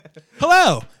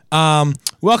Hello.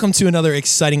 Welcome to another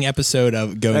exciting episode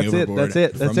of Going Overboard.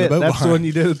 That's from it. the Boat That's the Barn. one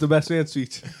you did with the best man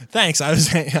speech. Thanks.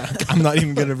 I'm not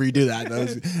even going to redo that.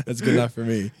 That's good enough for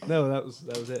me. No, that was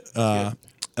it.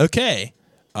 Okay.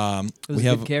 It was we a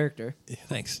have. good character.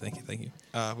 Thanks. Thank you.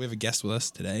 We have a guest with us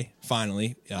today.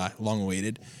 Finally, long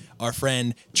awaited. Our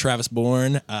friend Travis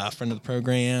Bourne, friend of the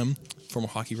program, former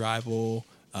hockey rival,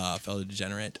 fellow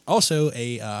degenerate, also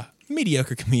a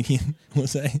mediocre comedian. We'll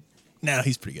say. No,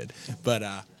 he's pretty good, but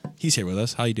he's here with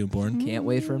us. How you doing, Bourne? Can't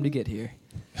wait for him to get here.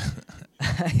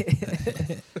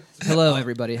 Hello,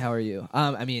 everybody. How are you?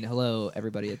 Hello,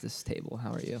 everybody at this table.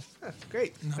 How are you?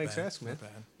 Great. Not Thanks bad, for asking, man.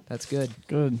 not bad. That's good.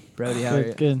 Good. Brody, how are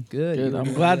you? Good. Good. You I'm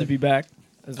were glad good. to be back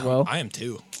as well. I am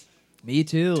too. Me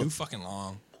too. Too fucking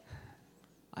long.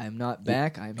 I am not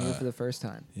back. I am here for the first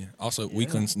time. Yeah. Also,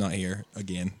 Weakland's not here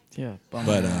again, Yeah. Bummer.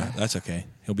 but that's okay.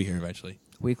 He'll be here eventually.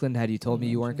 Weekland, had you told me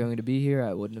you weren't going to be here,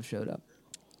 I wouldn't have showed up.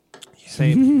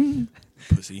 Same.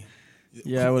 Pussy.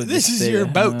 yeah, I would. This is your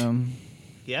boat.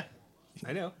 Yeah,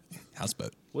 I know.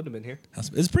 Houseboat. Wouldn't have been here.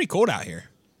 It's pretty cold out here.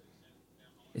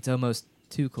 It's almost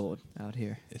too cold out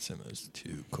here. It's almost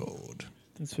too cold.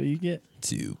 That's what you get.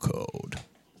 Too cold.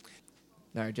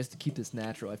 All right, just to keep this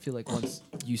natural, I feel like once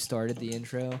you started the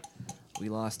intro, we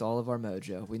lost all of our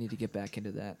mojo. We need to get back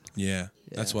into that. Yeah.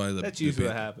 That's why That's usually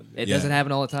what happens. It Yeah. doesn't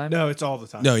happen all the time? No, it's all the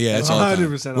time. No, yeah, it's all the time.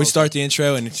 100% all We the start the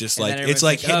intro and it's just And like then it's everyone's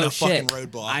like hitting oh, a fucking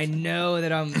shit. roadblock. I know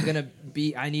that I'm gonna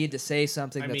be. I need to say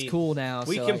something I that's mean, cool now.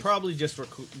 We so can I- probably just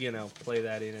play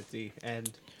that in at the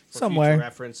end. For Somewhere. future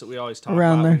reference that we always talk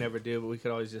Around about. there. We never do, but we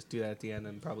could always just do that at the end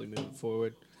and probably move it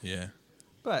forward. Yeah.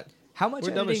 But How much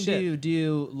We're dumb as editing do shit. you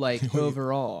do like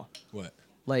overall? What?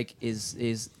 Like,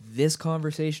 is this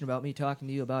conversation about me talking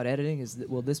to you about editing?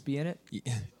 Will this be in it?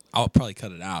 I'll probably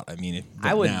cut it out. I mean,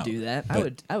 I wouldn't now, do that.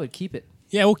 but- I would keep it.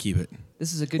 Yeah, we'll keep it.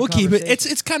 This is a good. We'll keep it.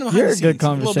 conversation. It's kind of behind You're the a scenes. good A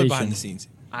little bit conversation. behind the scenes.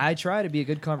 I try to be a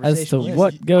good As to conversationalist.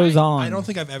 what goes on. I don't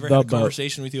think I've ever the had a boat.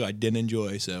 conversation with you I didn't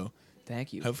enjoy. So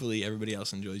Thank you. hopefully everybody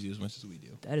else enjoys you as much as we do.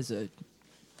 That is a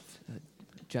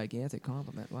gigantic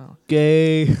compliment. Wow.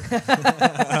 gay.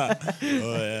 Oh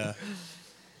yeah.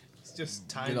 It's just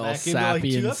time Get all back into like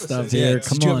sappy 2 and episodes. stuff Yeah, here. it's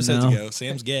Come 2 on episodes now. ago.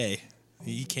 Sam's gay.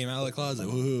 He came out of the closet.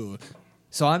 Woohoo.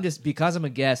 So I'm just because I'm a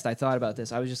guest. I thought about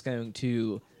this. I was just going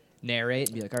to narrate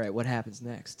and be like, all right, what happens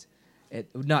next?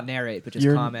 Not narrate, but just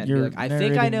You're- comment. And be you're like, I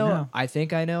think I narrating know. now. I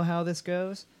think I know how this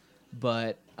goes,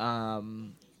 but I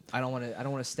don't want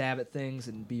to stab at things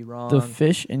and be wrong. The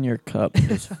fish in your cup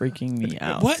is freaking me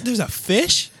out. What? There's a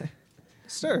fish?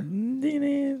 Stir.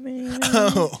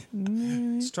 Oh.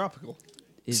 It's tropical.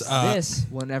 is uh, this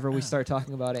whenever we start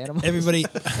talking about animals? Everybody.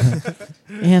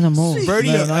 Animals. Brody.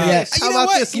 No, not yet. You How know about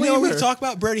what? this You know what we lemur? talk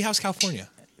about? Brody, how's California?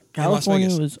 In Las California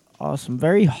Vegas. was awesome.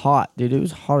 Very hot, dude. It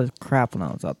was hot as crap when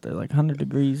I was out there. Like 100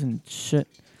 degrees and shit.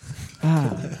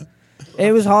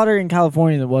 It was hotter in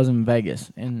California than it was in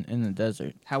Vegas in the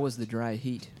desert. How was the dry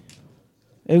heat?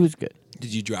 It was good.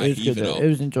 Did you dry It was heave good. it Though. all? It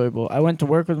was enjoyable. I went to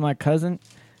work with my cousin.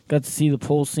 Got to see the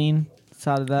pool scene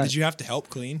side of that. Did you have to help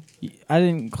clean? I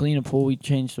didn't clean a pool. We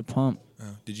changed the pump. Oh,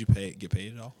 did you get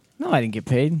paid at all? No, I didn't get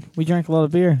paid. We drank a lot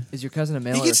of beer. Is your cousin a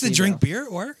male? He or gets a to female? drink beer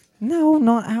at work? No,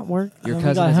 not at work. Your When we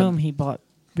cousin got is a- home, he bought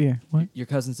beer. What? Your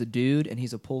cousin's a dude, and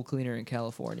he's a pool cleaner in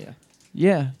California.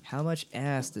 Yeah. How much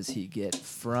ass does he get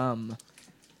from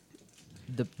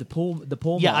the pool? The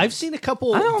pool. Yeah, moms? I've seen a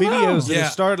couple I don't videos know. that Yeah.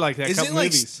 have started like that. Is it couple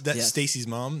like movies. that Yes. Stacy's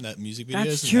mom, that music video?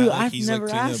 That's Isn't true. that, like, I've he's, never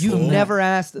like, cleaning asked the You've you pool? that. never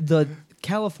asked the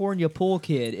California pool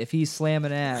kid if he's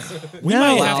slamming ass. We no,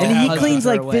 might have to and have he that. cleans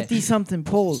like away. 50 something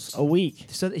pools a week.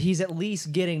 So he's at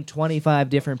least getting 25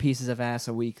 different pieces of ass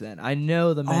a week. Then I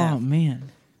know the math. Oh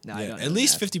man, No, I Yeah, don't know at the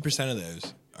least math. 50% of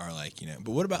those are like,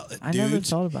 But what about I dudes? never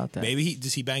thought about that. Maybe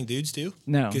does he bang dudes too?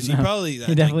 No, because no. he probably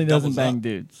He definitely doesn't doubles bang up.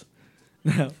 dudes.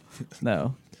 No,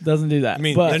 no, doesn't do that. I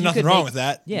mean, but there's you nothing could wrong make- with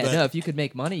that. Yeah, but no. If you could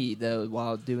make money though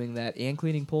while doing that and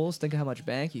cleaning pools, think of how much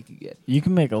bank you could get. you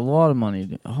can make a lot of money.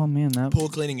 Dude. Oh man, that pool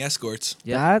cleaning escorts.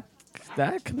 Yeah,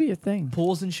 that could be a thing.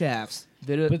 pools and shafts.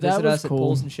 Visit But that was us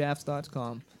cool. at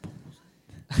poolsandshafts.com.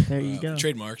 There you go.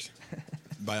 Trademarked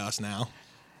by us now.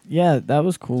 Yeah, that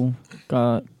was cool.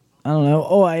 Got I don't know.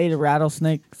 Oh, I ate a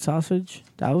rattlesnake sausage.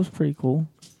 That was pretty cool.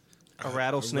 A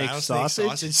rattlesnake sausage?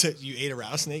 sausage? So you ate a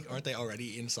rattlesnake? Aren't they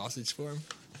already in sausage form?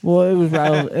 Well,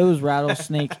 it was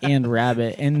rattlesnake and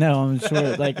rabbit, and no, I'm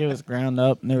sure like it was ground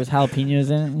up, and there was jalapenos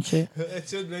in it and shit. It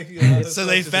should make you a lot of So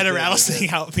they sense fed a if it did. rattlesnake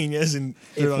jalapenos and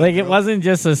threw it on Like the it grill? wasn't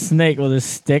just a snake with a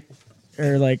stick,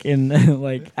 or like in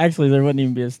like actually there wouldn't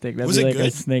even be a stick. That'd Was be it like a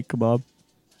good? snake kebab.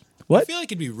 I What? feel like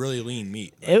it'd be really lean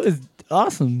meat. It was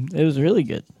awesome. It was really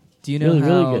good. Do you know Really, how?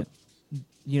 really good.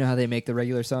 You know how they make the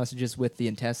regular sausages with the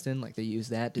intestine? Like they use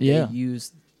that. Did Yeah. they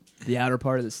use The outer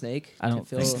part of the snake. I don't can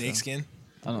think fill- so. Snake skin.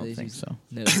 I don't They think use- so.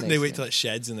 No, They snake wait skin. till it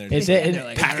sheds and they're It just did- didn't,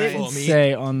 like, packed alright. full of meat.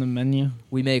 say on the menu.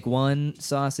 We make one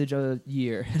sausage a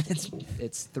year.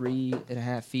 it's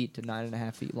 3.5 feet to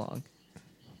 9.5 feet long.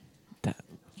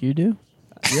 You do?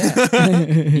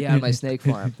 Yeah, on my snake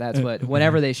farm. That's what.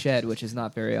 Whenever they shed, which is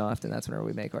not very often, that's whenever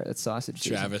we make our that's sausage.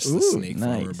 season. Travis, Ooh, the snake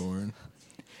farmer nice. born.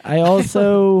 I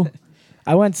also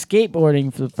I went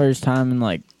skateboarding for the first time in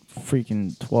like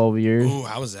freaking 12 years. Ooh,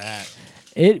 how was that?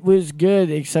 It was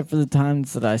good except for the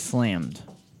times that I slammed.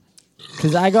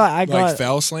 Cuz I got Like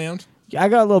fell slammed? I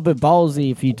got a little bit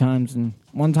ballsy a few times, and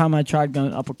one time I tried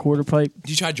going up a quarter pipe. Did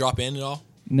you try to drop in at all?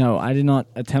 No, I did not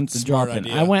attempt to Smart drop in.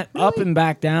 idea. I went up and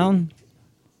back down,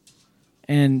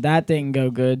 and that didn't go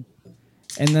good.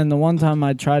 And then the one time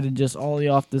I tried to just ollie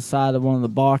off the side of one of the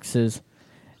boxes,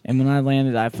 and when I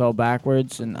landed, I fell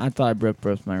backwards, and I thought I broke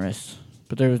both my wrists,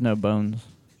 but there was no bones.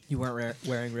 You weren't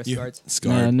wearing wrist You guards. No,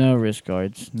 scarred. no wrist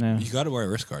guards. No. You got to wear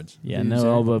wrist guards. Yeah, Loser.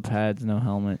 no elbow pads, no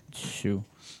helmet, shoe.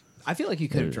 I feel like you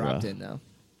could have was dropped rough. in though.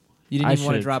 You didn't I even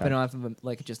want to should've drop in tried. off of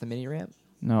like just a mini ramp.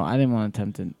 No, I didn't want to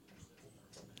attempt it.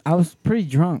 I was pretty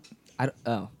drunk.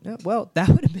 Oh, yeah, well, that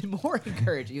would have been more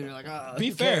encouraging. You'd be like, oh, Be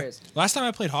who fair. cares? Last time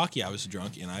I played hockey, I was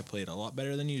drunk and I played a lot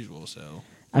better than usual. So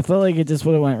I felt like it just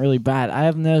would have went really bad. I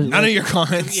have no. none of your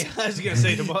comments. Yeah, I was gonna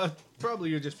say tomorrow. Probably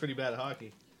you're just pretty bad at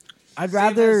hockey. I'd Same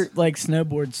rather as- like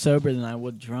snowboard sober than I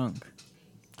would drunk.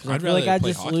 'Cause I I'd feel like rather I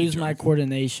play just hockey lose my drunk.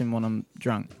 coordination when I'm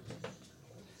drunk.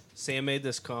 Sam made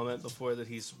this comment before that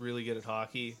he's really good at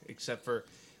hockey, except for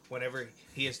whenever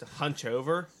he has to hunch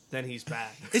over, then he's bad.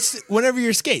 It's whenever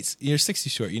your skates, you're 60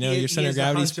 short. You know, your center of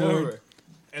gravity's forward.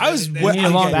 And I then- was then what- You he need a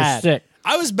I'm longer bad. stick.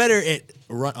 I was better at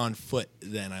run on foot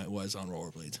than I was on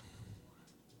rollerblades.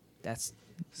 That's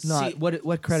not See-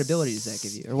 what credibility does that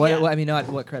give you? Or what? Yeah. I mean, not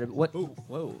what credibility. What?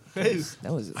 Whoa,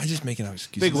 that was I just making up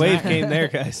excuses. Big wave came there,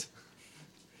 guys.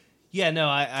 Yeah, no,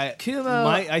 I Kumo.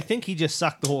 I think he just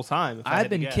sucked the whole time. if I had I've to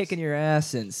been guess. kicking your ass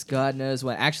since God knows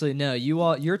when. Actually, no,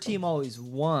 your team always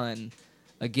won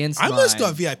against I mine. must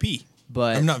got VIP.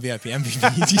 but I'm not VIP.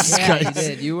 MVP. Jesus yeah, you Christ.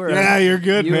 did. You were. Yeah, you're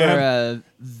good, you man. were a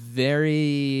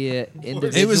very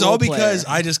individual. It was all because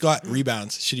player. I just got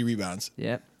rebounds, shitty rebounds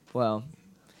Yep. Well,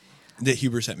 that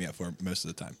Huber set me up for most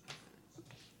of the time.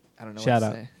 I don't know. Shout what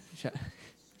out. to say.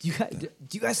 Do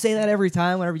you guys say that every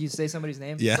time whenever you say somebody's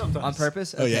name? Yeah. On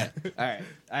purpose? Oh, Okay. yeah. All right.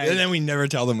 And then we never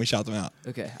tell them we shout them out.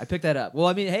 Okay, I picked that up. Well,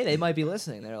 I mean, hey, they might be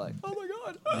listening. They're like, oh my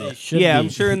god. They should Yeah, be. I'm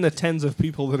sure in the tens of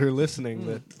people that are listening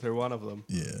that they're one of them.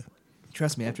 Yeah.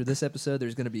 Trust me, after this episode,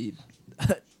 there's going to be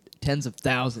tens of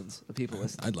thousands of people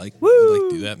listening. I'd like to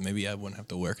do that. Maybe I wouldn't have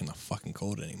to work in the fucking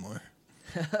cold anymore.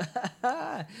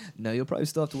 No, you'll probably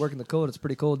still have to work in the cold. It's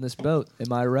pretty cold in this boat.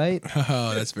 Am I right?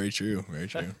 Oh, that's very true. Very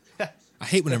true. I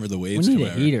hate whenever the We waves need come a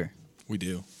out. heater. We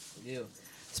do.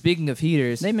 Speaking of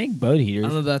heaters, They make boat heaters.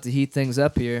 I'm about to heat things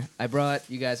up here. I brought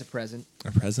you guys a present.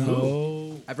 A present?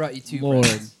 Oh, I brought you two Lord.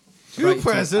 presents. I brought Two you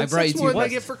presents. I brought you That's two more than I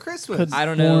presents. get for Christmas. I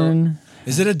don't know. Corn.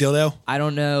 Is it a dildo? I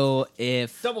don't know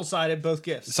if Double-sided, both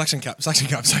gifts. Suction cup. Suction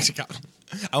cup. Suction cup.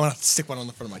 I want to stick one on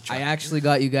the front of my truck. I actually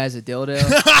got you guys a dildo.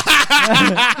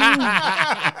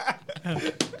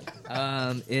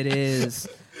 It is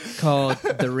called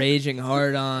the Raging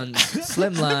Hard On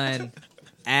Slimline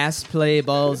Ass Play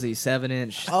Ballsy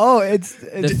 7-inch. Oh, it's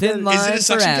The thin line for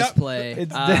suction ass cup? play.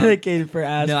 It's Um, dedicated for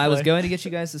ass. No, I was play. going to get you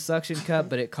guys the suction cup,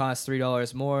 but it cost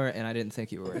 $3 more, and I didn't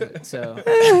think you were worth it. So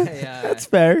I, That's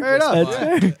fair. enough.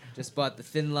 That's fair. just bought the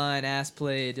thin line ass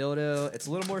play dildo. It's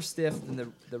a little more stiff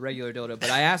than the regular dildo,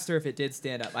 but I asked her if it did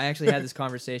stand up. I actually had this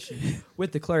conversation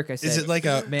with the clerk. I said, Is it like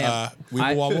a Ma'am,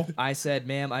 weeble wobble? I said,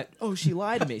 ma'am, oh, she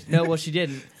lied to me. No, well, she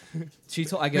didn't.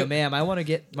 I go, ma'am, I want to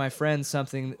get my friend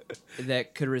something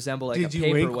that could resemble like Did a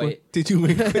you wink? paperweight. Did you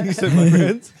wink when you said my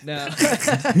friends? No.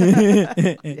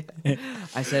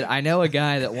 I said, I know a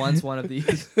guy that wants one of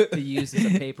these to use as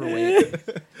a paperweight.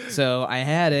 So I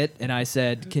had it, and I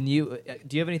said, do you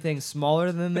have anything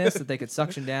smaller than this that they could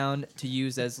suction down to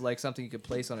use as like something you could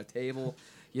place on a table?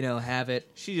 You know, have it.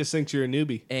 She just thinks you're a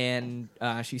newbie. And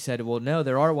she said, well, no,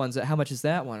 there are ones. How much is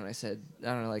that one? And I said, I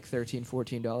don't know, like $13,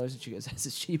 $14. And she goes, that's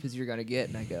as cheap as you're going to get.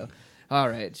 And I go, all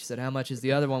right. She said, how much is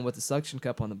the other one with the suction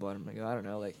cup on the bottom? I go, I don't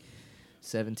know, like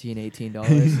 $17, $18.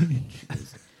 She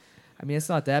goes, I mean, it's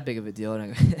not that big of a deal.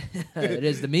 And I go, it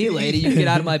is to me, lady. You get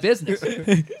out of my business.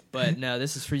 But no,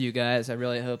 this is for you guys. I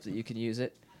really hope that you can use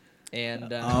it.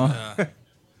 And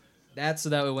that's so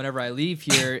that way whenever I leave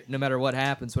here, no matter what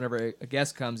happens, whenever a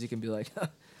guest comes, you can be like,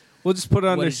 We'll just put it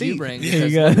on what their did you seat. bring? There you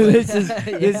Because go. luckily-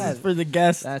 This Yeah, is for the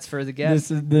guests. that's for the guest.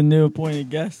 This is the new appointed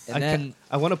guest. And then,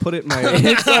 I want to put it in my.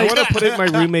 I want to put it in my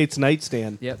roommate's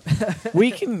nightstand. yep.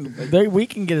 We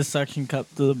can get a suction cup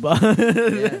to the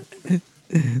bottom.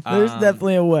 Yeah. There's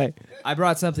definitely a way. I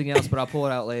brought something else, but I'll pull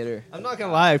it out later. I'm not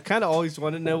gonna lie. I've kind of always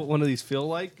wanted to know what one of these feel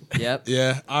like. Yep.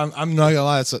 Yeah, I'm not gonna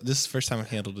lie. This is the first time I've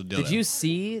handled a dildo. Did you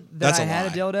see that That's I a had a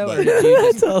lie, dildo, but- or did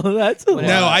you just? That's a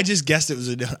Whatever. No, lot. I just guessed it was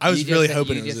a dildo. I was You just really said-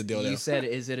 hoping you it was a just- dildo. You said,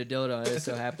 "Is it a dildo?" I just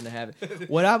so happened to have it.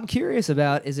 What I'm curious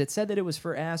about is it said that it was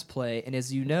for ass play, and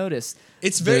as you noticed,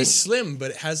 It's very the- slim,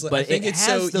 but it has. Like, but I think it it's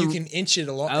has so the- you can inch it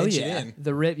along. oh inch yeah, it in.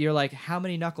 the rib. You're like, how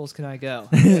many knuckles can I go?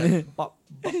 Bop,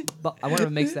 bop, bop. I wonder if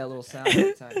it makes that little sound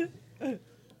every time. I'm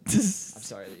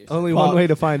sorry that you're. Only one way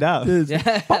to find out. Yeah.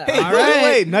 Hey, All by the right.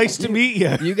 way, nice to meet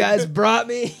you. You guys brought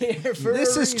me here for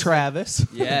This a is reason. Travis.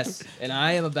 Yes, and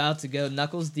I am about to go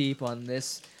knuckles deep on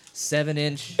this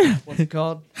 7-inch. What's it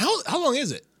called? How long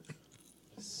is it?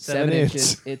 7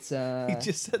 inches. inches. It's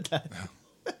He just said that.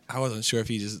 I wasn't sure if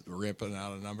he just ripping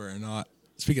out a number or not.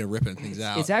 Speaking of ripping things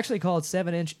out, It's actually called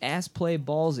 7-inch ass play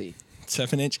ballsy.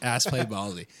 7-inch ass play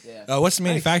ballsy. Yeah. What's the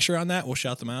manufacturer on that? We'll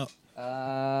shout them out.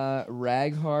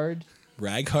 Rag hard.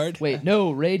 Raghard. Wait,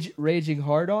 no, raging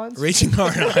hard-ons. Raging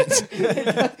hard ons.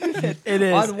 It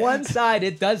is. On one side,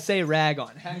 it does say rag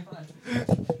on. Hang on.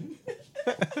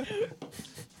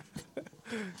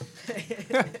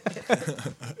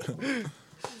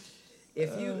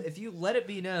 If you let it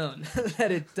be known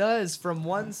that it does from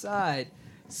one side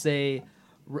say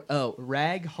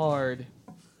rag hard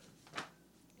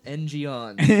NG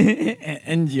on.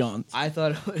 and John. I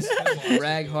thought it was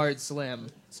rag hard slim.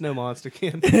 It's no monster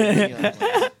can.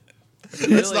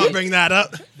 Let's not bring that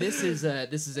up. This is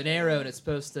an arrow and it's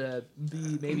supposed to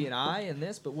be maybe an eye in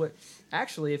this, but what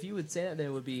actually if you would say that then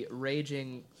it would be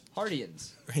raging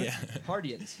Hardians. Yeah.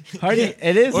 Hardians. Hardy.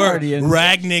 It is Or Hardy.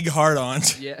 Ragnig hard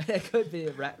ons. Yeah, it could be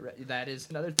that is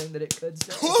another thing that it could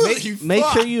say. Make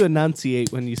sure you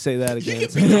enunciate when you say that again.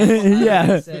 I Yeah.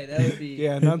 would say that would be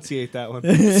Yeah, enunciate that one.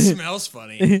 It smells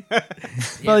funny.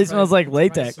 Probably smells like probably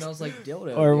latex. Smells like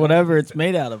dildo. or yeah. whatever it's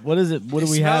made out of. What is it? What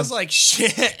do we smells have? like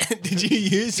shit. Did you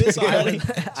use This it?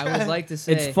 I would like to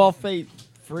say It's sulfate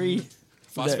free.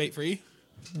 Phosphate free?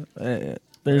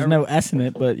 There's no S in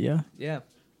it, but yeah. yeah.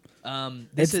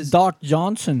 This It's is Doc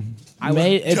Johnson.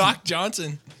 It's Doc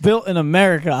Johnson. built in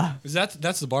America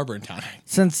That's the barber in town.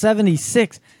 since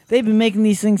 '76. They've been making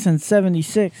these things since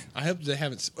 '76. I hope they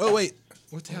haven't. Oh wait,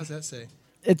 what the hell does that say?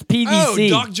 It's Oh, PVC.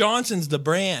 Doc Johnson's the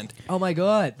brand. oh my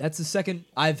god, that's the second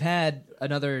I've had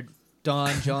another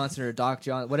Don Johnson or Doc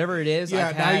Johnson, whatever it is. Yeah,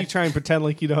 I've now had, you try and pretend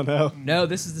like you don't know. No,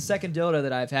 this is the second dildo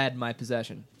that I've had in my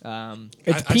possession. It's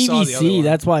I saw the other PVC. one.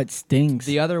 That's why it stings.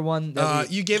 The other one,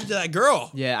 that You gave it to that girl.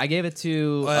 yeah, I gave it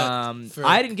to. For-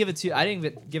 I didn't give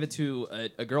it to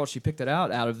a girl. She picked it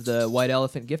out of the White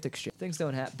Elephant gift exchange. Things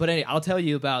don't happen. But anyway, I'll tell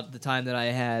you about the time that I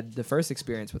had the first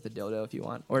experience with the dildo, if you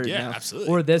want. Or Yeah, no, absolutely.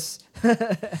 Or this,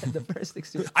 the first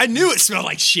experience. I knew it smelled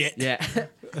like shit. Yeah.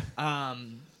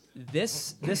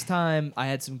 This time I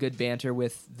had some good banter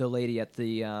with the lady at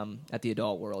the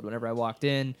Adult World. Whenever I walked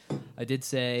in, I did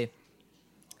say,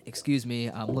 "Excuse me,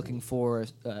 I'm looking for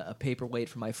a paperweight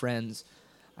for my friends.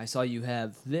 I saw you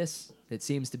have this. It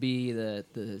seems to be the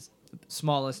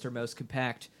smallest or most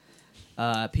compact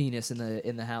penis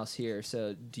in the house here.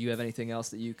 So, do you have anything else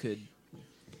that you could?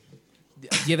 Do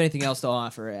you have anything else to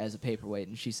offer as a paperweight?"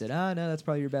 And she said, "Oh no, that's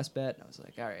probably your best bet." And I was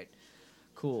like, "All right,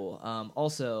 cool.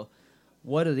 Also,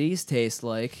 what do these taste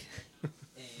like?" And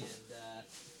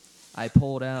I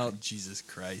pulled out Jesus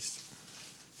Christ.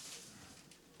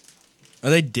 Are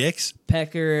they dicks?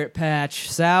 Pecker Patch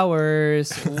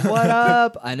Sours. What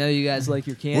up? I know you guys like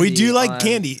your candy. We do like on-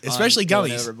 candy, especially on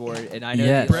Going gummies. Overboard, and I know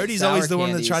Yeah. you like Brody's always sour the one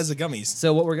that candies. tries the gummies.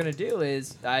 So what we're gonna do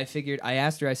is, I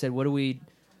asked her. I said, "What do we?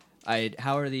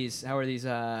 How are these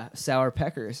sour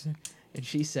peckers?" And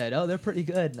she said, "Oh, they're pretty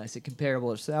good." And I said,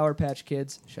 "Comparable to Sour Patch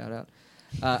Kids." Shout out.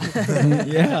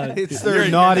 yeah. It's You're their a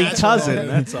naughty natural. cousin.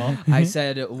 That's all. I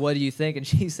said, "What do you think?" And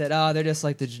she said, "Oh, they're just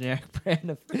like the generic brand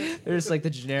of they're just like the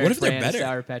generic What if they're brand of better?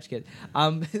 Sour Patch Kid."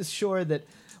 I'm sure that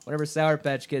whenever Sour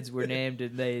Patch Kids were named,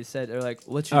 and they said they're like,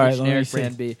 "What should All the right, let me generic see.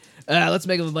 brand be?" Let's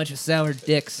make them a bunch of sour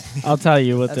dicks. I'll tell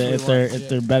you what That's what we want. if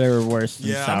they're better or worse than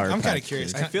Yeah, Sour I'm kind of Patch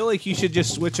curious. I feel like you should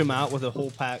just switch them out with a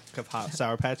whole pack of hot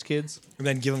Sour Patch Kids. And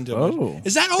then give them to Oh.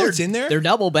 Is that all that's in there? They're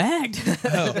double bagged.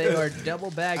 They are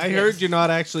double bagged. I heard you're not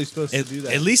actually supposed to At, do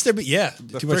that. at least they're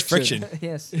too much friction. friction.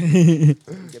 Yes.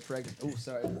 Get pregnant. Oh,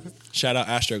 sorry. There Shout out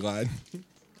Astroglide. you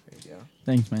go.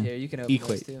 Thanks, man. Here, you can open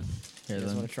Equate. those too. Here, You guys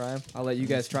then. want to try them? I'll let you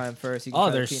guys try them first. You can Oh,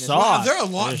 try the they're penis. soft. Wow, they're a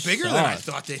lot They're bigger than I soft.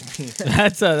 thought they'd be.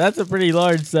 That's a pretty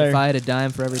large, sir. If I had a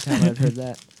dime for every time I've heard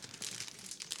that.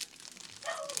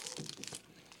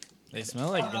 They smell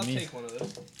like I'll gummies. take one of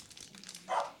those.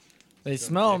 They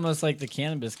smell almost like the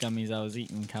cannabis gummies I was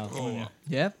eating in California.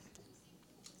 Yeah?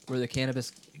 Were the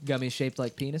cannabis gummies shaped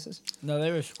like penises? No,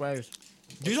 they were squares.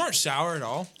 These aren't sour at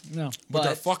all, No. but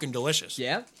they're But- fucking delicious.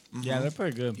 Yeah? Yeah, they're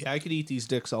pretty good. Yeah, I could eat these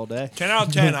dicks all day. 10 out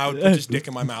of 10, I would put this dick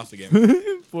in my mouth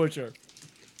again. For sure.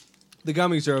 The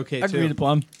gummies are okay I agree too. to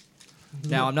plum.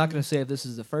 Now, I'm not going to say if this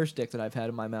is the first dick that I've had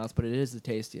in my mouth, but it is the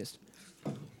tastiest.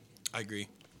 I agree.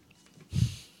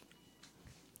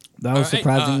 That was All right,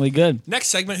 surprisingly good. Next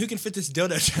segment, who can fit this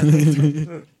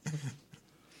dildo?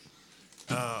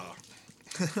 Oh.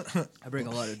 I bring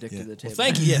a lot of dick to the Well, table.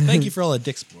 thank you. Yeah, thank you for all the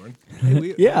dicks, Born. Hey,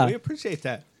 we, Yeah. we appreciate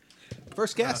that.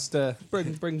 First guest,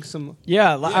 bring some.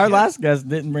 Yeah, our last guest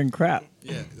didn't bring crap.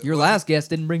 Yeah. Your last guest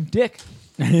didn't bring dick.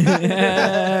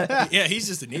 Yeah, he's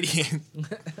just an idiot.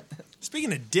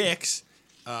 Speaking of dicks,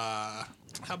 how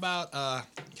about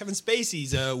Kevin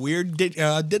Spacey's weird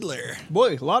diddler?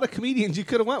 Boy, a lot of comedians you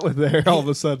could have went with there all of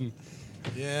a sudden.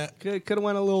 Yeah. Could have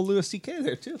went a little Louis C.K.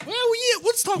 there too. Well, yeah.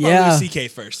 Let's talk about Yeah. Louis C.K.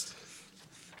 first.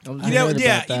 I was I You know, heard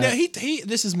yeah. about You know, that. he.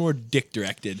 This is more dick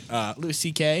directed. Louis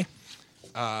C.K.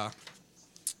 I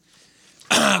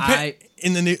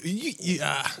In the new.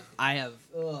 I have.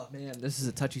 Oh man, this is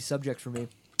a touchy subject for me.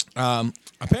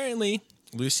 Apparently,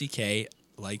 Louis C.K.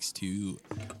 likes to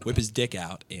whip his dick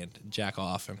out and jack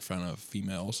off in front of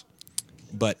females.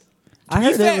 But I be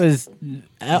heard fair- it was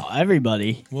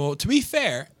everybody. well, to be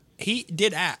fair, he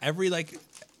did every like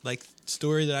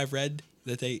story that I've read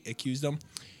that they accused him.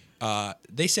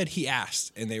 They said he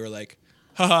asked, and they were like,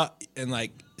 haha, and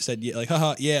like said yeah, like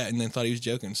haha, yeah, and then thought he was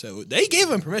joking. So they gave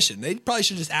him permission. They probably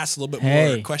should just ask a little bit more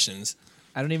Hey. questions.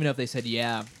 I don't even know if they said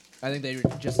yeah. I think they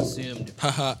just assumed,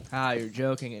 Haha. you're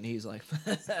joking, and he's like,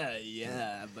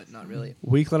 yeah, but not really.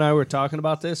 Weekly and I were talking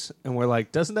about this, and we're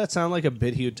like, doesn't that sound like a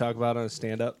bit he would talk about on a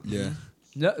stand-up? Yeah.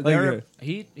 No, Like,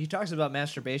 he talks about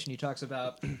masturbation. He talks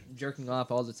about jerking off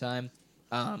all the time.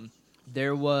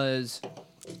 There was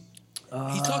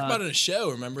He talked about it in a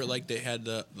show. Remember, like they had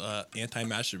the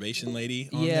anti-masturbation lady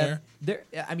on yeah. there.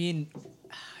 I mean,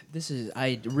 this is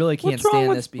I really can't What's wrong stand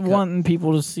with this because wanting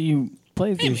people to see you play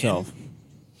with Hey, man. yourself?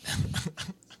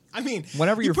 I mean,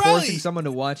 whenever you you're probably, forcing someone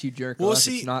to watch you jerk Well, off,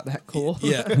 see- it's not that cool.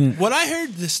 Yeah. What I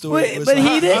heard the story Wait, was but like,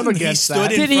 he didn't- I'm he against stood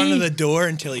that. in Did front he? of the door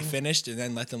until he finished and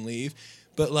then let them leave.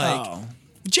 But like Oh.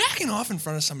 jacking off in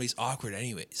front of somebody's awkward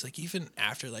anyways. Like even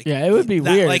after like Yeah, it would be that,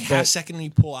 weird, like half but- second when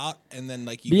you pull out and then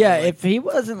like you Yeah, go, like, if he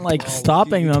wasn't like Oh,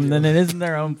 stopping you them, do. then it isn't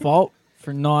their own fault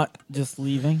for not just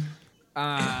leaving.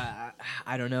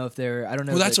 I don't know if they're. I don't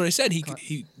know. well if that's they- what I said.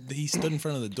 He stood in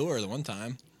front of the door the one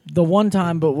time. The one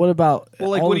time, but what about? Well,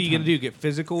 like, all what are the you going to time? do? Get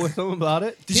physical with them about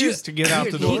it? Did you- to get out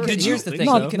the He door? can- Did here's you- the thing.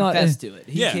 Not- he not- confessed to it.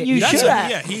 He Yeah, can't- You That's should what- have.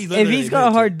 yeah, he If literally he's got a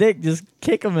admitted hard dick, just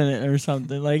kick him in it or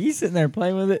something. Like he's sitting there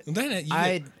playing with it. Well,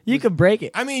 then You could break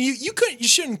it. I mean, you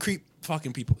shouldn't creep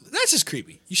fucking people. That's just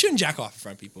creepy. You shouldn't jack off in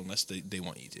front of people unless they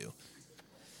want you to.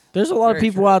 There's a lot of Very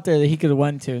people true. out there that he could have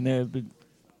went to, and they would been,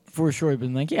 for sure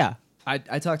been like, yeah.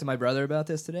 I talked to my brother about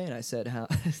this today, and I said how.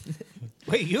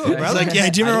 Wait, you Yeah, a brother? like, yeah,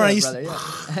 do you remember when I used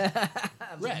to?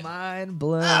 Red. Mind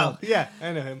blown. Oh, yeah,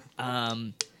 I know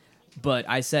him. But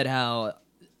I said how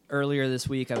earlier this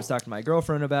week I was talking to my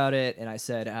girlfriend about it, and I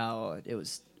said how it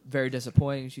was very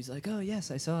disappointing. She's like, "Oh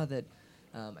yes, I saw that."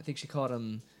 I think she called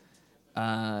him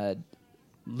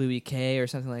Louis K or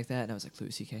something like that, and I was like,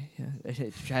 "Louis C.K." Yeah,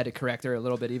 I had to correct her a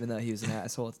little bit, even though he was an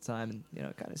asshole at the time,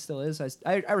 and kind of still is.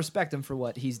 I respect him for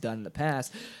what he's done in the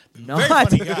past. Not,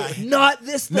 funny guy. not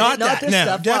this thing, Not not that. this No,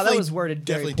 stuff. Wow, definitely that was worded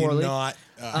very Definitely poorly. do not.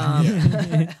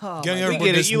 Oh, Going my over We get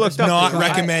it. does You looked up not to him. I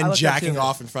recommend looked up to jacking him.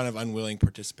 off in front of unwilling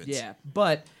participants. Yeah,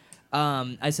 but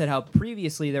I said how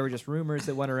previously there were just rumors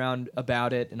that went around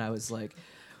about it, and I was like,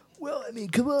 "Well, I mean,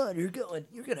 come on, you're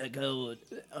gonna go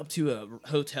up to a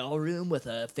hotel room with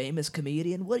a famous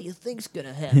comedian. What do you think's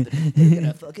gonna happen?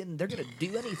 they're gonna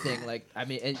do anything. Like, I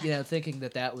mean, and, thinking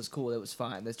that was cool, that was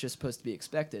fine. That's just supposed to be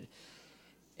expected.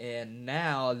 And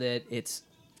now that it's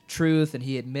truth and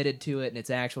he admitted to it and it's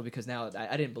actual, because now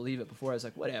I didn't believe it before. I was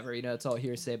like, whatever, it's all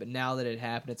hearsay. But now that it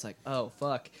happened, it's like, oh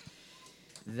fuck.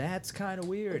 That's kind of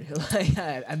weird. Like,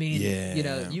 I mean,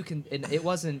 Yeah. you can. And it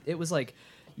wasn't. It was like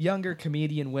younger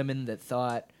comedian women that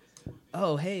thought,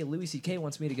 oh hey, Louis C.K.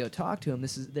 wants me to go talk to him.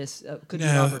 This could be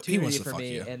an No, he opportunity wants to for fuck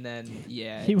me. you. And then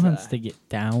He wants to get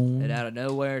down. it out of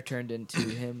nowhere turned into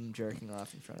him jerking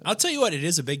off in front of I'll me. tell you what, it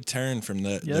is a big turn from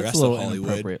the Yeah, that's rest a little of Hollywood.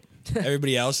 inappropriate.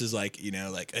 Everybody else is like,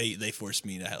 like, hey, they forced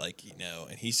me to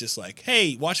and he's just like,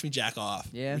 hey, watch me jack off.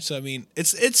 Yeah. So I mean, it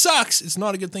sucks. It's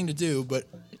not a good thing to do, but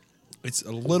it's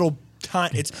a little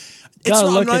time. It's Gotta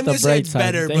not. look I'm not at the gonna say bright it's side of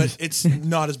better, things. but it's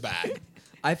not as bad.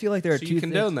 I feel like there are So two you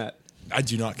things. condone that. I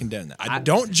do not condone that. I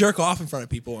don't jerk off in front of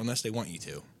people unless they want you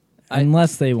to.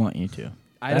 Unless they want you to.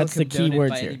 I That's the don't key condone it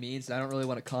words by here. any means. I don't really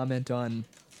want to comment on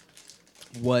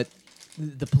what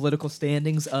the political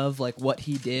standings of like what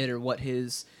he did or what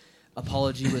his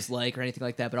apology was like or anything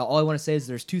like that. But all I want to say is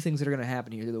there's two things that are going to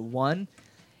happen here. The one,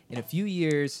 in a few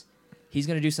years, he's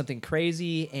going to do something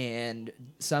crazy and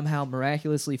somehow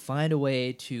miraculously find a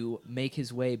way to make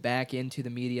his way back into the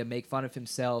media, make fun of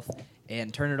himself,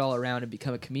 and turn it all around and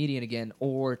become a comedian again.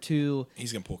 Or two,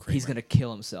 He's gonna pull Kramer. he's gonna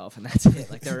kill himself, and that's it.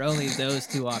 Like there are only those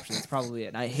two options. That's probably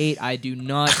it. And I do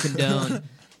not condone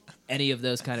any of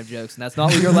those kind of jokes, and that's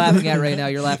not what you're laughing at right now.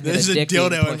 You're laughing There's at a a dick being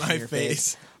dildo in pushed my your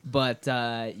face. But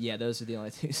yeah, those are the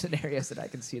only two scenarios that I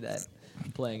can see that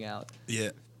playing out. Yeah.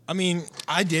 I mean,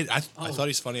 I thought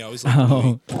he's funny. I always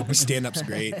Oh. like his stand-up's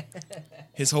great.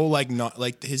 His whole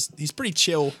he's pretty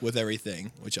chill with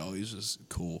everything, which always was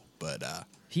cool. But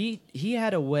He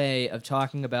had a way of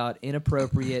talking about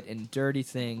inappropriate and dirty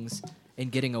things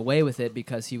and getting away with it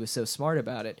because he was so smart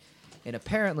about it. And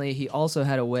apparently, he also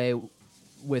had a way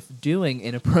with doing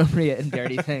inappropriate and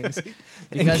dirty things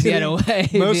because he had a way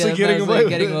mostly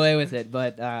getting away with it.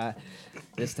 But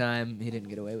this time, he didn't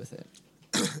get away with it.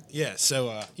 yeah,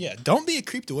 so don't be a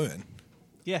creep to women.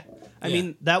 Yeah. I Yeah.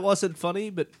 mean, that wasn't funny,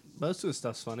 but most of the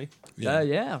stuff's funny.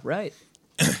 Yeah, right.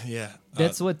 Yeah.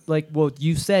 That's what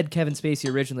you said Kevin Spacey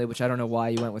originally, which I don't know why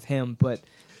you went with him, but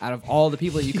out of all the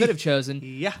people that you could have chosen,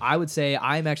 Yeah. I would say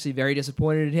I'm actually very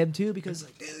disappointed in him too because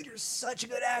like, dude, you're such a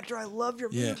good actor. I love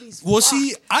your movies. Well, Fuck.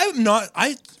 see, I'm not.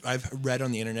 I've read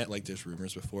on the internet like there's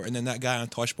rumors before, and then that guy on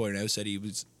Tosh Boy No said he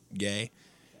was gay,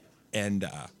 and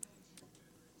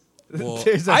well,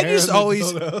 There's a I hair just in the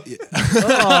always dildo.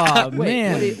 Oh, Wait,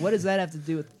 man. what does that have to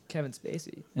do with Kevin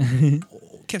Spacey? Kevin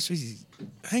Spacey.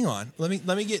 Hang on, let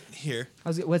me get here.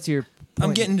 What's your? I'm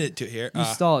point? getting to it here. You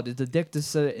stalled. The dick.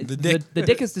 The dick-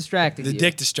 dick is distracting. The you.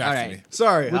 dick distracted All right. me.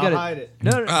 Sorry, We I'll gotta- hide it.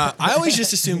 No. I always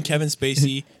just assumed Kevin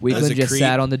Spacey was Weakland a just creep.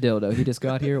 sat on the dildo. He just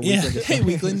got here. Yeah, Weakland just hey sat-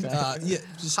 Weakland. Yeah,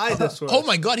 just Hide this for Oh us.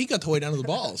 my God, he got the way down to the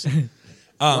balls.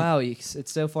 Wow,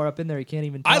 it's so far up in there he can't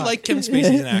even. Talk. I like Kevin Spacey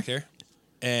as an actor,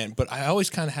 but I always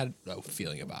kind of had a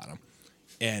feeling about him,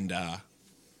 and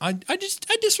I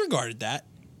disregarded that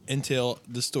until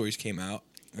the stories came out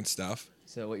and stuff.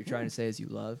 So what you're trying to say is you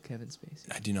love Kevin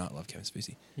Spacey. I do not love Kevin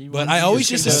Spacey, He but wants I you always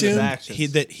to just condone his assumed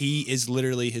actions. that he is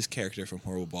literally his character from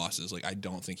Horrible Bosses. Like I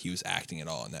don't think he was acting at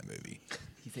all in that movie.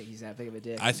 You think he's that big of a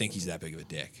dick? I think he's that big of a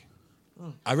dick.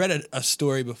 I read a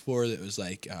story before that was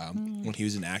like when he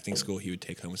was in acting school, he would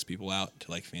take homeless people out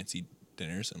to like fancy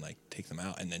dinners and like take them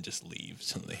out and then just leave,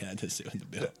 so they had to sit with the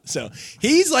bill. So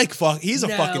he's like he's a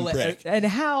fucking prick. And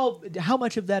how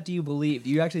much of that do you believe? Do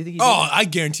you actually think he's? Oh, I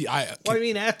guarantee. Well, I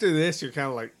mean, after this, you're kind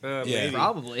of like, Yeah. maybe.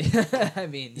 probably. I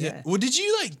mean, yeah. Well, did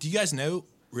you do you guys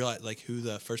realize like who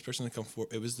the first person to come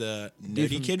forward? It was the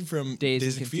nerdy from kid from Dazed Dazed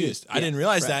and and Confused. I Yeah, didn't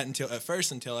realize right. that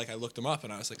until like I looked him up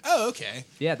and I was like, oh, okay.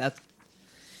 Yeah, that's.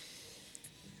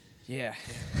 Yeah.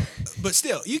 But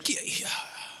still, you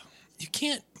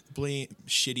can't blame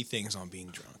shitty things on being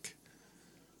drunk.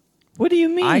 What do you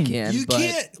mean? I can. You but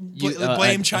can't you-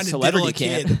 blame a trying to celebrity diddle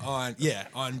a can't. kid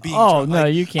on being Oh, drunk. no,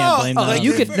 Like, you can't blame that like, on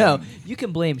you being can drunk. you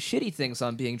can blame shitty things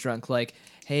on being drunk. Like,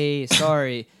 hey,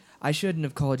 sorry, I shouldn't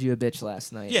have called you a bitch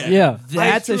last night. Yeah. Yeah.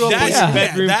 That's a I threw up shitty. on That's- your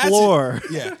bedroom that's- floor.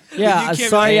 Yeah. Yeah, You can't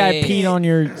sorry be I like, peed on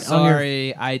your.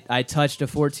 Sorry, I touched a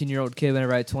 14-year-old kid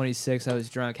whenever I was 26. I was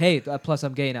drunk. Hey, plus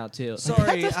I'm gay now too.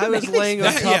 Sorry, I was laying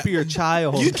on sense. top of Yeah. your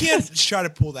child. You can't try to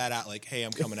pull that out like, hey,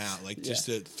 I'm coming out, like just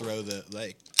to throw the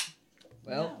like.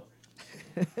 Well,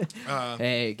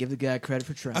 hey, give the guy credit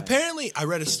for trying. Apparently, I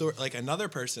read a story. Like another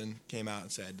person came out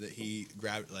and said that he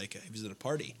grabbed he was at a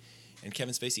party, and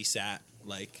Kevin Spacey sat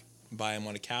like by him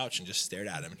on a couch and just stared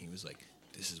at him, and he was like,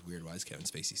 "This is weird. Why is Kevin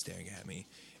Spacey staring at me?"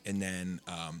 And then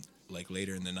like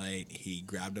later in the night, he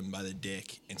grabbed him by the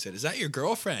dick and said, "Is that your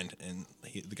girlfriend?" And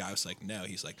the guy was like, "No."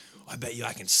 He's like, "I bet you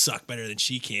I can suck better than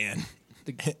she can."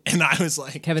 And I was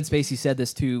like, Kevin Spacey said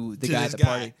this to the to guy at this the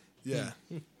party. Yeah.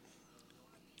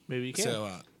 Maybe you can. So,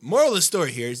 moral of the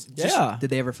story here is just Yeah. Did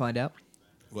they ever find out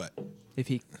what if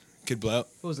he? could blow.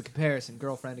 What was the comparison?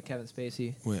 Girlfriend to Kevin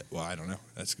Spacey. Well, I don't know.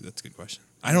 That's a good question.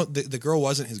 I don't. The girl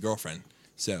wasn't his girlfriend,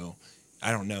 so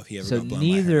I don't know if he ever So got blown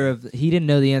by her. he didn't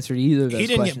know the answer to either of those He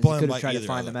didn't questions. get blown he could by have tried either to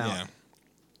find of them out. Yeah.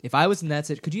 If I was in that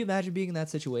could you imagine being in that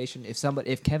situation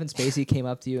if Kevin Spacey came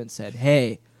up to you and said,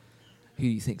 "Hey, who do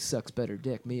you think sucks better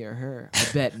dick, me or her?" I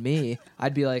bet me.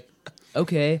 I'd be like,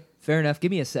 "Okay, fair enough.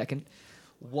 Give me a second."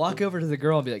 Walk over to the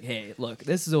girl and be like, "Hey, look,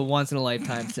 this is a once in a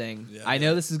lifetime thing. Yeah, I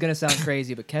know this is gonna sound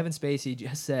crazy, but Kevin Spacey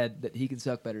just said that he can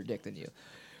suck better dick than you.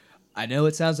 I know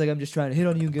it sounds like I'm just trying to hit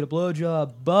on you and get a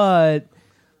blowjob, but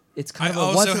it's kind I of a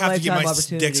once also in a have to get lifetime my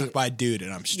opportunity." dick sucked by a dude,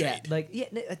 and I'm Yeah,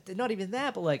 straight. not even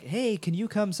that, but like, hey, can you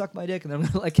come suck my dick? And I'm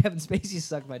gonna let Kevin Spacey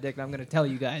suck my dick, and I'm gonna tell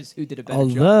you guys who did a better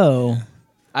job. Although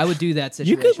I would do that you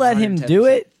situation. could let him do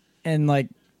 110%. it and like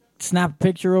snap a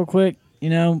picture real quick,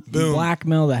 Boom.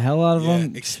 blackmail the hell out of Yeah,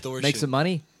 him. extortion. Make some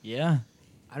money. Yeah.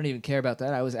 I don't even care about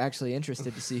that. I was actually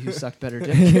interested to see who sucked better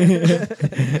dick.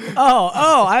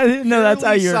 Oh, I didn't know that's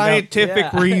how Purely you're scientific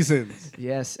Yeah. reasons.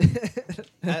 Yes.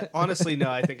 Honestly, no.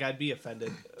 I think I'd be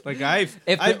offended. Like I've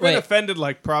If the- been wait. offended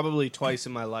like probably twice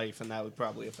in my life, and that would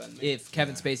probably offend me. If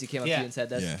Kevin Spacey came up to Yeah. you and said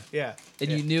that, Yeah. Yeah, and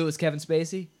yeah. you knew it was Kevin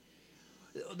Spacey,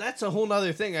 That's a whole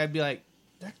nother thing. I'd be like,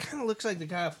 that kind of looks like the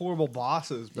guy of Horrible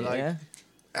Bosses, but yeah.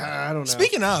 I don't know.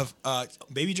 Speaking of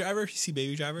Baby Driver, you see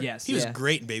Baby Driver? Yes, he was yeah.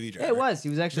 great in Baby Driver. Yeah, it was. He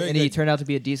was actually, Very and he good. turned out to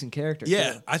be a decent character.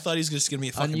 Yeah, too. I thought he was just gonna be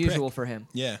a fucking Unusual prick. for him.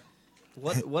 Yeah,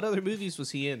 What other movies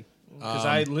was he in? Because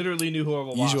I literally knew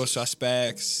Horrible Usual Bosses.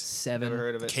 Suspects. Seven. Never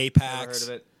heard of it. K-Pax. Never heard of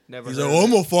it. Never He's heard like, of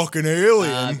I'm it. a fucking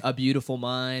alien. A Beautiful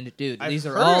Mind, dude. I've These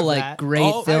are heard all of like that. great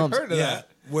Oh, I've films. heard of yeah, that.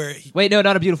 where he, Wait, no,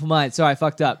 not A Beautiful Mind. Sorry, I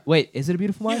fucked up. Wait, is it A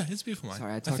Beautiful Mind? yeah, it's a beautiful mind.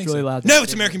 Sorry, I I talked think really so. loud. No,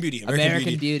 it's American Beauty.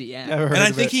 American Beauty. Yeah. Never heard And I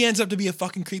of think it. he ends up to be a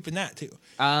fucking creep in that too.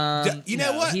 You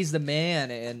know No, what? He's the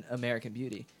man in American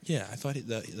Beauty. Yeah, I thought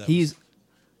that He's,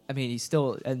 I mean, he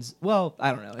still ends. Well,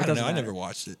 I don't know. It I don't doesn't know. I matter. never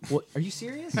watched it. What, are you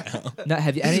serious? Not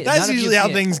have you? None That's of you usually have how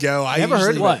seen it. things go. I Never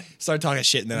heard usually of it? start talking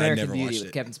shit and then American I never Beauty watched with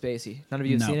it. Kevin Spacey. None of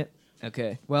you have No. seen it?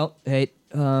 Okay. Well, hey,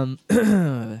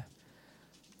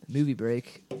 movie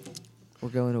break. We're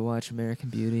going to watch American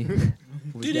Beauty.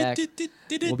 We'll be back.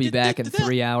 We'll be back in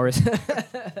 3 hours.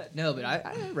 No, but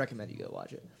I recommend you go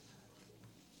watch it.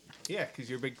 Yeah, because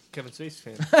you're a big Kevin Spacey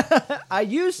fan. I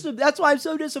used to. That's why I'm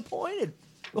so disappointed.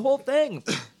 The whole thing.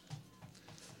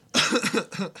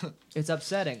 It's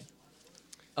upsetting.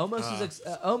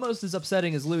 Almost as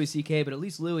upsetting as Louis C.K., but at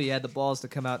least Louis had the balls to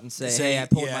come out and say, "Hey, I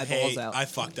pulled my balls out." I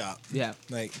fucked up. Yeah.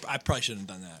 Like, I probably shouldn't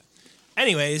have done that.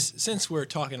 Anyways, since we're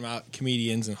talking about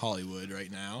comedians in Hollywood right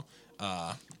now,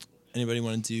 anybody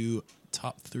want to do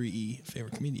top 3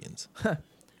 favorite comedians?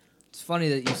 It's funny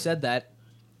that you said that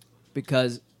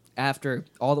because after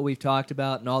all that we've talked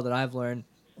about and all that I've learned,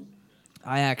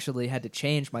 I actually had to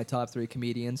change my top 3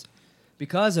 comedians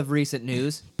because of recent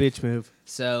news. Bitch move.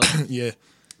 So Yeah.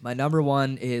 my number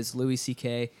 1 is Louis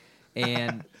C.K.,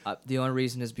 and the only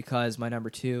reason is because my number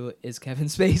 2 is Kevin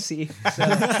Spacey. So,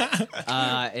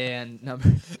 and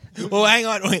number Well, hang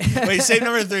on. Wait, save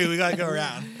number 3. We got to go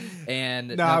around. and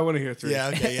No, I want to hear 3. Yeah,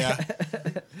 okay, yeah.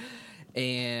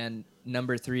 and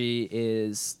number 3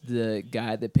 is the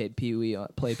guy that played Pee-wee on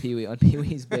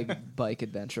Pee-wee's Big Bike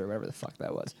Adventure, or whatever the fuck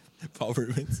that was. Paul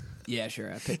Rubens. Yeah,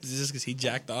 sure. I picked Is this just because he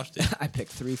jacked off? I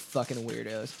picked 3 fucking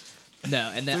weirdos.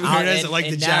 No, and then Who doesn't like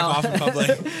to jack off in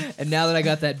public? And now that I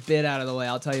got that bit out of the way,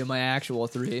 I'll tell you my actual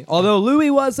 3. Although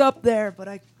Louis was up there, but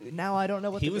I don't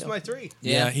know what He to was do. my 3.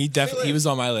 Yeah, he definitely he was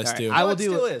on my list All right, too. I will Well, it do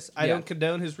still it. is. I Yeah. don't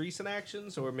condone his recent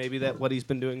actions, or maybe that what he's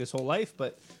been doing his whole life,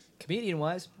 but Comedian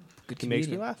wise, good he makes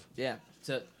comedian. me laugh. Yeah.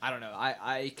 So I don't know.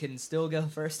 I can still go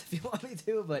first if you want me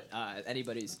to, but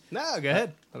anybody's. No, go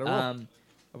ahead. Let it roll.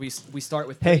 We start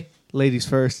with Hey, ladies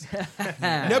first.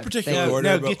 No particular Thank you. order,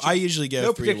 No, but get you- I usually go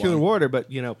No 3 particular 1. order, but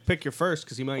pick your first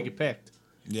because you might get picked.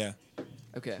 Yeah.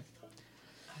 Okay.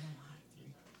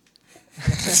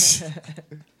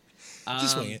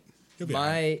 Just wing it. You'll be all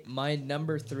right. My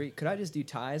number 3. Could I just do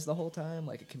ties the whole time,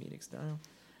 like a comedic style?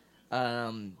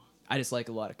 I just like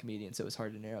a lot of comedians, so it was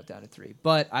hard to narrow it down to 3.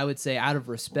 But I would say, out of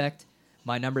respect,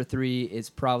 my number 3 is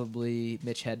probably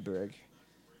Mitch Hedberg.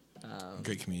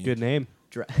 Great comedian. Good name.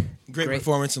 Great, great-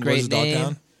 performance in great Lords of name.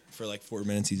 Dogtown for like 4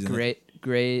 minutes. He's in it.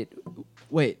 Great.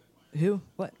 Wait, who?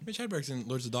 What? Mitch Hedberg's in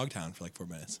Lords of Dogtown for like 4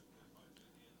 minutes.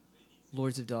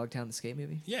 Lords of Dogtown, the skate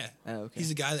movie? Yeah. Oh, okay. He's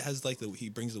the guy that has like he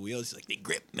brings the wheels. He's like, they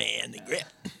grip, man, they grip.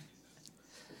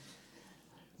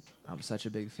 I'm such a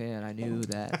big fan. I knew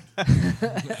that.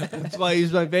 That's why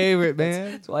he's my favorite,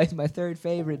 man. That's why he's my 3rd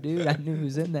favorite, dude. I knew he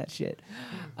was in that shit.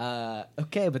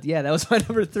 Okay, but yeah, that was my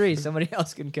number 3. Somebody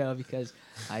else can go because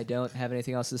I don't have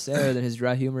anything else to say other than his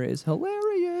dry humor is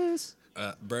hilarious.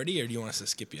 Birdie, or do you want us to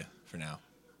skip you for now?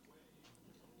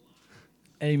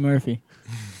 Eddie Murphy.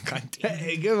 God damn.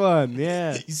 Hey, good one.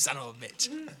 Yeah. You son of a bitch.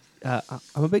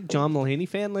 I'm a big John Mulaney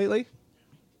fan lately.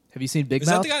 Have you seen Big Is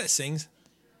that Mouth? the guy that sings?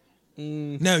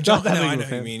 Mm, No, not John. that No, big I of a know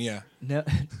who you fan. mean. Yeah. No,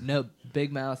 no.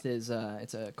 Big Mouth is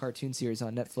it's a cartoon series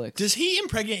on Netflix. Does he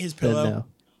impregnate his pillow?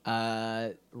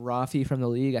 No. Rafi from the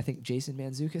league, I think Jason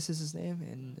Mantzoukas is his name,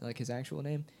 and like his actual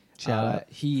name. Shout out.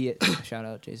 He shout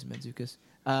out Jason Mantzoukas.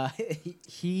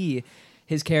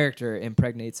 His character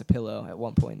impregnates a pillow at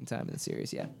one point in time in the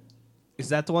series. Yeah, Is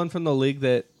that the one from the league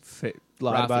that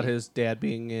lied about Rafi. his dad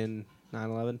being in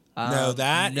 9/11? No,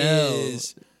 that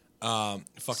is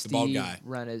fuck the bald guy.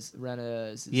 Rena's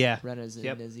Yeah. Rena's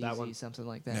Yep, Azizi, that one. something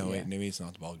like that. No, yeah. wait, maybe it's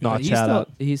not the bald No, guy. But shout out.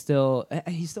 he's still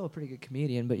a pretty good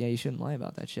comedian, but yeah, you shouldn't lie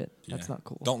about that shit. Yeah. That's not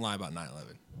cool. Don't lie about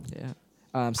 9/11. Yeah.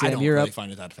 I Sam, don't you're really up.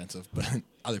 find it that offensive, but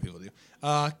other people do.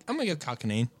 I'm gonna go Kyle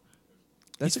Kinane.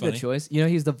 That's he's a funny. good choice. You know,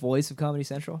 he's the voice of Comedy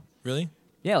Central. Really?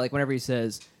 Yeah, like whenever he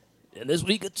says, "And this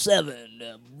week at 7.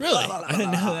 Really? I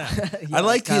didn't know that. Yeah, I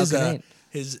liked Kyle his Kinane.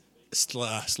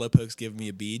 slowpokes give me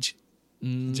a beach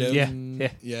joke. Yeah.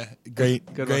 Yeah. Yeah, great,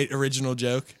 Good great original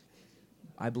joke.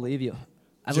 I believe you.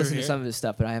 I've Did you listened hear to some of his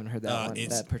stuff, but I haven't heard that one,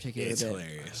 It's that particular it's bit.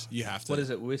 hilarious. You have to. What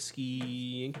is it?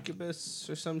 Whiskey Incubus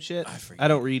or some shit? I forget. I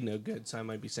don't read no good, so I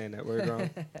might be saying that word wrong.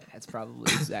 That's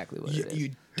probably exactly what You, it is. you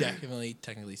definitely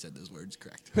technically said those words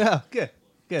correct Oh, good.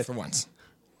 Good. for once.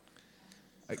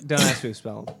 Don't ask me to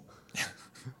spell them.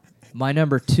 My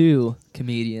number 2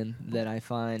 comedian that I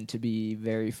find to be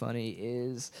very funny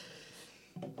is.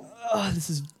 This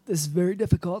is very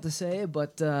difficult to say,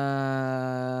 but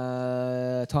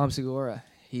Tom Segura.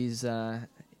 He's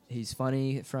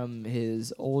funny from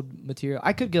his old material.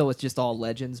 I could go with just all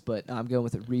legends, but I'm going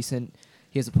with a recent.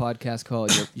 He has a podcast called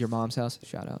Your Mom's House.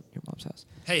 Shout out Your Mom's House.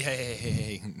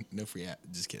 Hey. No free app.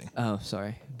 Just kidding. Oh,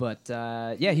 sorry, but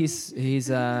yeah, he's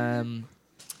a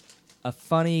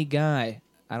funny guy.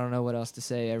 I don't know what else to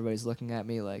say. Everybody's looking at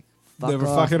me like, Fuck Never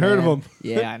off, fucking heard of man." him.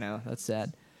 Yeah, I know. That's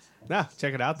sad. Nah,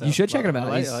 check it out though. You should check him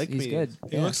out. I He's like he's comedians. good.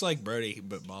 He Yeah. looks like Brody,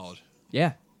 but bald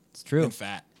Yeah, it's true. and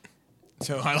fat.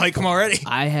 So I like him already.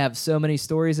 I have so many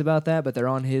stories about that, but they're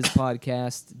on his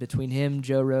podcast between him,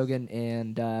 Joe Rogan,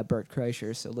 and Bert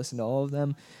Kreischer. So listen to all of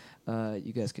them.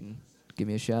 You guys can give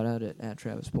me a shout out at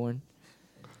Travis Bourne.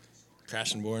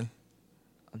 Crash and Born.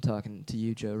 I'm talking to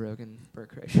you, Joe Rogan, Bert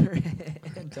Kreischer,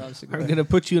 and Tom Segura. I'm gonna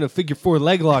put you in a figure 4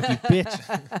 leg lock, you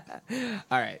bitch.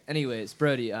 All right. Anyways,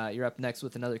 Brody, you're up next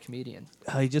with another comedian.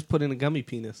 He just put in a gummy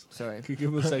penis. Sorry. Give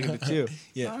him a second to chew.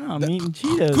 Yeah. I'm eating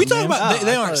Cheetos. Can we talk man. about?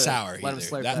 They I aren't thought- sour Let 'em either.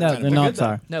 slurp That that. No, kind they're of- not good, though.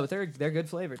 sour. No, but they're good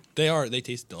flavored. They are. They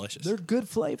taste delicious. They're good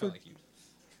flavored.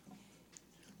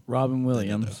 Robin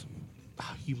Williams.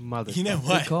 Oh, you mother. You know Good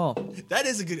what? call. That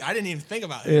is a good. I didn't even think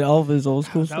about Yeah, it. all of his old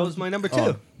school That stuff. was my number 2.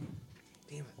 Oh.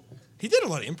 He did a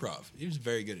lot of improv. He was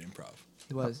very good at improv.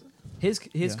 It was his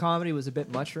Yeah. comedy was a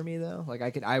bit much for me though. Like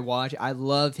I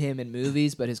love him in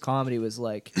movies, but his comedy was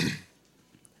like,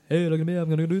 hey, look at me, I'm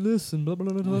gonna do this and blah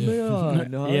blah blah blah blah.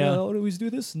 No, Yeah. I always do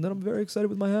this, and then I'm very excited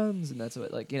with my hands, and that's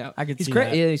what I could he's see cra-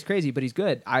 that. Yeah, he's crazy, but he's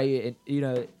good.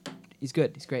 He's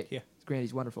good. He's great. Yeah. He's great.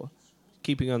 He's wonderful.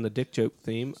 Keeping on the dick joke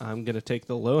theme, I'm gonna take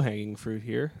the low hanging fruit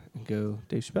here and go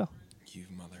Dave Chappelle. You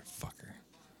motherfucker.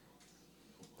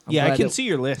 I'm Yeah, I glad can that- see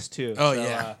your list too. Oh, so,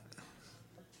 yeah.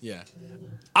 Yeah.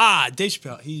 Dave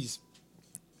Chappelle. He's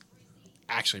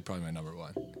actually probably my number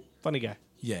 1. funny guy.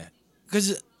 Yeah,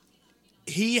 because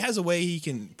he has a way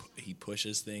he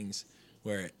pushes things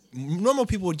where normal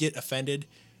people would get offended,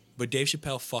 but Dave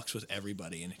Chappelle fucks with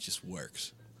everybody and it just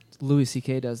works. Louis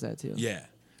C.K. does that too. Yeah,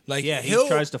 like Yeah, he he'll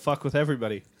tries to fuck with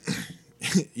everybody.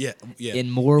 yeah.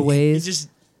 In more He ways. just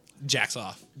jacks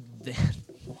off.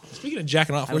 Speaking of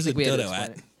jacking off, I don't where's the think we had to dildo explain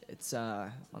at? it. It's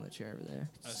on the chair over there.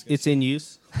 It's in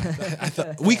use. I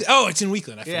thought it's in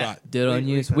Weekland. I Yeah. forgot. Dildo on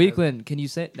use. Weakland. Weakland, can you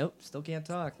say? Nope, still can't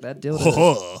talk. That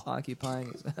dildo is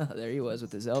occupying. There he was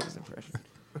with his Elvis impression.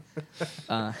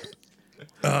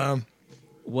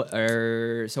 What?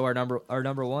 So our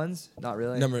number ones? Not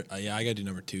really. Yeah, I gotta do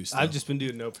number 2. Still. I've just been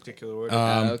doing no particular order.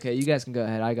 Okay, you guys can go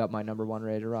ahead. I got my number 1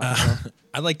 ready to rock. and roll.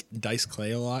 I like Dice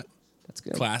Clay a lot. That's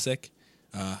good. Classic.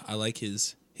 I like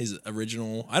his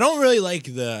original. I don't really like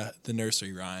the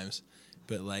nursery rhymes,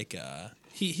 but like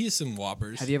he has some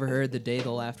whoppers. Have you ever heard "The Day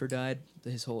the Laughter Died"?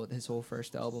 His whole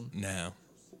first album. No.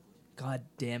 God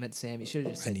damn it, Sam! You should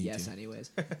have just I said need yes, to.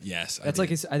 anyways. Yes. That's like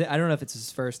his. I don't know if it's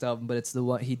his first album, but it's the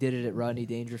one he did it at Rodney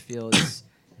Dangerfield's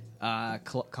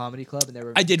comedy club, and there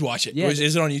were I did watch it. Yeah.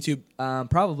 Is it on YouTube?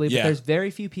 probably, but Yeah. there's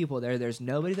very few people there. There's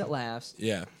nobody that laughs.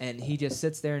 Yeah. And he just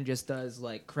sits there and just does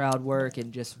like crowd work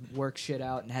and just works shit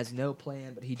out and has no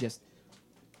plan, but he just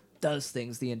does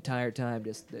things the entire time.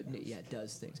 Does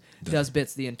things. Does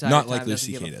bits the entire Not time. like Louis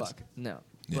doesn't give CK a does. fuck. No.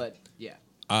 But yeah,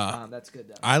 that's good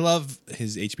though. I love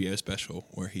his HBO special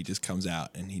where he just comes out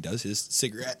and he does his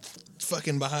cigarette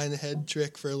fucking behind the head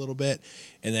trick for a little bit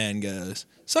and then goes,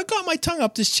 "So I got my tongue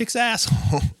up this chick's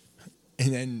asshole."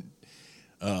 And then,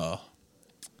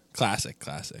 classic.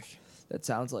 That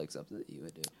sounds like something that you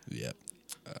would do. Yep.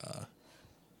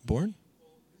 Born?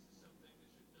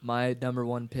 My number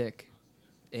one pick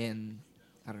in,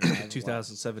 I don't know,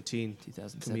 2017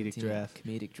 2017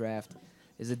 comedic draft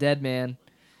is a dead man,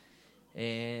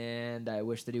 and I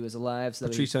wish that he was alive so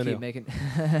that we Patrice could keep O'Neal. making.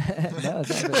 No,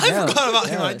 it's not, I forgot about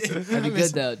him. I did. That'd be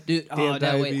good though, dude. Damn Oh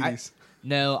no, wait. diabetes.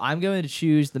 No, I'm going to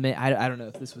choose the man. I don't know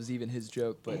if this was even his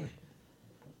joke, but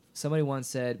somebody once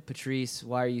said, "Patrice,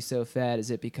 why are you so fat? Is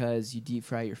it because you deep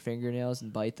fry your fingernails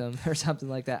and bite them or something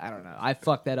like that?" I don't know. I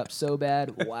fucked that up so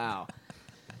bad. Wow.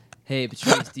 Hey,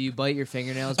 Patrice, do you bite your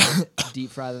fingernails but deep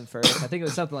fry them first? I think it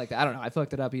was something like that. I don't know. I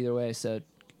fucked it up either way, so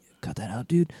cut that out,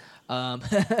 dude.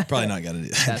 Probably not gonna do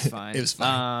that. That's fine. It was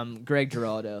fine. Greg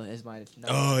Giraldo is my number.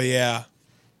 Oh yeah.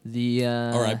 The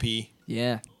R.I.P.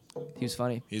 Yeah, he was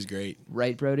funny. He's great.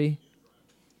 Right, Brody?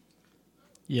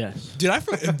 Yes. Dude,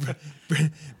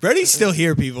 Brody's still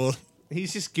here, people.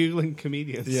 He's just Googling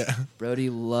comedians. Yeah. Brody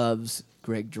loves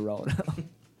Greg Giraldo.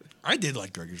 I did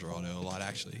like Greg Giraldo a lot,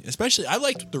 actually. Especially, I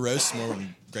liked the roasts more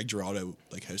when Greg Giraldo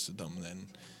like hosted them than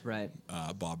Right.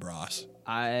 Bob Ross.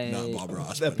 I Not Bob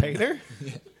Ross. The but- painter?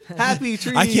 Happy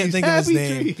trees. I can't think of his happy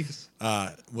name. trees.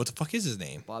 What the fuck is his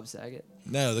name? Bob Saget.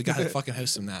 No, the guy that fucking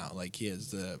hosts him now. Like he is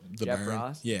the Jeff Burn.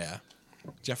 Ross? Yeah,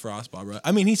 Jeff Ross, Bob Ross.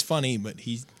 I mean, he's funny, but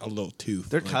he's a little too.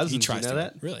 They're cousins, He you tries know to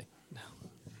that? really.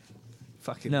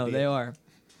 Fucking No, idiot. they are.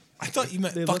 I thought you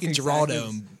meant They look fucking exactly Geraldo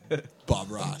and Bob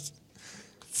Ross.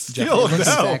 Still They look no.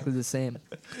 exactly the same.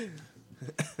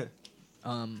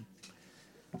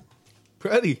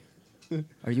 Brody,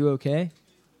 Are you okay?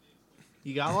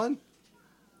 you got one?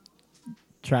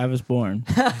 Travis Bourne.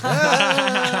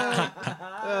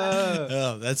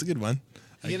 Oh, that's a good one.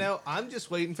 You know, I'm just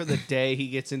waiting for the day he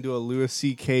gets into a Louis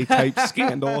C.K. type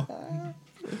scandal.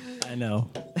 I know.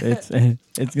 It's gonna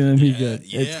be good.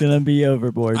 yeah. It's gonna be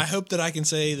overboard. I hope that I can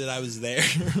say that I was there.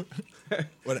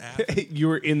 What happened? You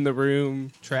were in the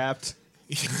room, trapped.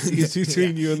 He's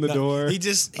between you and the door. He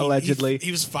just allegedly.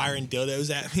 he was firing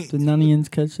dildos at me. Did none of yous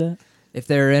catch that? If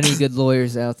there are any good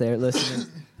lawyers out there listening,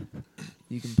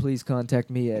 you can please contact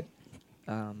me at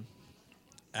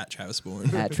At Travis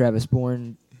Bourne. at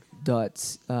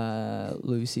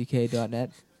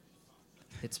travisbourne.louisck.net.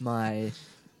 It's my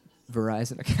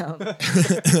Verizon account.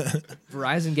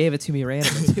 Verizon gave it to me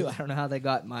randomly too. I don't know how they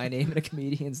got my name and a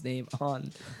comedian's name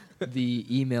on the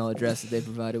email address that they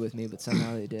provided with me, but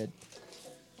somehow they did.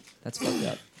 That's fucked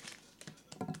up.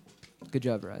 Good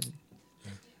job, Verizon.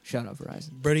 Shout out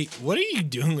Verizon. Brody, what are you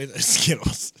doing with those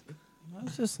Skittles? I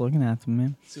was just looking at them,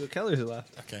 man. See what colors are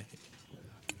left. Okay.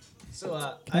 So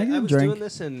I get I a was drink? doing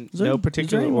this in Is there- no is there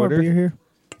particular any more order. beer here?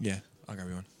 Yeah, I'll grab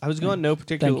you one. I was going no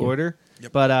particular Thank you. order,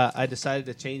 Yep. but I decided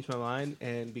to change my mind,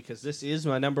 and because this is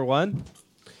my number one,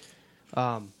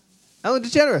 Ellen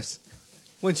DeGeneres,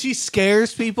 when she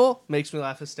scares people, makes me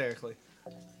laugh hysterically.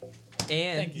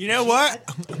 And You know what?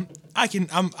 I can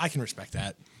respect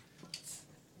that.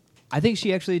 I think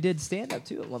she actually did stand up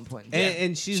too at one point.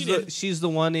 And she's she the did. she's the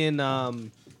one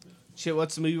in shit.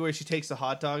 What's the movie where she takes the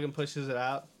hot dog and pushes it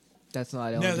out? That's not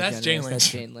Ellen No, that's DeGeneres, Jane That's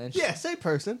Lynch. Jane Lynch. Yeah, same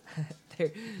person.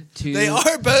 They're two, They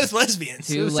are both lesbians.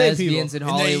 two the same lesbians in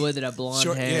people. And they- Hollywood that have blonde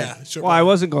Short, hair. yeah, short. Well, I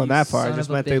wasn't going that far. I son just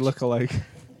of a meant they bitch. look alike.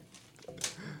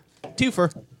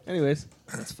 Twofer. Anyways,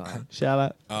 That's fine. shout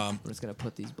out. I'm just gonna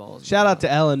put these balls. in Shout my out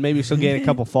to Ellen. Maybe she'll gain a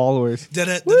couple followers.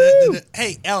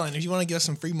 Hey, Ellen, if you want to give us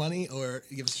some free money or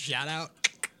give us a shout out,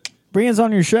 Bring us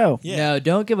on your show. yeah, No,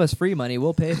 don't give us free money.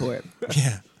 We'll pay for it.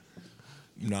 yeah.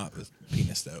 Not with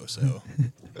penis though. So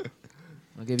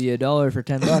I'll give you $1 for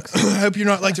 $10. I hope you're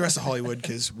not like the rest of Hollywood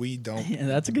because we don't. Yeah,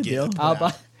 that's a good get deal.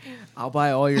 it. I'll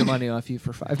buy all your money off you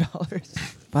for $5.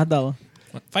 $5.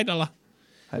 $5.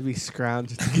 I'd be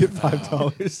scrounged to get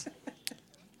 $5.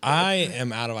 I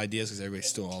am out of ideas because everybody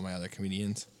stole all my other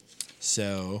comedians.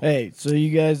 So Hey, so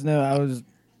you guys know I was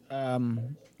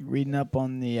reading up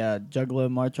on the Juggalo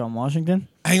March on Washington.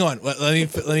 hang on, let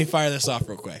me fire this off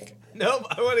real quick. Nope,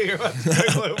 I want to hear about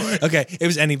the Okay, it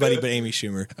was anybody but Amy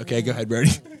Schumer. Okay, go ahead,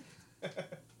 Brody.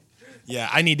 Yeah,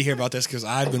 I need to hear about this because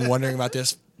I've been wondering about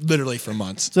this literally for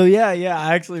months. So yeah,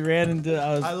 I actually ran into.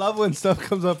 I love when stuff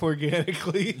comes up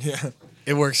organically. Yeah,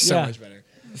 it works so Yeah. much better.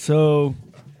 So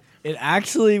it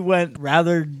actually went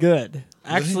rather good.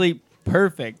 Actually,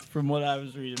 perfect from what I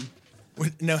was reading.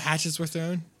 No hatchets were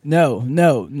thrown. No,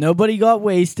 nobody got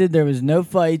wasted. There was no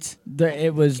fights.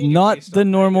 It was Can't get not wasted the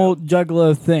on normal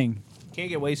Juggalo thing. Can't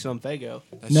get wasted on Fago.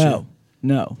 That's No, true.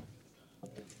 No.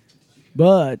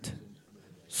 But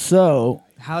so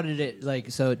How did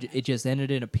it So it just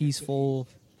ended in a peaceful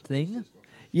thing?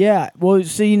 yeah, well,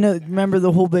 so remember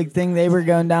the whole big thing they were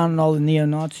going down and all the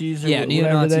neo-Nazis? Or Yeah, whatever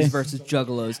neo-Nazis they- versus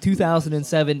Juggalos,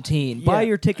 2017. Buy Yeah.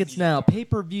 your tickets now.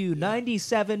 Pay-per-view,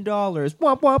 $97.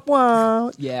 Wah, wah,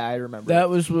 wah. Yeah, I remember. That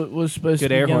was what was supposed Good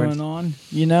to be air going horns.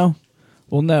 on,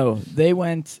 Well, no, they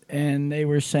went and they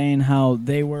were saying how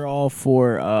they were all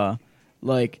for,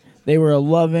 they were a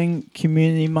loving,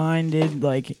 community-minded,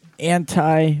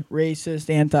 anti-racist,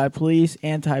 anti-police,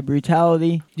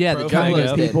 anti-brutality Yeah, the Pro kind Juggalos Fago.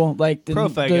 of did. people, like Pro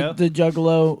Fago. the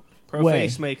Juggalo Pro way.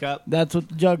 face makeup. That's what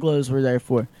the Juggalos were there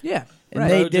for. Yeah, And right.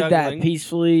 they Pro did that juggling.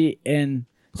 peacefully. And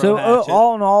Pro so, hatchet.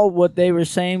 all in all, what they were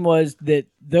saying was that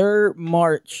their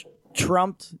march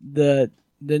trumped the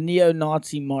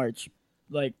neo-Nazi march.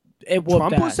 Like, it whooped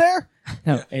Trump ass. was there?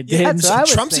 No, it Yeah, didn't. that's what I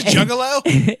was Trump's a thinking.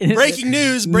 juggalo. Breaking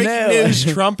news! Breaking No. news!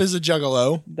 Trump is a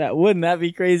juggalo. Wouldn't that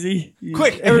be crazy?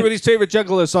 Quick, everybody's favorite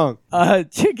Juggalo song.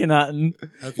 Chicken hunting.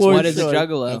 Hocus Or What is a short.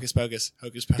 Juggalo? Hocus pocus.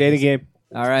 Hocus pocus. Dating game.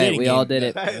 All right, Dating we all game. did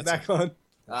it. Yeah. Back on.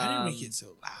 Why did Um, it make it so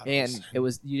loud? And it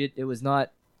was it was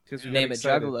not Because name a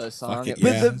Juggalo song. Fuck it, It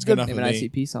was yeah, it's good enough name for an me.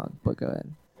 ICP song. But go ahead.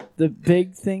 The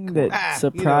big thing that you know what I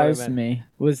surprised meant. me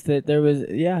was that there was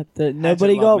that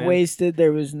nobody love, got man. wasted.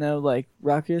 There was no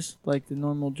ruckus like the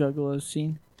normal Juggalo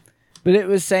scene, but it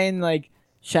was saying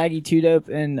Shaggy Two Dope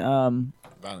and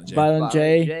Violent J. Violent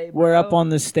J, J, were up bro. on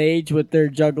the stage with their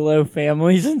Juggalo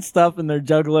families and stuff and their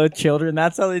Juggalo children.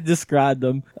 That's how they described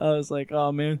them. I was like,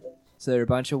 oh man. So they're a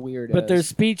bunch of weirdos. But their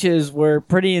speeches were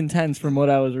pretty intense from what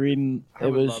I was reading. I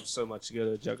It would was love so much to go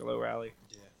to a Juggalo rally.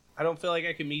 I don't feel like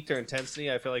I can meet their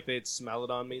intensity. I feel like they'd smell it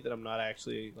on me that I'm not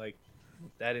actually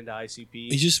that into ICP.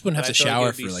 You just wouldn't have But to I feel like shower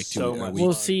it'd be for so 2 much weeks.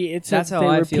 well, fun. see, it's That's they how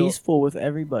I were feel. peaceful with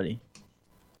everybody.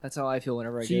 That's how I feel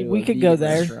whenever I See, go to we a could go vegan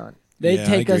there. restaurant. They Yeah, I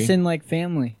take us agree. in like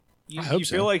family. You, I hope you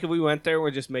so. feel like if we went there, we're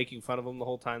just making fun of them the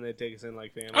whole time. They'd take us in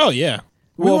like family. Oh yeah.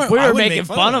 Well, if we I were wouldn't making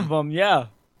make fun of them, yeah.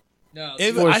 No,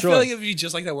 If, For I sure. feel like it'd be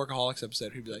just like that Workaholics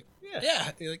episode. He'd be like, Yeah.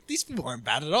 "Yeah, You're like these people aren't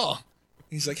bad at all."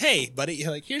 He's like, "Hey, buddy, you're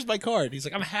like, here's my card." He's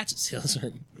like, "I'm a hatchet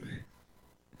salesman."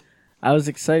 I was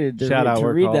excited to, Shout read, out to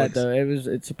read that Workaholics.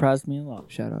 though. It surprised me a lot.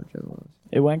 shout out Juggalos.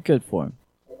 It went good for him.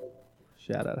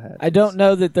 Shout out Hatch. I don't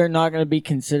know that they're not going to be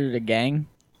considered a gang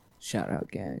Shout out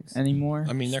gangs. anymore.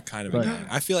 I mean, they're kind of But- a gang.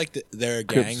 I feel like they're a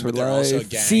Crips gang, for but they're also a life.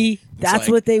 gang. See, It's that's like-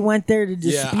 what they went there to Yeah,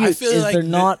 dispute. I feel is like they're they-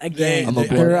 not a gang. I'm a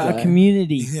They're blunt a guy.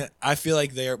 community. Yeah, I feel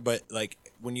like they're, but like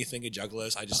when you think of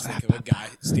juggalos, I just think of a guy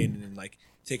standing and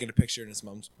taking a picture in his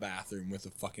mom's bathroom with a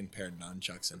fucking pair of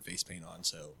nunchucks and face paint on.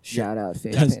 So Shout out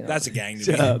face that's a gang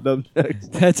to me.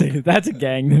 That's a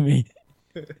gang to me.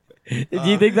 Do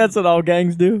you think that's what all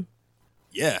gangs do?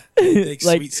 Yeah, take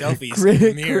Like, sweet selfies Cri- in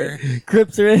the mirror.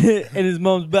 Crips are in his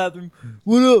mom's bathroom.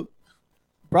 What up?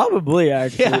 Probably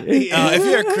actually. Yeah. If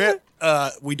you're a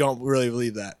crip, we don't really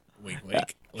believe that. Wink,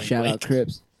 wink. wink Shout wink. out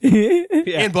Crips. Yeah.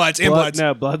 And Bloods, and Bloods.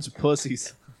 No, Bloods are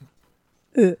pussies.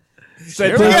 There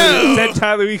Said we go. Said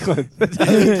Tyler Weekland.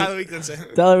 Tyler Weekland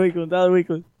said Tyler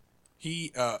Weekland.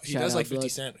 he Shout does like out 50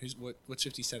 Bloods. Cent. What's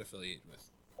 50 Cent affiliated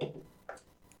with?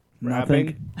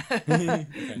 Rapping.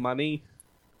 Money.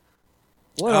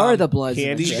 What are the Bloods?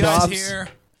 candy Did you Crips? guys shops. hear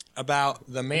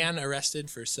about the man arrested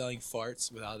for selling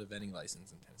farts without a vending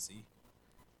license in Tennessee?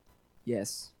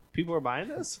 Yes. People are buying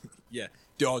this? Yeah.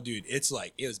 Oh, dude, it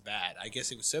was bad. I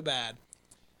guess it was so bad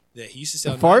that he used to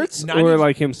sell Farts 90 or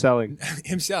like him selling?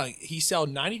 him selling. He sold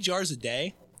 90 jars a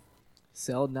day,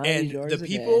 Sell 90 and jars the a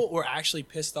people day. were actually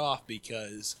pissed off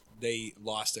because they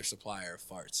lost their supplier of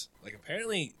farts. Like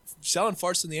apparently, selling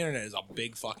farts on the internet is a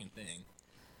big fucking thing.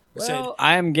 It said Well,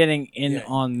 I am getting in Yeah.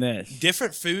 on this.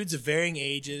 different foods of varying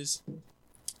ages,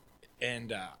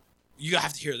 and you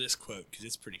have to hear this quote because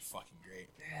it's pretty fucking great.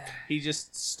 He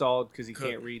just stalled because he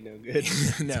can't read no good.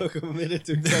 No. Took him a minute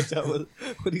to catch up with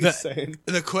what he The- was saying.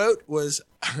 The quote was,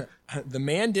 "The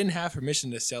man didn't have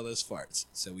permission to sell those farts,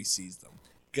 so we seized them."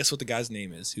 Guess what the guy's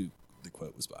name is? Who the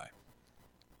quote was by?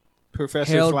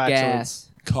 Professor Harold Flaxlands.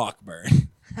 Gas. Cockburn.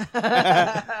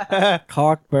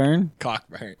 Cockburn.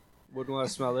 Cockburn. Wouldn't want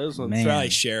to smell those ones. Man. It's probably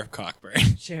Sheriff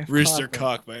Cockburn. Sheriff Rooster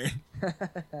Cockburn.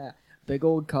 Cockburn. Big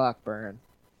old Cockburn.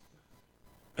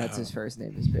 That's Oh. his first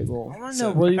name is Big I Old. want to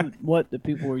So- know what the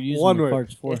people were using One the word.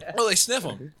 parts for. Well, they sniff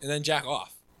them and then jack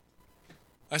off.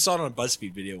 I saw it on a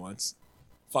BuzzFeed video once.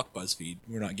 Fuck BuzzFeed.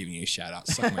 We're not giving you a shout out.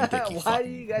 Suck my dick. You Why fucking-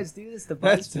 do you guys do this to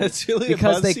That's, BuzzFeed? that's really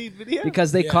Because a they- BuzzFeed video?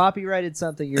 Because they Yeah. copyrighted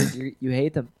something. You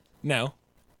hate them. No.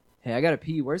 Hey, I gotta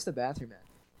pee. Where's the bathroom at?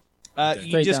 you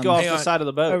Straight just down. go off Hang the on. side of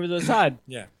the boat. Over the side.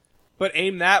 Yeah. But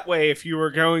aim that way if you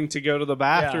were going to go to the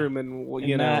bathroom and, well,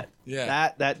 you And know, that-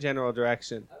 Yeah. that general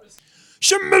direction.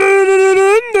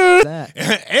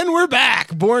 That. And we're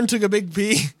back. Born took a big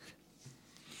pee.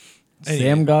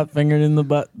 Sam got fingered in the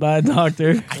butt by a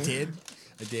doctor. I did.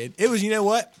 It was, you know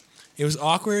what? It was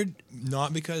awkward,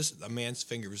 not because a man's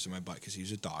finger was in my butt because he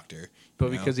was a doctor. But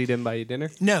you know? because he didn't buy you dinner?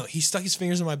 No, he stuck his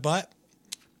fingers in my butt.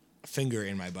 Finger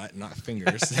in my butt, not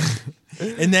fingers.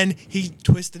 And then he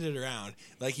twisted it around.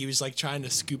 Like he was like trying to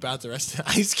scoop out the rest of the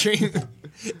ice cream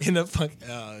in the fuck.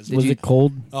 Was it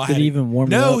cold? I Did had he it- even warm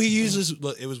it No, up? he uses,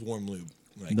 it was warm lube.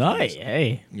 Like, Nice.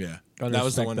 Hey. Yeah. Gotta That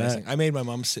was the respect one that. nice thing. I made my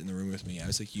mom sit in the room with me. I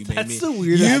was like, you made That's me. the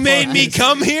weirdest You made part. me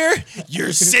come here.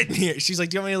 You're sitting here. She's like,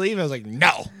 do you want me to leave? I was like,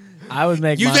 no. I would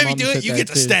make You my let me mom do it, sit you there get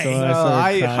to too, stay. so No,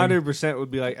 started I crying. 100% would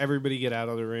be like, everybody get out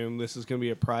of the room. This is going to be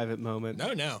a private moment.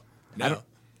 No.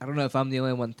 I don't know if I'm the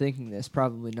only one thinking this.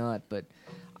 Probably not, but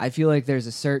I feel like there's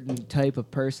a certain type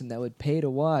of person that would pay to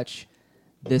watch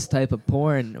this type of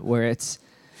porn where it's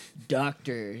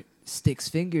doctor sticks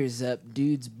fingers up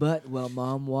dude's butt while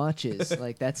mom watches.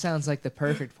 Like that sounds like the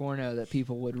perfect porno that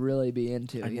people would really be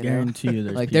into. I you know? guarantee you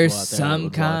there's Like people there's out there that some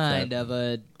would watch kind that. of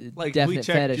a Like, definite we checked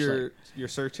fetish. your, Like, your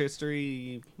search history,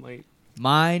 you might...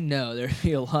 mine, no, there'd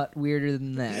be a lot weirder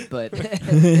than that. But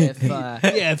if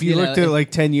Yeah, if you, looked at it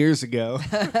like 10 years ago.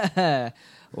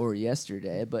 or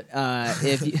yesterday, but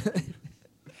if you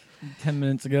 10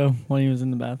 minutes ago when he was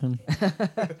in the bathroom.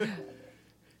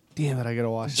 Damn it, I got to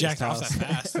wash Jacked this off house. that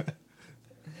fast.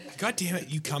 God damn it,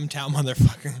 you cum town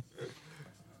motherfucker.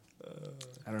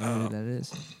 I don't know who that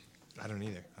is. I don't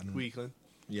either. I don't Weakland.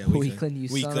 Yeah, Weakland, you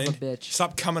son of a Weakland. bitch.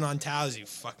 Stop coming on towels, you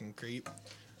fucking creep.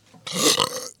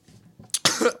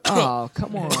 Oh,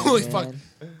 come on, Holy man. fuck.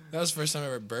 That was the first time I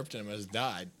ever burped and almost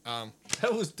died.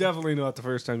 That was definitely not the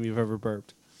first time you've ever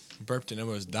burped. Burped and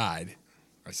almost died.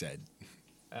 I said.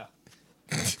 Yeah.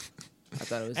 I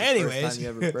thought it was the Anyways. first time you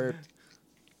ever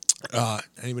burped.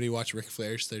 Anybody watch Ric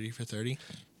Flair's 30 for 30?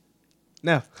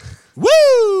 No.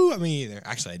 Woo! I mean, either.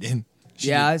 Actually, I did. She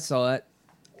Yeah, I saw it.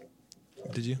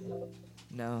 Did you?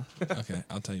 No. Okay,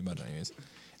 I'll tell you about it anyways.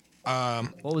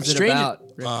 What was it about,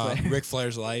 Ric Flair? Ric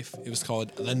Flair's life. It was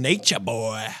called The Nature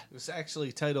Boy. It was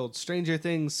actually titled Stranger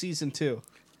Things Season 2.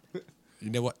 You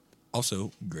know what?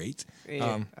 Also great.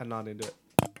 I'm not into it.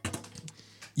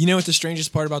 You know what the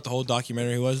strangest part about the whole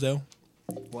documentary was, though?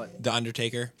 What? The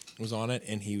Undertaker was on it,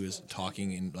 and he was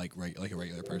talking in like a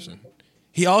regular person.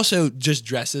 He also just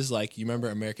dresses like, you remember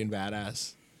American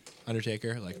Badass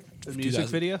Undertaker, like The music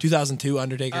video? 2002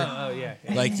 Undertaker. Oh, yeah.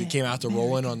 Like it came out to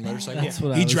rolling on the motorcycle. That's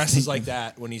what I He was dresses thinking. like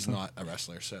that when he's not a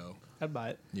wrestler. So I'd buy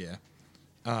it.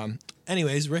 yeah.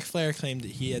 Anyways, Ric Flair claimed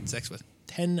that he had sex with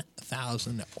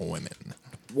 10,000 women,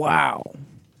 Wow.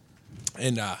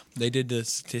 and they did the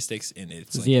statistics, and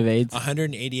it's Does like he have AIDS?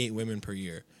 188 women per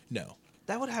year. No,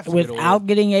 That would have to get Without old.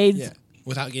 getting AIDS? yeah,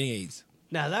 without getting AIDS.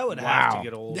 No, that would have Wow. to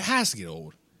get old. It has to get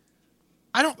old.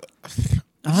 I don't. Just think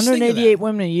of 188 that.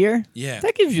 women a year? Yeah.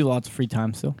 That gives you lots of free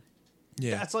time still.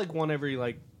 Yeah. That's like one every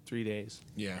like 3 days.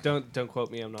 Yeah. Don't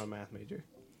quote me. I'm not a math major.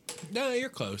 No, you're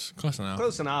close. Close enough.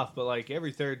 Close enough, but like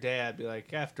every third day, I'd be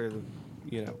like, after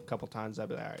a couple times, I'd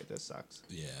be like, all right, this sucks.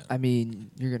 Yeah. I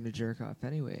mean, you're gonna jerk off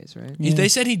anyways, right? Yeah. They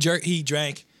said he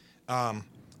drank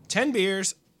 10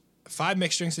 beers, 5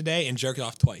 mixed drinks a day, and jerked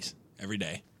off twice every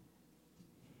day.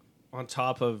 On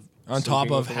top of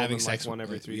Having like sex one with-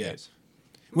 every 3 yeah. days.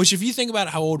 Which, if you think about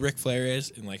how old Ric Flair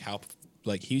is, and like how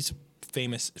like he's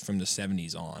famous from the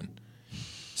 70s on,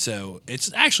 so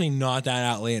it's actually not that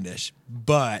outlandish,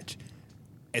 but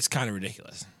it's kind of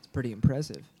ridiculous. It's pretty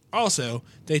impressive. Also,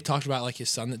 they talked about like his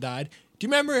son that died. Do you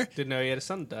remember? Didn't know he had a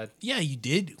son that died. Yeah, you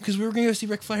did, because we were gonna go see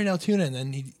Ric Flair in Altoona, and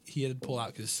then he had to pull out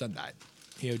because his son died.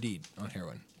 He OD'd on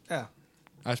heroin. Yeah.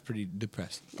 I was pretty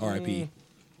depressed. R.I.P.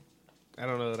 I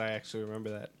don't know that I actually remember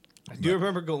that. I do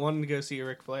remember wanting to go see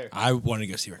Ric Flair. I wanted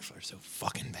to go see Ric Flair so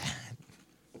fucking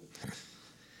bad.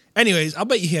 Anyways, I'll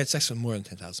bet you he had sex with more than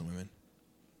 10,000 women.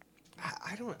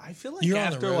 I don't. I feel like You're on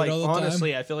the after road like all the time?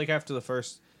 honestly, I feel like after the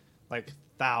first like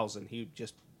 1,000, he'd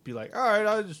just be like, "All right,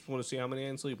 I just want to see how many I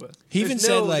can sleep with." He even There's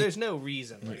said, no, like- "There's no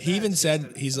reason." Like He that. even It's said,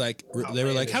 just he's like, they were like,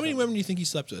 outlandish how many number. women do you think he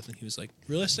slept with? And he was like,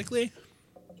 realistically,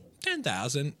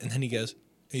 10,000. And then he goes,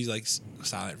 he's like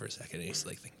silent for a second. And he's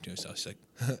like thinking to himself, he's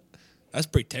like, that's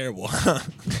pretty terrible.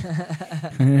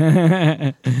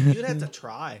 You'd have to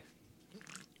try.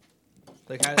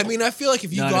 Like I mean, I feel like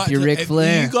if you Not got if you're Ric if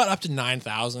Flair. you got up to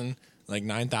 9,000, like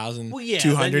 9,200, Well, yeah,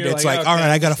 then you're it's like, like, all okay,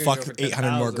 right, I I'm gotta just gonna fuck go for 800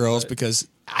 more 10,000, girls but- because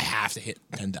I have to hit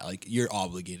 10,000. Like, you're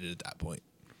obligated at that point.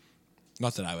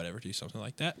 Not that I would ever do something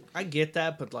like that. I get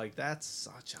that, but like that's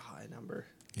such a high number.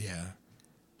 Yeah.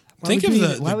 Why Think would of you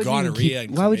the even- why would you even gonorrhea keep-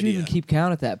 and Why would you even chlamydia. keep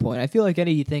count at that point? I feel like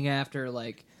anything after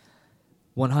like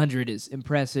 100 is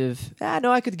impressive.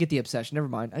 No, I could get the obsession. Never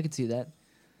mind. I could see that.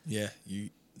 Yeah, you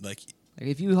like Like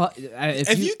if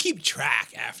you keep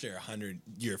track after 100,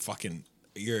 you're fucking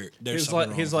there's His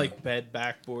something wrong his with like bed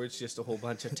backboard's just a whole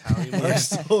bunch of tally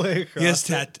marks all the way you. He has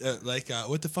across.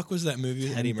 what the fuck was that movie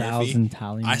with Eddie Murphy? 10,000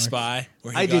 tally I marks. Spy.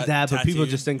 Where he I did got that, but people tattooed.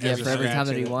 just think yeah, there's for a every time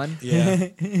that he scratch won. Yeah,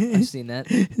 I've seen that.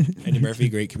 Eddie Murphy,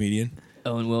 great comedian.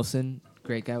 Owen Wilson,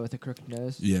 great guy with a crooked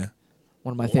nose. Yeah.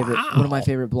 One of my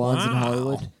favorite blondes in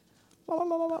Hollywood.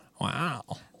 Wow.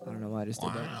 I don't know why I just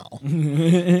did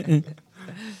that. Wow.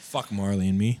 Fuck Marley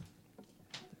and me.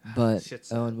 But Shit's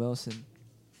sad. Owen Wilson.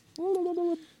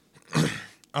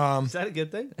 Is that a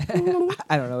good thing?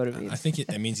 I don't know what it means. I think it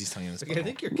means he's tonguing his Like, I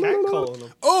think you're catcalling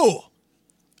him. Oh!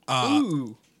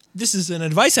 Ooh. This is an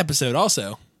advice episode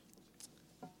also.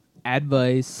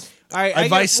 Advice. All right,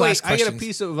 Advice I slash got a questions.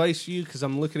 piece of advice for you because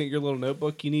I'm looking at your little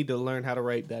notebook. You need to learn how to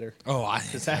write better. Oh,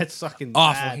 Because that's fucking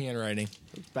awful bad. handwriting.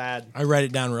 It's bad. I write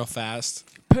it down real fast.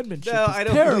 Penmanship No, is I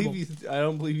don't terrible. believe you. I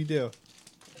don't believe you do.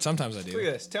 Sometimes I Look at do.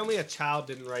 this. Tell me a child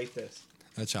didn't write this.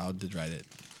 A child did write it.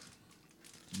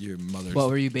 Your mother's. What,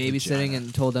 were you babysitting vagina.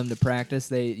 and told them to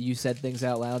practice? You said things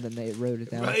out loud and they wrote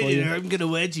it down Right for here, you? I'm gonna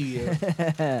wedgie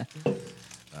you.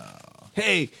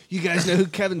 Hey, you guys know who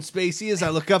Kevin Spacey is?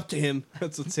 I look up to him.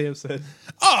 That's what Sam said.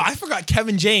 Oh, I forgot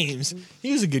Kevin James.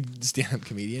 He was a good stand-up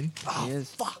comedian. He is.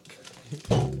 Fuck.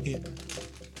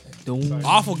 Don't-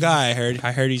 Awful guy. I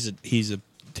heard he's a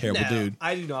terrible No, dude.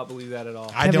 I do not believe that at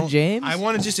all. I Kevin don't. James? I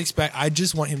want to just expect. I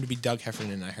just want him to be Doug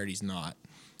Heffernan, and I heard he's not.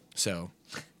 So,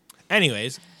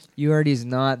 anyways, You heard he's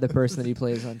not the person that he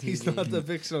plays on TV. He's not the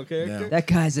fictional character. No. That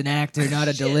guy's an actor, not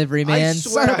a Shit. delivery man. I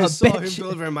swear Son of I a saw him bitch.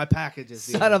 delivering my packages.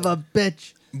 the Son of other a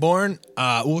bitch. Born.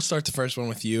 We'll start the first one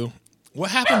with you.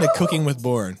 What happened to Cooking with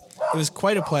Born? It was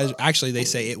quite a pleasure. Actually, they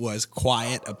say it was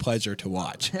quite a pleasure to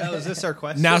watch. day. Oh, is this our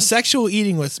question? Now, sexual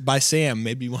eating by Sam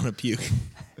made me want to puke.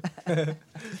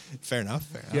 Fair enough.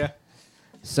 Fair enough. Yeah.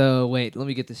 So, wait, let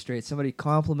me get this straight. Somebody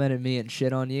complimented me and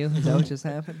shit on you. Is that what just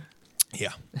happened?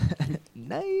 Yeah.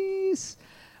 Nice.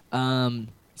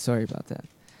 Sorry about that.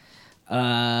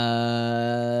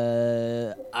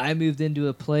 I moved into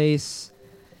a place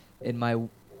and my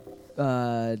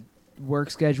work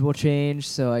schedule changed,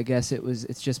 so I guess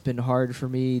it's just been hard for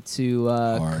me to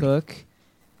Hard. cook.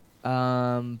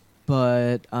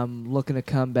 But I'm looking to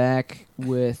come back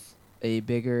with a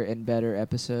bigger and better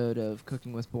episode of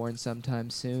Cooking with Born sometime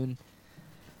soon.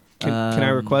 Can I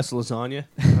Um, request lasagna?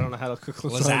 I don't know how to cook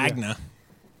lasagna. Lasagna.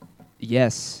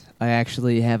 Yes, I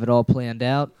actually have it all planned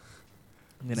out.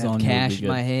 I'm going to have Lasagna would cash be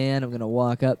in my good. hand. I'm going to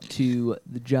walk up to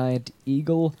the Giant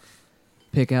Eagle,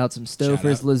 pick out some Shout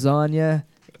Stouffer's out. lasagna,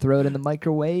 throw it in the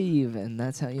microwave, and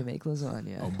that's how you make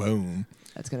lasagna. Oh, boom.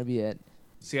 That's going to be it.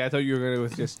 See, I thought you were going to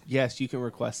with just, yes, you can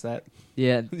request that.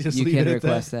 Yeah, Just you leave can it at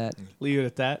request that. Leave it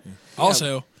at that.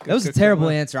 Also, That was a Cook terrible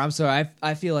lasagna. answer. I'm sorry.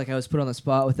 I feel like I was put on the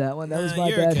spot with that one. That was my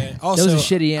you're bad. okay. That Also, was a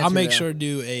shitty answer. I'll make though. sure to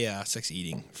do a sex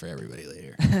eating for everybody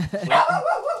later.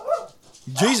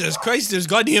 Jesus Christ, there's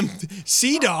goddamn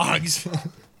sea dogs.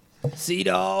 Sea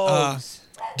dogs.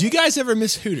 Do you guys ever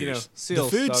miss Hooters? You know, the seals,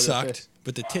 food dog, and sucked, fish.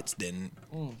 but the tits didn't.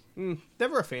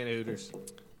 Never a fan of Hooters.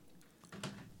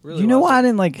 Really You know why I wasn't.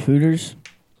 didn't like Hooters?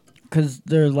 Because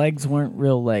their legs weren't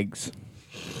real legs.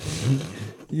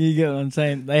 You get what I'm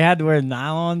saying? They had to wear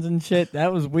nylons and shit.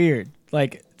 That was weird.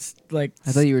 Like I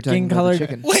thought you were talking skin about color. the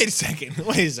chicken. Wait a second.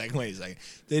 Wait a second.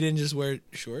 They didn't just wear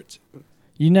shorts?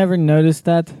 You never noticed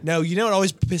that? No, you know what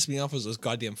always pissed me off was those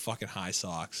goddamn fucking high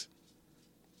socks.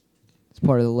 It's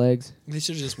part of the legs. They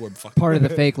should have just wore fucking. Part of the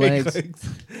fake legs.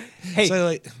 Hey, So,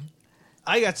 like,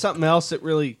 I got something else that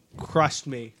really crushed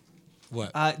me.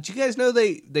 what? Did you guys know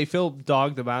they filmed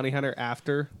Dog the Bounty Hunter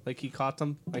after like he caught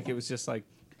them? Like it was just like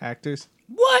actors.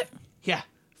 What? Yeah,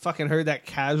 fucking heard that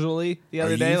casually the Are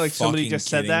other day. you Like somebody fucking just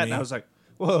said kidding that, me? and I was like,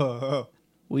 whoa,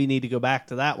 we need to go back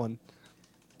to that one.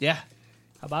 Yeah,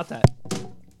 how about that?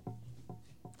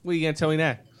 What are you gonna tell me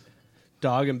now?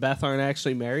 Dog and Beth aren't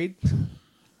actually married?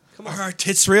 Are our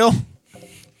tits real?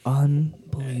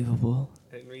 Unbelievable.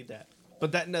 I didn't read that,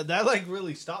 but that like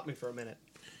really stopped me for a minute.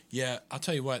 Yeah, I'll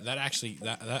tell you what. That actually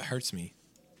that hurts me,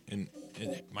 and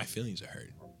my feelings are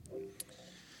hurt.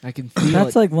 I can feel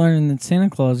That's it. like learning that Santa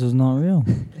Claus is not real.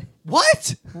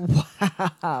 What?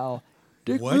 Wow.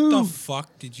 Dick What the move.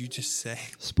 fuck did you just say?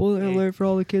 Spoiler alert for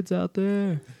all the kids out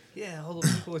there. Yeah, all the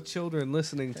people with children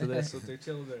listening to this with their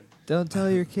children. Don't tell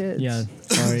your kids. Yeah,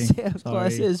 sorry. Santa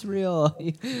Claus Sorry. is real.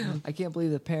 I can't believe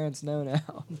the parents know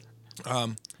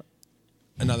now.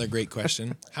 Another great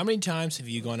question. How many times have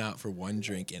you gone out for one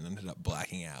drink and ended up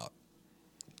blacking out?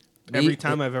 Every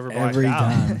time I've ever blacked Every out.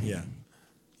 time. Yeah.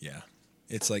 Yeah.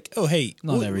 It's like, oh hey,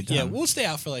 Not every Yeah, time. we'll stay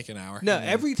out for like an hour. No, And then-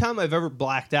 every time I've ever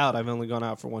blacked out, I've only gone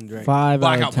out for one drink. 5 out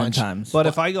Blackout of 10 punch. times. But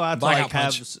if I go out to Blackout like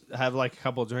punch. have like a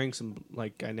couple of drinks and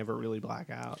like I never really black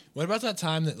out. What about that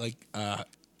time that like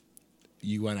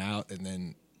you went out and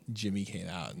then Jimmy came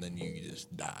out and then you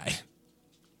just died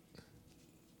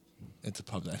at the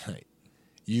pub that night?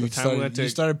 You The time we went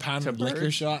started to pounding liquor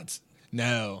Bird? shots.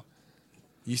 No,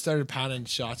 you started pounding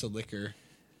shots of liquor,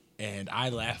 and I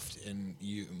left, and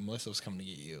Melissa was coming to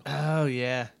get you, Oh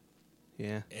yeah,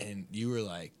 yeah. and you were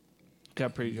like,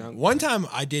 Got pretty drunk. one time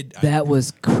I did. That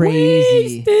was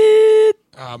crazy.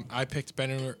 I picked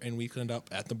Ben and Weekland up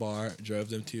at the bar, drove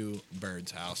them to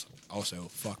Bird's house. Also,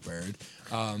 fuck Bird.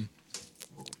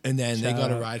 And then they Shout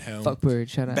got a out. ride home. Fuck Bird,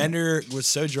 shut up. Bender was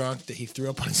so drunk that he threw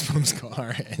up on his mom's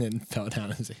car and then fell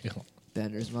down his hill.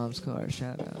 Bender's mom's car,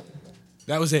 shout out.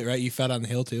 That was it, right? You fell down the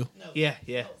hill too? Yeah,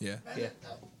 yeah, Yeah. yeah.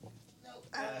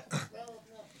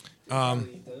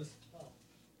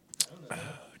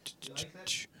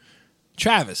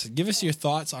 Travis, give us your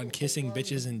thoughts on kissing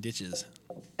bitches in ditches.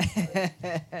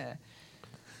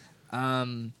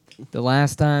 The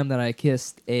last time that I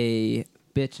kissed a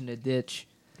bitch in a ditch,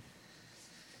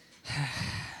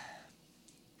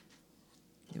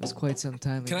 it was quite some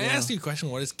time Can ago. I ask you a question?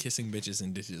 What is kissing bitches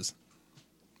in ditches?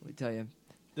 Let me tell you.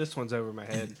 This one's over my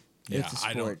head. It's a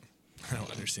sport. I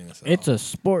don't understand this. At It's all. a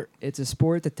sport. It's a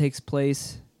sport that takes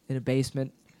place in a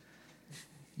basement.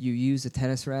 You use a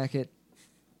tennis racket.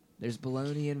 There's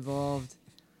baloney involved,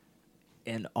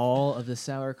 and all of the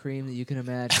sour cream that you can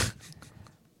imagine.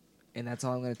 And that's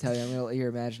all I'm going to tell you. I'm going to let your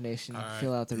imagination All right,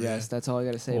 fill out the yeah. rest. That's all I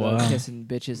got to say Wow. about kissing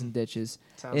bitches and ditches.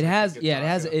 Sounds It like a has, good yeah, it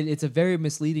has. taco. It's a very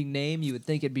misleading name. You would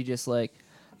think it'd be just like,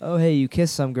 oh, hey, you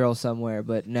kissed some girl somewhere,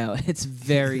 but no, it's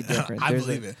very different. I There's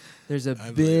believe a, it. There's a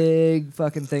I believe big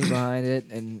fucking thing behind it,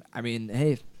 and I mean,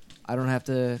 hey, I don't have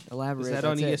to elaborate. Is that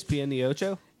on That's it. ESPN The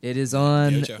Ocho? It is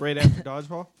on. Ocho. Right after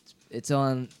dodgeball? It's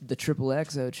on the Triple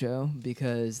X Ocho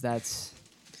because that's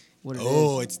what it is.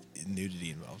 Oh, it's nudity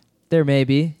involved. There may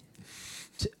be.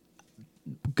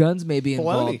 Guns may be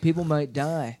involved. Baloney. People might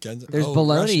die. Guns- There's oh,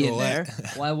 baloney Russian in there.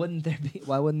 roulette. Why wouldn't there be?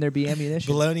 Why wouldn't there be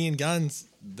ammunition? Baloney and guns,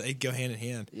 they go hand in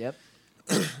hand. Yep.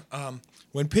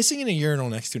 When pissing in a urinal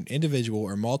next to an individual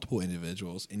or multiple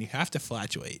individuals and you have to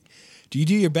flatulate, do you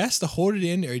do your best to hold it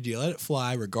in or do you let it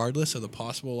fly regardless of the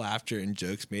possible laughter and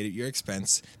jokes made at your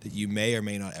expense that you may or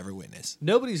may not ever witness?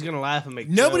 Nobody's gonna laugh and make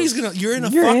Nobody's jokes. gonna. You're in a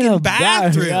You're fucking in a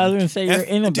bathroom. bathroom. I was gonna say, you're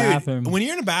in a Dude, bathroom. When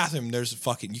you're in a bathroom, there's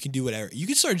fucking. You can do whatever. You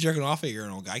can start jerking off at your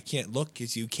urinal. Guy can't look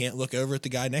because you can't look over at the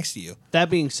guy next to you. That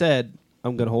being said,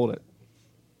 I'm gonna hold it.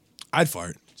 I'd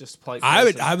fart. Just play. I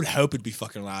would hope it'd be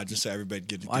fucking loud just so everybody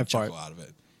get a I'd good chuckle fart. out of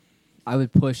it. I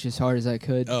would push as hard as I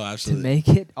could Oh, to absolutely. make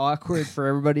it awkward for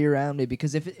everybody around me.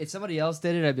 Because if somebody else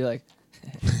did it, I'd be like,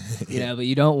 But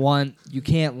you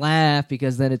can't laugh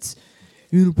because then it's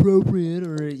inappropriate,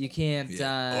 or you can't,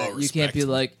 Yeah. Oh, you can't be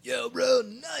respectful. like, yo, bro,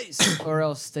 nice, or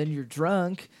else then you're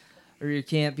drunk, or you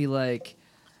can't be like,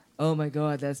 oh my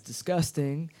god, that's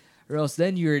disgusting, or else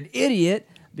then you're an idiot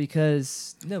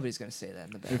because nobody's gonna say that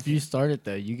in the bathroom. If you start it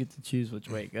though, you get to choose which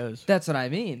way it goes. That's what I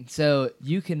mean. So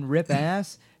you can rip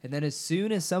ass, and then as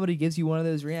soon as somebody gives you one of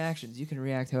those reactions, you can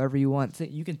react however you want.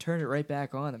 You can turn it right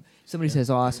back on them. Somebody says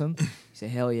awesome, you say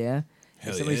hell yeah.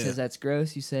 Hell If somebody yeah. says that's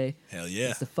gross, you say Hell yeah.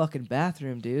 it's the fucking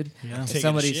bathroom, dude. Yeah. If Taking a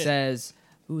somebody shit. says,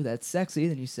 ooh, that's sexy,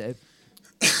 then you say,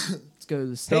 let's go to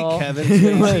the stall. Hey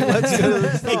Kevin, let's go to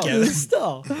the Hey,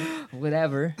 stall. Kevin.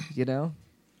 Whatever, you know.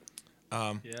 Yeah.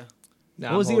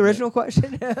 What was the original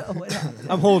question? What happened?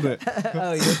 I'm holding it.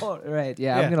 Oh, you're right.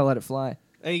 Yeah, Yeah. I'm gonna let it fly.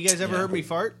 Hey, you guys ever heard me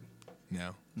fart?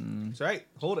 No. That's right.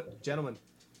 Hold it, gentlemen.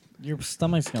 Your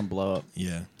stomach's gonna blow up.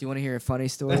 Yeah. Do you want to hear a funny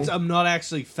story? I'm not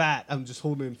actually fat. I'm just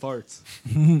holding in farts.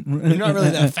 You're not really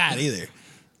that fat either.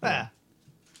 Ah.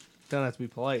 Don't have to be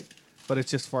polite, but it's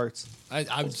just farts. I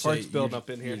would Farts say building you're- up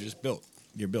in here. You're just built.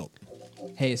 You're built.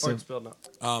 Hey, so Farts building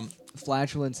up.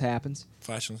 flatulence happens.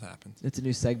 Flashes happen. It's a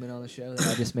new segment on the show that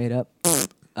I just made up.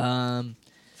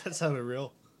 That sounded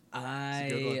real. a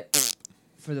good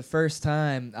For the first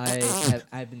time,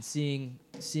 I've been seeing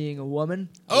a woman.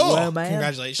 a Oh, woman.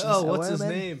 congratulations. Oh, A what's his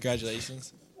woman. name?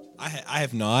 Congratulations. I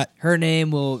have not. Her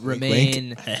name will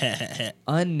remain Wink.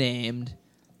 unnamed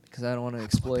because I don't want to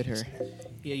exploit her.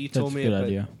 Yeah, you That's told a me good it, but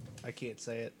idea. I can't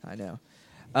say it. I know.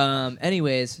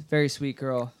 Anyways, very sweet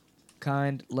girl,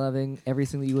 kind, loving,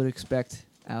 everything that you would expect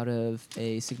out of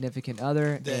a significant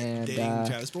other. And Dating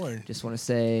Travis Bourne. just want to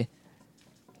say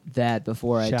that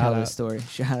before I Shout tell out. the story.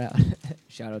 Shout out.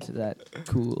 Shout out to that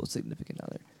cool significant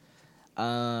other.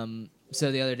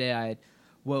 So the other day I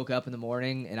woke up in the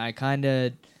morning and I kind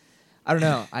of I don't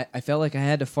know. I felt like I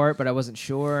had to fart, but I wasn't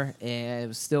sure, and it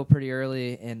was still pretty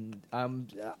early, and I'm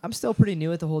still pretty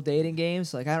new at the whole dating game.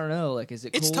 So like I don't know, like is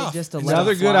it It's cool tough. just to It's let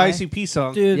Another them good fly? ICP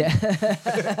song. Dude, Yeah.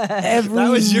 every That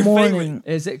was your morning,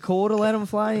 Is it cool to let them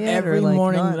fly yet? every or like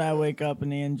morning not? that I wake up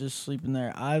and Ian just sleeping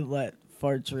there, I let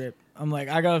farts rip. I'm like,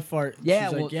 I gotta fart. Yeah,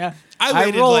 She's well, like, yeah. I I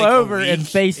waited roll like a over and week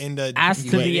face into ass to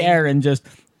the waiting. air and just.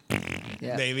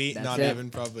 Yeah, Maybe that's not it. even,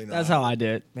 probably not. That's how I do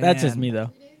it. That's just Man. me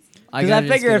though. I Because I gotta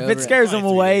just figure get if over it scares them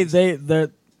Probably 3 away, days.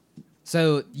 they're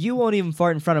So you won't even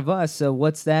fart in front of us. So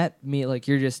what's that mean? Like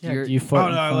you're just yeah, you're. you Oh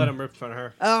fart. no, I let him rip in front of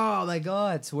her. Oh my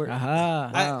God! So we're,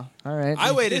 Aha. wow. All right.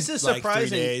 I waited This is like surprising.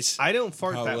 3 days. I don't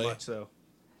fart probably. that much though.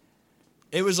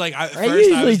 It was like at I first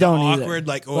usually was don't awkward, either.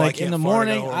 like oh, I Like can't in the fart,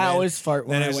 morning, hold I in. always fart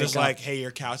when Then I it was wake just up. like, hey,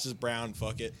 your couch is brown.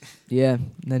 Fuck it. Yeah.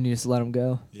 And then you just let them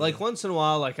go. Yeah. Like once in a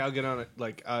while, like I'll get on it.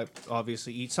 Like I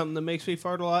obviously eat something that makes me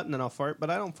fart a lot, and then I'll fart. But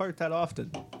I don't fart that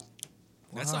often.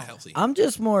 That's not healthy. I'm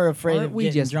just more afraid Aren't of we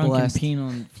getting just drunk blessed? and peeing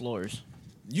on floors.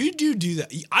 You do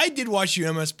that. I did watch you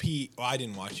MSP. Well, I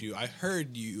didn't watch you. I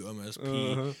heard you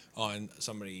MSP on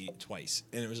somebody twice,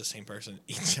 and it was the same person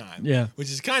each time. Yeah. Which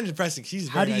is kind of depressing. 'Cause She's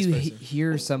a How very do nice you person.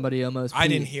 hear somebody almost? I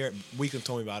pee? didn't hear it. Weekland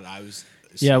told me about it. I was.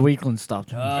 Yeah, Weakland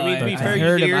stopped. I mean, to be I fair, you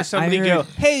heard hear about- somebody I go,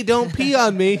 heard- "Hey, don't pee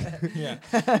on me." Yeah.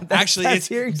 Actually, that's it's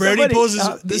hearing Brody somebody pulls his.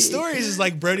 stop The peeing. story is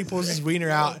like Brody pulls his wiener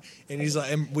out, and he's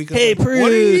like, and Weekland's Hey, like,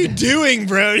 "What are you prude." doing,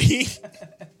 Brody?"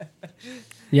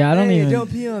 Yeah, I don't Hey, even.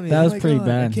 don't pee on me. That Oh was my pretty God, I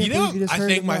bad. can't You know, believe just I heard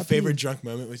think him my not favorite pee. drunk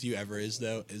moment with you ever is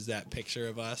that picture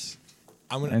of us.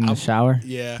 I'm In the shower.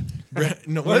 Yeah,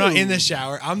 no, we're not in the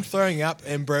shower. I'm throwing up,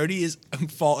 and Brody is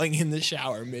falling in the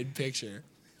shower mid picture.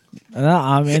 No,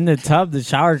 I'm in the tub. The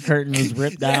shower curtain was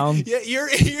ripped down. Yeah, you're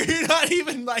not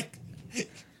even like.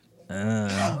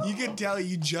 You can tell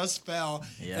you just fell,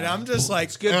 and I'm just like,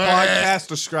 It's good podcast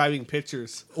describing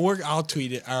pictures. or I'll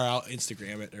tweet it or I'll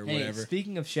Instagram it or Hey, whatever.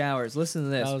 speaking of showers, listen to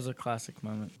this. That was a classic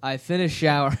moment. I finished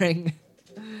showering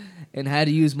and had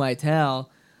to use my towel,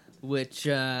 which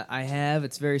I have.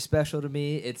 It's very special to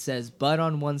me. It says butt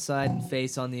on one side and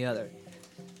face on the other.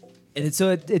 And it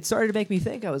started to make me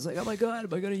think. I was like, oh my God,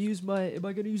 am I gonna use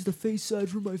the face side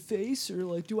for my face, or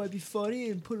like do I be funny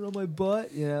and put it on my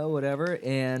butt, whatever.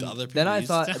 And The other people then I use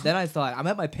the thought I'm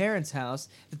at my parents' house.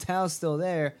 The towel's still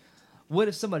there. What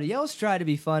if somebody else tried to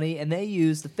be funny and they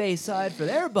used the face side for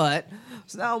their butt?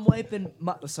 So now I'm wiping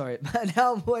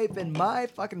my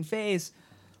fucking face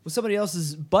with somebody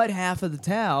else's butt half of the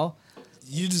towel.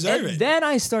 You deserve And it. then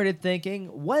I started thinking,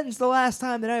 when's the last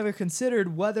time that I ever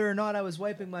considered whether or not I was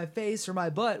wiping my face or my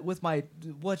butt with my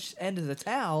which end of the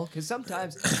towel? Because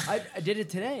sometimes I did it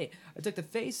today. I took the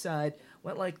face side,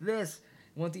 went like this,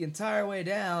 went the entire way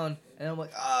down, and I'm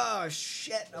like, oh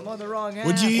shit, I'm on the wrong half.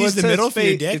 Would you Well, use it the says middle for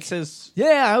your fa- dick? It says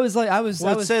Yeah, I was like, I was. well,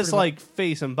 I it was says pretty like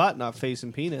face and butt, not face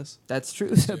and penis. that's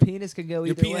true. So penis could go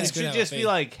Your either penis way. It could should have just a be face.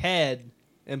 like head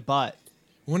and butt,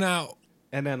 Well, now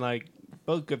and then like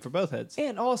both good for both heads.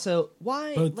 And also,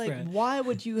 why Both like friends. why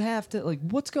would you have to like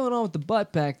what's going on with the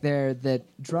butt back there that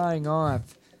drying off?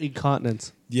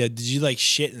 Incontinence. yeah, did you like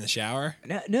shit in the shower?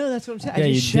 No, that's what I'm saying. Yeah,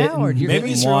 I just you didn't showered. You're Maybe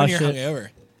gonna it's be- for when wash you're it. hungover.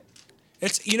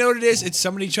 It's you know what it is. It's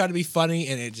somebody tried to be funny,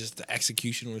 and it just the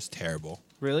execution was terrible.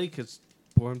 Really? Because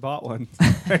Born bought one.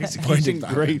 Born Execution did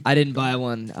buy great. I didn't buy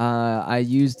one. I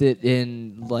used it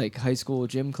in like high school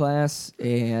gym class,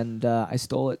 and I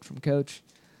stole it from Coach.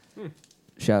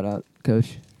 Shout out,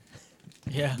 Coach.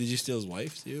 Yeah. Did you steal his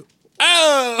wife too?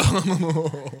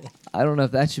 Oh, I don't know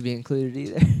if that should be included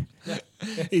either.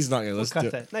 he's not gonna We'll listen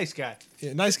to cut it. that. Nice guy.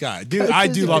 Yeah, nice guy, dude. Coach I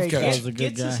is do a love great guy. Coach. That was a good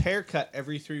Gets his guy. hair cut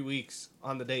every 3 weeks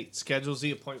on the date. Schedules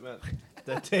the appointment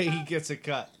the day he gets it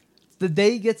cut. The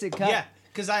day he gets it cut. Yeah,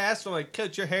 because I asked him, like,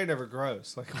 Coach, your hair never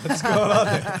grows. Like, what's going on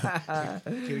there?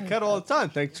 Get it cut all the time.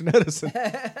 Thanks for noticing.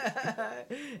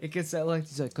 It gets that length.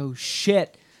 He's like, oh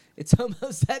shit, it's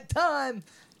almost that time.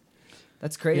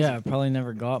 That's crazy. Yeah, I probably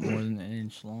never got more than an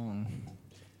inch long.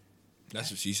 That's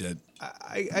what she said.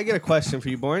 I get a question for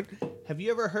you, Born. Have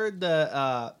you ever heard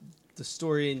the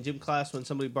story in gym class when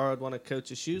somebody borrowed one of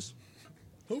Coach's shoes?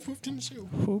 Oh, 15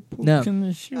 shoe. No. In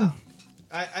the shoe.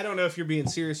 I don't know if you're being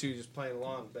serious or you're just playing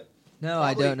along, but No,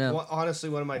 I don't know. Honestly,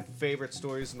 one of my favorite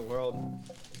stories in the world.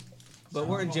 But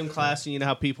we're in gym class, and you know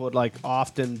how people would like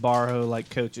often borrow like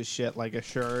Coach's shit, like a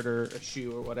shirt or a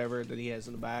shoe or whatever that he has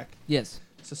in the back. Yes,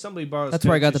 So somebody borrows. that's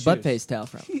where I got the Coach's butt shoes. face towel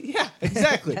from. Yeah,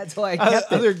 exactly. That's why I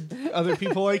kept it. other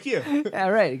people like you. Yeah,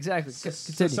 right. Exactly. So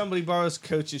Continue. somebody borrows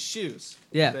Coach's shoes.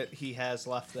 Yeah. That he has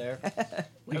left there.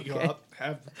 We go Okay. up,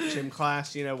 have gym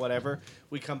class, whatever.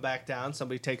 We come back down.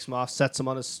 Somebody takes them off, sets them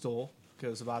on a stool,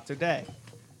 goes about their day.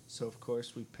 So of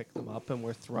course we pick them up and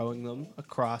we're throwing them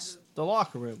across the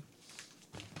locker room.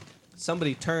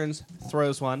 Somebody turns,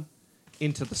 throws one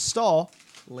into the stall,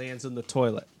 lands in the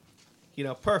toilet. You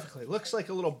know, perfectly. Looks like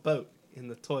a little boat in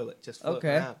the toilet, just floating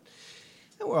Okay. around.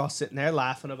 And we're all sitting there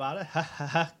laughing about it. Ha ha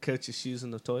ha. Coach's shoes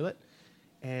in the toilet.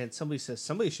 And somebody says,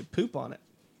 somebody should poop on it.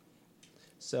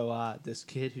 So this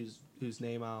kid whose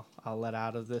name I'll let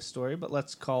out of this story, but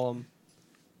let's call him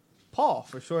Paul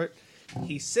for short.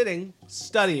 He's sitting,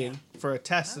 studying for a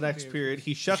test the next period.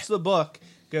 He shuts the book,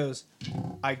 goes,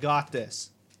 I got this.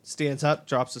 Stands up,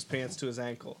 drops his pants to his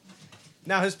ankle.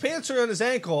 Now his pants are on his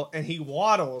ankle, and he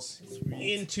waddles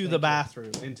into the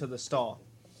bathroom, into the stall.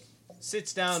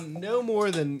 Sits down no more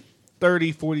than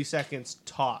 30, 40 seconds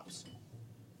tops.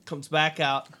 Comes back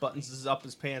out, buttons up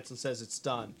his pants, and says it's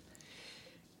done.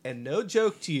 And no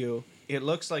joke to you, it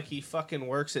looks like he fucking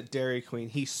works at Dairy Queen.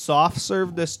 He soft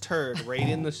served this turd right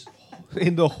in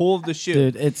the hole of the shoe.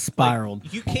 Dude, it spiraled.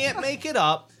 Like, you can't make it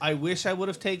up. I wish I would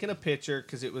have taken a picture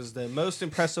because it was the most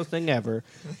impressive thing ever.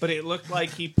 But it looked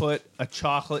like he put a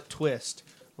chocolate twist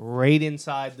right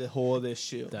inside the hole of this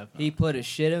shoe. He put a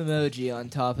shit emoji on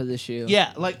top of the shoe.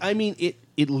 Yeah, like, I mean, it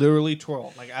literally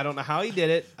twirled. Like, I don't know how he did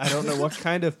it. I don't know what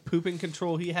kind of pooping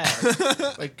control he had.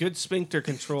 Like, good sphincter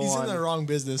control He's in the wrong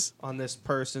business. on this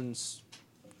person's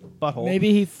butthole.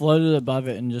 Maybe he floated above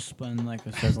it and just spun like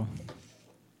a circle.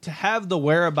 To have the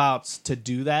whereabouts to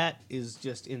do that is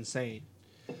just insane.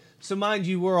 So mind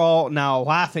you, we're all now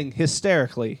laughing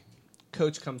hysterically.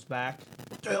 Coach comes back.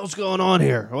 What the hell's going on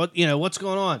here? What's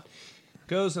going on?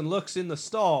 Goes and looks in the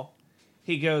stall.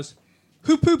 He goes,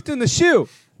 who pooped in the shoe?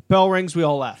 Bell rings, we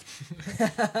all left.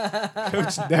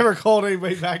 Coach never called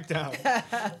anybody back down.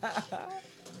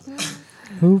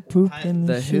 Who pooped in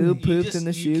the The shoe? who pooped in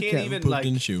the shoe You can't count. even, Pooped like,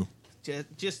 in the shoe.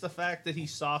 just the fact that he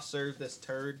soft served this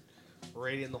turd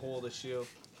right in the hole of the shoe.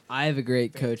 I have a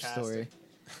great coach Fantastic.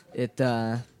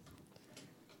 story.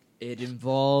 It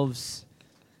involves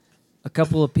a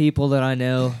couple of people that I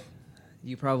know.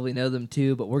 You probably know them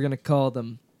too, but we're gonna call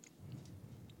them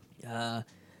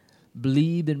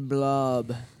Bleeb and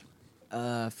Blob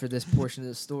for this portion of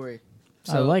the story.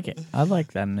 I like it. I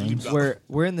like that name.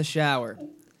 We're in the shower,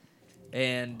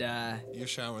 and You're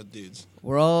showering with dudes.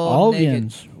 we're all naked.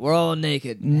 Albions. We're all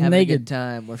naked, having a Naked. good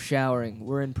time. We're showering.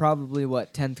 We're in probably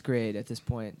 10th grade at this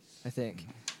point, I think,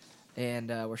 and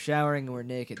we're showering and we're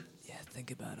naked. Yeah,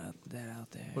 think about that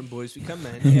out there. When boys become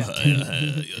men.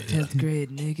 10th grade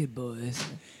naked boys.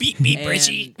 Beat me,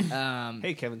 And,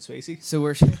 Hey, Kevin Spacey. so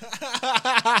we're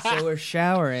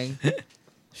showering.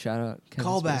 Shout out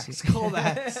Kevin Spacey.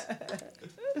 Callbacks.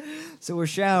 So we're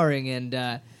showering,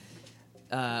 and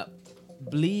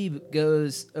Bleeb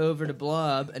goes over to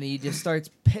Blob, and he just starts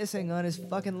pissing on his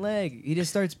fucking leg. He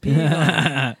just starts peeing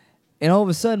on it. And all of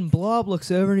a sudden, Blob looks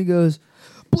over and he goes,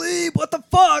 Bleeb, what the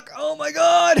fuck? Oh my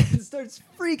god! And starts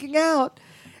freaking out.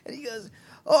 And he goes,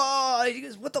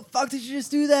 what the fuck did you just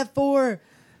do that for?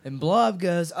 And Blob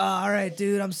goes, all right,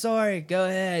 dude, I'm sorry. Go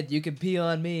ahead. You can pee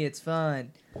on me. It's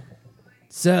fine.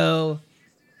 So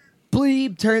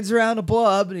Bleeb turns around to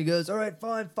Blob and he goes, all right,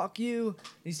 fine, fuck you. And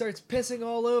he starts pissing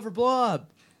all over Blob.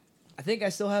 I think I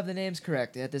still have the names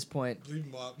correct at this point.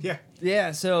 Yeah.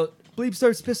 Yeah, so Bleeb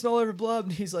starts pissing all over Blob,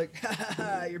 and he's like, ha, ha,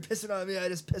 ha, you're pissing on me, I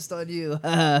just pissed on you.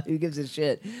 Who gives a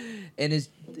shit? And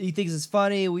he thinks it's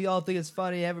funny, we all think it's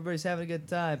funny, everybody's having a good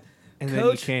time. And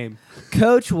then he came.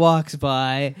 Coach walks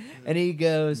by, and he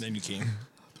goes, Then you came.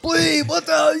 Bleeb, what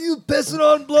the hell are you pissing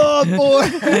on Blob for?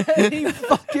 And he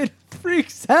fucking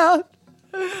freaks out.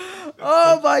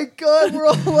 Oh my god, we're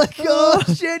all like, oh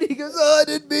shit. He goes, oh, I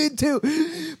didn't mean to.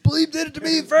 Bleeb did it to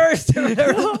me first.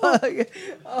 Oh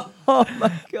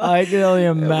my god. I can only It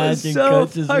was imagine so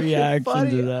Coach's fucking reaction funny.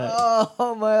 to that.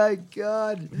 Oh my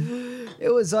god.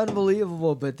 It was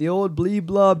unbelievable, but the old Bleeb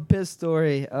Blob piss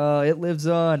story, it lives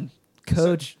on.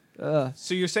 Coach,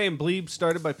 So you're saying Bleeb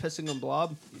started by pissing on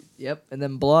Blob? yep, and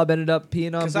then Blob ended up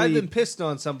peeing on Because I've been Bleeb. pissed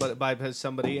on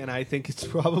somebody, and I think it's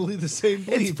probably the same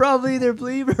Bleeb. It's probably either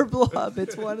Bleeb or Blob.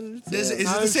 It's one of the two. Is it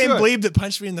I'm the same sure. Bleeb that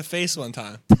punched me in the face one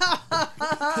time?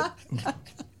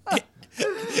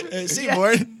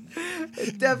 Seaboard.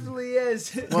 It definitely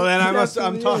is. Well, then I'm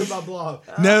Definitely talking is. about Blob.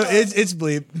 No, it's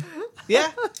Bleeb.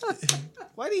 Yeah?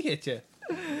 Why'd he hit you?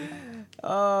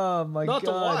 Oh my Not god.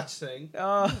 the watch thing.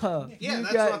 Oh, Yeah, you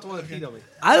that's guys, not the one that peed on me.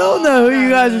 I don't know who you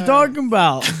guys are talking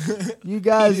about. you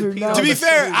guys are Peter, now. To be but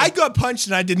fair, so- I got punched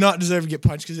and I did not deserve to get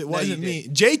punched because it wasn't you me.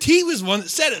 JT was the one that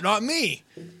said it, not me.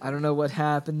 I don't know what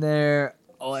happened there.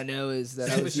 All I know is that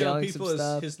I He was was showing yelling some people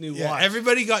stuff. his new Yeah, watch.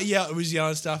 everybody got was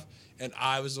yelling stuff, and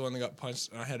I was the one that got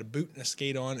punched. And I had a boot and a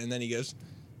skate on, and then he goes,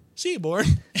 "See you, Born."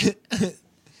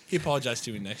 He apologized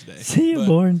to me next day. See you, But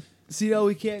born. See, no,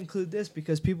 we can't include this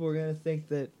because people are gonna think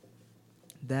that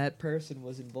that person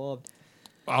was involved.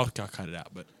 I'll cut it out,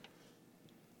 but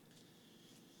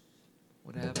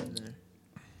What happened there?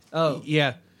 Oh,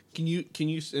 Yeah. Can you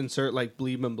insert like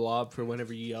bleep and blob for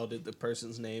whenever you yelled at the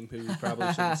person's name who you probably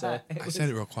shouldn't say? I said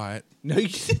it real quiet. No, you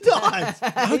did not.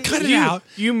 I'll cut it you, out.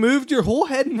 You moved your whole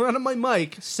head in front of my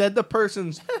mic, said the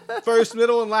person's first,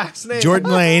 middle, and last name.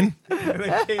 Jordan Lane. And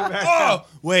then came back Oh, out.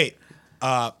 wait.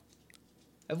 have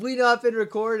we not been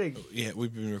recording? Yeah,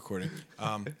 we've been recording.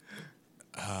 Hang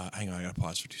on, I gotta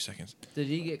pause for 2 seconds. Did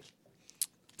he get?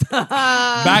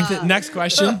 Back to next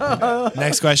question.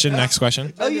 Next question.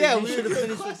 Oh yeah, we should should have have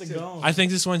finished with the gone. I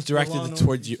think this one's directed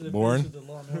towards you, Born.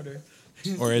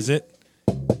 Or is it?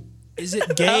 Is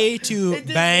it gay to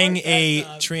bang a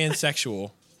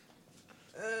transsexual?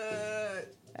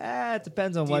 It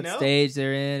depends on Do you what know? stage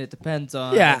they're in. It depends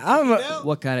on Yeah, I'm.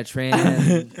 what kind of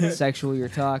transsexual you're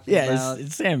talking Yeah, about.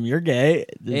 it's Sam, you're gay.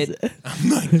 I'm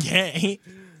not gay.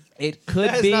 It That could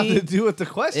has be. nothing to do with the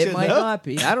question. It might though. not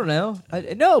be. I don't know.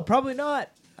 No, probably not.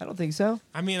 I don't think so.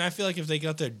 I mean, I feel like if they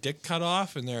got their dick cut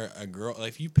off and they're a girl, like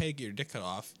if you pay to get your dick cut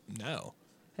off, no.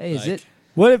 Hey, is Like- it?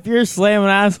 What if you're slamming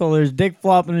asshole? There's dick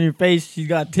flopping in your face. She's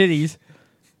got titties.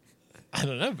 I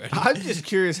don't know, Brady. I'm just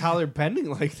curious how they're bending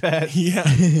like that. Yeah.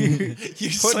 you Putting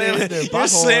slamming, it in their you're butthole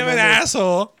slamming and then they're-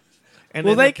 asshole. And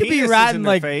Well, then they the could be penis is riding in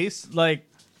their like face.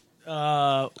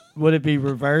 would it be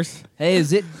reverse? Hey,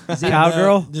 is it?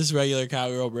 Cowgirl? Just regular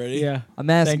cowgirl, Brady. Yeah. I'm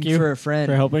asking Thank you for a friend.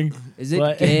 for helping. Is it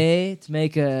What? gay to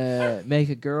make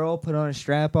a girl put on a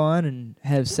strap on and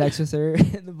have sex with her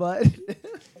in the butt?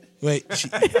 Wait,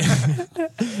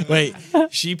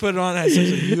 she put it on, had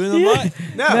sex with you in the butt?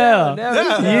 No,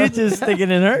 no. you just stick it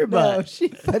in her No, butt. she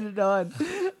put it on,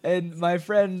 and my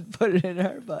friend put it in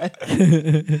her butt.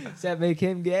 Does that make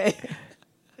him gay?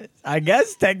 I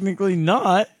guess technically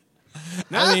not.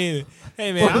 I mean,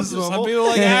 hey man, Sounds some normal. people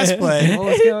like ass play.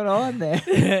 What's going on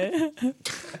there?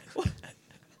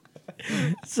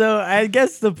 So I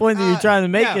guess the point that you're trying to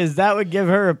make yeah. is that would give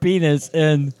her a penis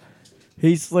and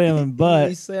he's slamming butt.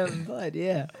 He's slamming butt,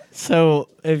 yeah. So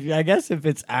if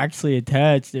it's actually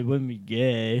attached, it wouldn't be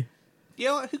gay. You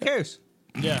know what? Who cares?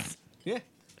 Yeah. Yeah.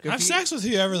 Good Have for you. sex with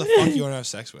whoever the fuck you want to have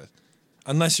sex with.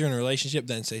 Unless you're in a relationship,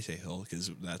 then say hill, because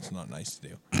that's not nice to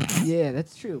do. Yeah,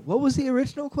 that's true. What was the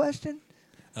original question?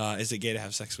 Is it gay to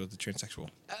have sex with a transsexual?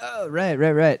 Oh,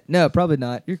 right. No, probably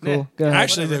not. You're cool. Nah. Go ahead.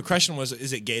 Actually, the question was,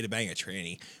 is it gay to bang a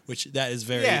tranny? Which that is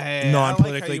very Yeah,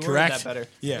 non-politically I like how you worded correct. that better.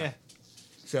 Yeah.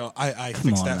 So I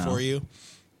fixed on that now. for you.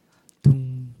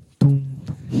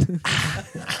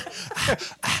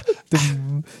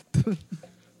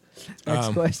 Next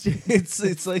question.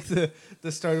 It's like the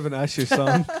start of an Usher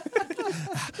song.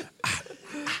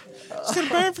 It's gonna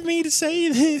burn for me to say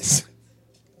this.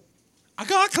 I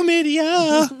got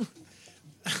chlamydia.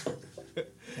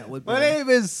 That would be My name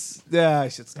is. Yeah, I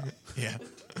should stop. Yeah.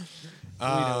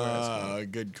 know where it's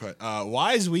going. Good question.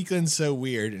 Why is Weakland so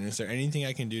weird, and is there anything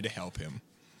I can do to help him?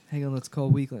 Hang on, let's call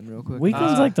Weakland real quick.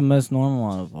 Weekend's like the most normal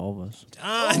out of all of us.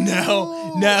 No.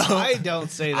 I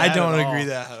don't say that. I don't at all. agree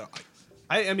that. At all.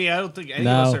 I mean, I don't think any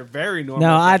No. of us are very normal.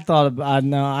 No, I thought about.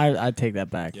 No, I take that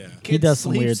back. Yeah. He does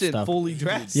some weird sleeps it stuff. fully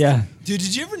dressed. Yeah. Dude,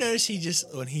 did you ever notice he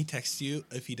just, when he texts you,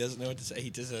 if he doesn't know what to say, he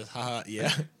just says, haha,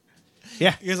 yeah.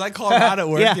 Yeah. Because I called him out at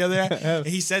work Yeah. the other day. And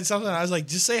he said something. And I was like,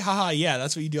 just say, haha, yeah.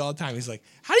 That's what you do all the time. He's like,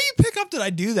 how do you pick up that I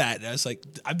do that? And I was like,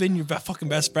 I've been your fucking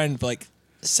best friend for like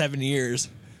 7 years.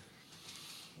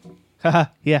 Haha,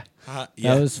 yeah. Haha,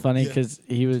 yeah. That was funny Yeah. because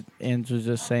Ange was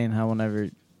just saying how whenever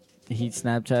he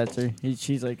Snapchats her,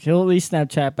 she's like, he'll at least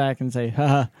Snapchat back and say,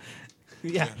 haha.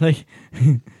 Yeah. Like,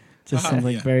 just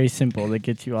something Yeah. very simple that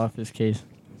gets you off his case.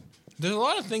 There's a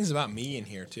lot of things about me in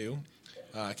here, too.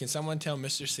 Can someone tell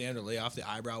Mr. Sam to lay off the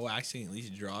eyebrow waxing and at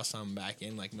least draw some back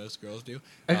in like most girls do?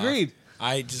 Agreed.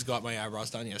 I just got my eyebrows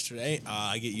done yesterday.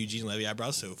 I get Eugene Levy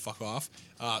eyebrows, so fuck off.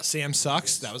 Sam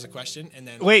sucks. That was a question. And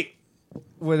then Wait.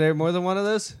 Were there more than one of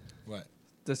those? what?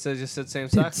 That just said Sam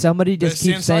Did sucks? somebody just Sam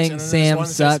keep sucks, saying and then there's Sam one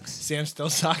that says, sucks? Sam still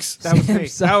sucks. That was Sam me.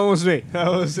 sucks. That was me. That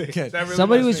was me. Okay. That really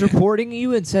Somebody was me. reporting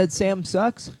you and said Sam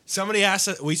sucks? Somebody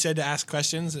asked. We said to ask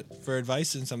questions for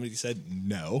advice, and somebody said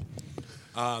no.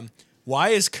 Why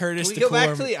is Curtis Can we the go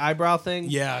back to the eyebrow thing?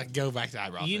 Yeah, go back to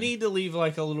eyebrow. You thing. need to leave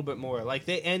like a little bit more. Like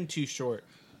they end too short.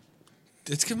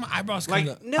 It's because my eyebrows come Like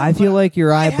up. no, I feel but like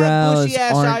your I have eyebrows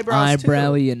bushy-ass aren't eyebrows, too.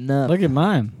 eyebrowy enough. Look at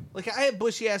mine. Like I have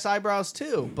bushy ass eyebrows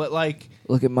too, but like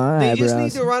Look at my they eyebrows. just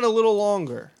need to run a little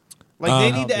longer. Like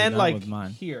they I'll need to do end that like with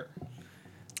mine. here,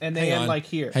 and they Hang end on. like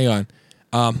here. Hang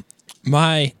on.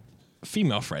 My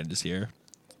female friend is here.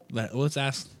 Let's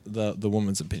ask the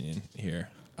woman's opinion here.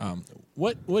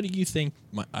 What do you think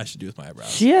I should do with my eyebrows?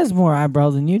 She has more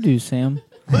eyebrows than you do, Sam.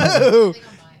 Whoa!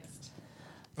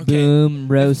 Okay. Boom,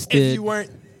 roasted. If you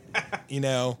weren't, you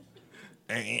know,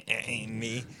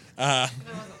 me.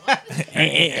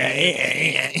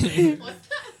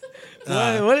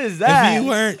 What is that? If you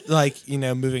weren't like, you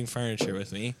know, moving furniture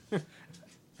with me,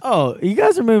 Oh, you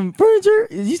guys are moving furniture?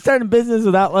 Is you starting a business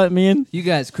without letting me in? You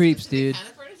guys creeps, dude. Kind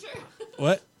of furniture?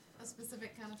 what? A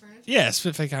specific kind of furniture? Yeah,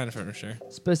 specific kind of furniture.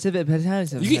 Specific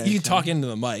potatoes. You can talk into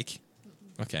the mic.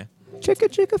 Okay.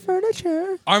 Chicka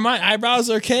furniture. Are my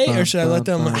eyebrows okay, or should I let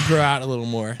them grow out a little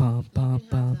more? Bum bum You have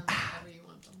bum them however you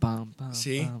want them. bum bum.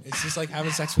 See, bum. it's just like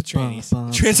having sex with trannies, Bum,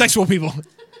 bum, transsexual people.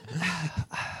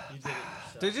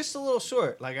 They're just a little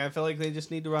short. Like I feel like they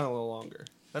just need to run a little longer.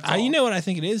 That's all. You know what I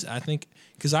think it is? I think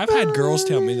because I've had girls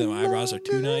tell me that my eyebrows are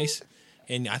too nice,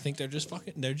 and I think they're just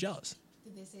they're jealous.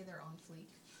 Did they say they're on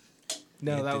fleek?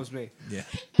 No, that was me. Yeah.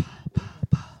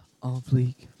 On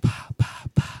fleek.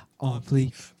 On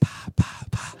fleek.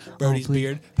 Brody's fleek.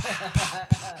 beard.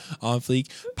 On fleek.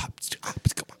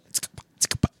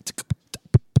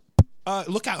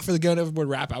 Look out for the Going Overboard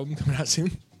rap album coming out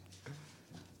soon.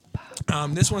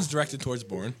 This one's directed towards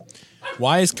Bourne.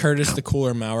 Why is Curtis the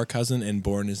cooler Maurer cousin and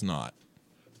Bourne is not?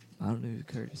 I don't know who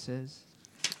Curtis is.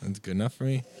 That's good enough for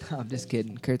me. I'm just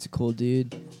kidding. Kurt's a cool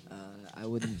dude.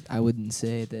 I wouldn't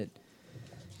say that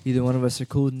either one of us are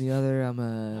cooler than the other. I'm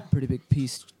a pretty big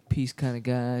peace kind of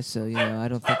guy, so you know I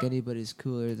don't think anybody's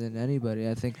cooler than anybody.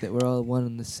 I think that we're all one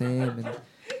and the same, and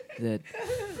that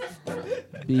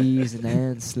bees and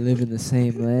ants live in the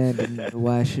same land, and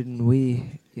why shouldn't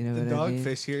we? You know The what I mean?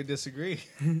 dogfish here disagree.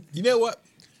 You know what?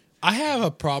 I have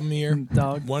a problem here.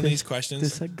 Dog One of these questions.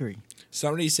 Disagree.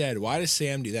 Somebody said, "Why does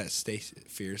Sam do that stay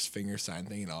fierce finger sign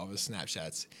thing in all of his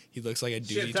Snapchats? He looks like a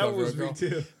duty 12-year-old girl."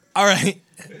 too. All right,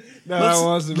 No, let's, that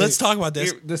wasn't me. let's talk about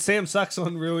this. The Sam sucks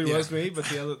one really Yeah. was me, but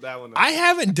that one. I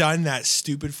haven't done that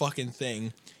stupid fucking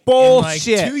thing Bullshit.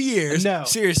 in like 2 years. No.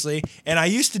 Seriously, and I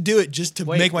used to do it just to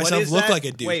Wait, make what myself is look that? like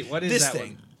a dude. Wait, what is this that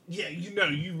thing? one? Yeah,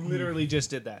 you literally just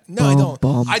did that. No, I don't.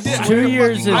 Bum, I did. bum. 2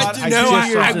 years is I did, no,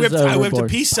 I, I, whipped, is I whipped a overboard.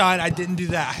 peace sign. I didn't do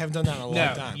that. I haven't done that in a long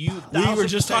No, time. you we were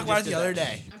just 1000% talking about it did the other that.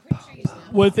 day. I'm pretty sure you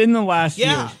stand. Within the last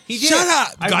Yeah, year. he did. Shut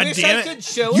up! I God wish damn I it! could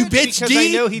show You it bitch, because D!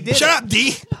 I know he did. Shut it. up,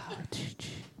 D!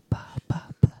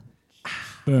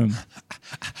 Boom.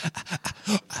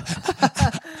 All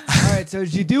right, so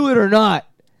did you do it or not?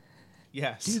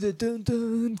 Yes. Do the dun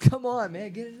dun. Come on,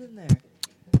 man, get it in there.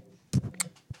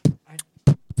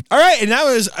 All right, and that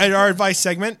was our advice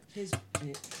segment.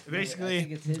 Basically, I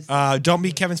think it's his. Don't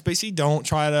be Kevin Spacey. Don't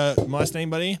try to molest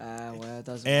anybody, Well, it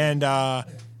doesn't. and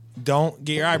don't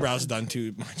get your eyebrows done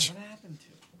too much.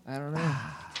 I don't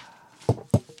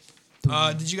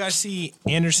know. Did you guys see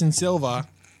Anderson Silva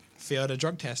failed a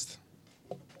drug test?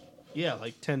 Yeah,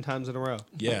 like 10 times in a row.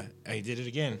 Yeah, he did it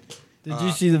again. Did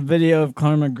you see the video of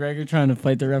Conor McGregor trying to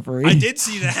fight the referee? I did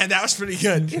see that. That was pretty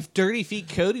good. If Dirty Feet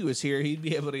Cody was here, he'd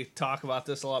be able to talk about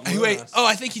this a lot more. Wait. than us. Oh,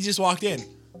 I think he just walked in.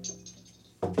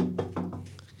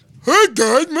 Hey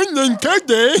guys, my name's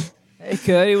Cody. Hey,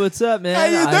 Cody, what's up, man? How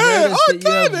you I doing? noticed Oh, that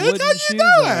you have David, wooden how shoes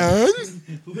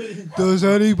you on. doing? Does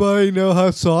anybody know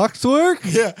how socks work?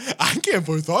 Yeah, I can't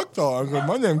put socks on.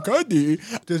 My name's Cody.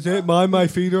 Does it mind my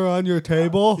feet are on your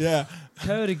table? Yeah.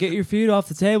 Cody, get your feet off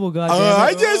the table, goddammit.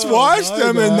 I just watched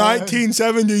them in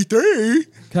 1973.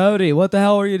 Cody, what the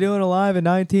hell were you doing alive in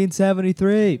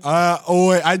 1973? Wait,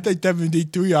 I think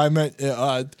 73. I meant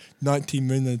 19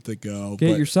 minutes ago. Get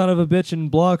but your son of a bitch and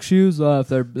block shoes off.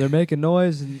 They're making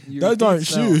noise and your those feet aren't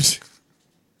smell. shoes.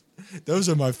 Those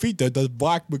are my feet. They're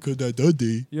black because they're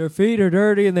dirty. Your feet are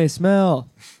dirty and they smell.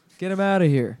 Get them out of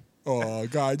here. Oh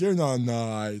God, you're not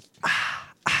nice.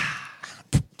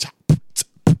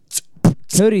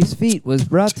 Cody's Feet was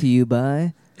brought to you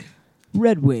by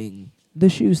Red Wing, the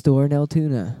shoe store in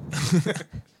Altoona.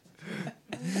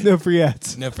 No free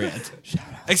ads. No friends.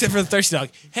 Except for the thirsty dog.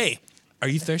 Hey, are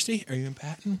you thirsty? Are you in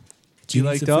Patton? Do you need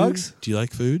like some dogs? food? Do you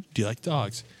like food? Do you like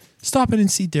dogs? Stop in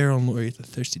and see Daryl and Lori at the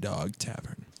Thirsty Dog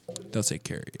Tavern. They'll take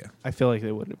care of you. I feel like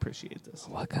they wouldn't appreciate this.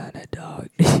 What kind of dog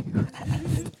do you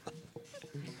have?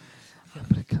 I'm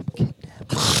gonna come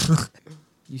kidnap you.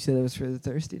 You said it was for the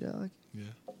thirsty dog? Yeah.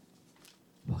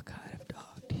 What kind of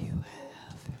dog do you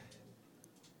have?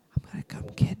 I'm gonna come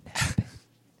kidnap it.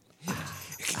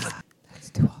 That's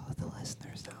to all of the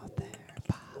listeners out there.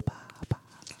 Ba, ba, ba.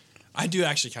 I do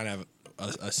actually kind of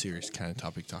have a serious kind of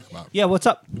topic to talk about. Yeah, what's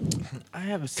up? I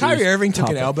have a Kyrie Irving took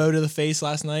an topic. elbow to the face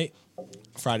last night,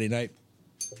 Friday night,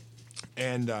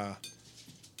 and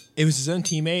it was his own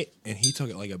teammate, and he took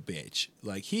it like a bitch.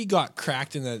 Like he got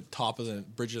cracked in the top of the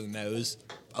bridge of the nose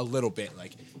a little bit.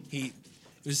 Like it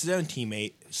was his own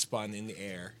teammate, spun in the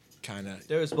air, kind of.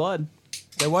 There was blood.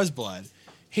 There was blood.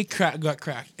 He got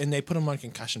cracked, and they put him on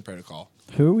concussion protocol.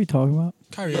 Who are we talking about?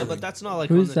 Kyrie Yeah, Irving. but that's not like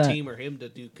Who's on the that? team or him to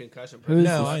do concussion. Who's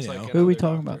prevention. No, I That's know. like Who are we another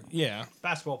talking doctor. about? yeah.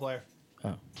 Basketball player.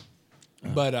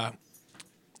 But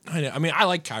I know. I mean, I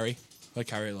like Kyrie. I like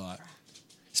Kyrie a lot.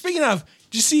 Speaking of,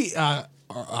 did you see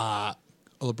LeBron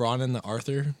and the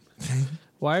Arthur?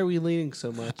 Why are we leaning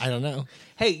so much? I don't know.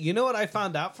 Hey, you know what I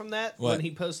found out from that What? when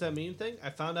he posted that meme thing? I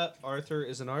found out Arthur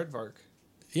is an aardvark,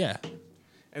 Yeah.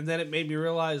 and then it made me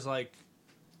realize like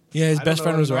Yeah, his I best don't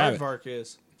friend know was a what an rabbit. aardvark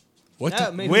is. What? Yeah, the-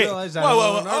 it made me Wait. realize I whoa, don't whoa,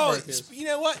 know whoa. what an Oh, aardvark is. you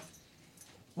know what?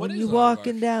 What When is you an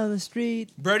walking aardvark? down the street,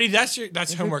 Brody, that's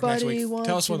homework next everybody week. wants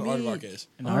Tell us what to an aardvark meet is.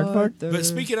 An aardvark? But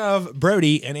speaking of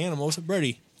Brody and animals,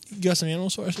 Brody, you got some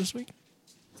animals for us this week?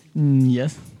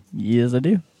 Yes. Yes, I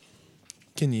do.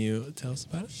 Can you tell us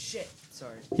about it? Shit.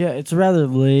 Sorry. Yeah, it's rather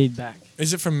laid back.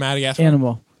 Is it from Madagascar?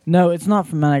 Animal. No, it's not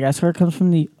from Madagascar. It comes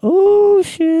from the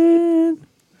ocean.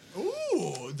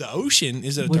 Ooh, the ocean.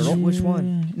 Is it a Which- turtle? which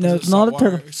one? No, Is it it's not a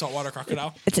saltwater- turtle. Saltwater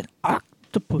crocodile? It's an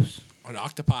octopus. An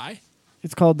octopi?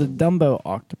 It's called the Dumbo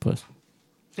octopus.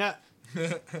 Yeah,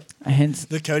 Hence,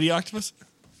 The Cody octopus?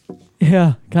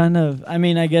 yeah, kind of. I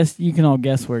mean, I guess you can all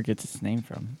guess where it gets its name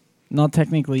from. Not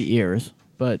technically ears,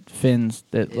 but fins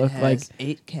that It look has like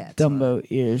 8 cats. on it. Dumbo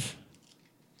ears.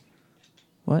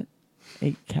 What?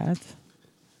 8 cats?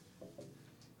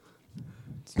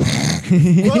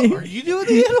 what are you doing,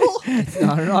 the animal? It's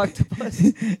not an octopus.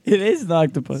 It is an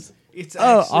octopus. It's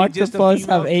Oh, actually just a octopus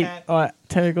have female 8 cat.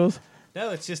 tentacles.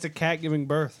 No, it's just a cat giving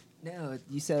birth. No,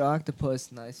 you said octopus,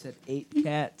 and I said 8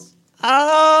 cats.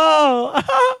 Oh,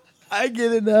 I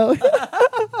get it now.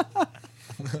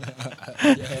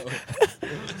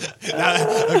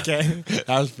 Okay.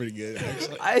 That was pretty good,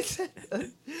 actually.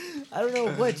 I don't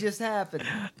know what just happened.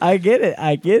 I get it.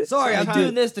 I get it. Sorry, I'm Sometimes-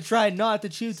 doing this to try not to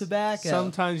chew tobacco.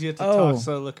 Sometimes you have to Oh. talk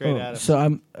slow, look right at him. So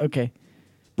I'm okay.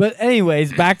 But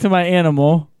anyways, back to my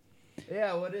animal.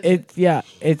 Yeah, what is It's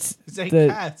It's 8 the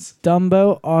cats.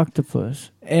 Dumbo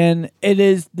octopus, and it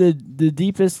is the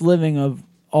deepest living of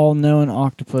all known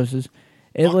octopuses.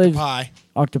 It lives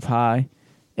Octopi.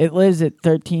 It lives at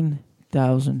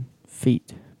 13,000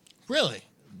 feet. Really?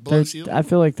 Below sea level? I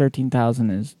feel like 13,000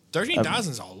 is.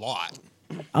 13,000 is a lot.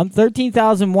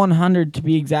 13,100 to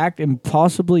be exact, and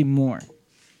possibly more.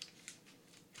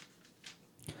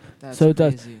 That's So it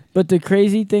does. crazy. But the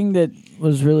crazy thing that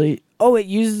was really it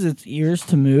uses its ears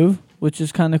to move, which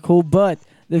is kind of cool. But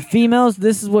the females,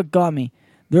 this is what got me.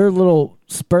 They're little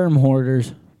sperm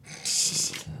hoarders.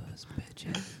 So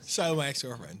my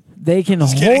ex-girlfriend. They can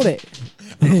hold kidding. it.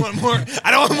 I don't want more.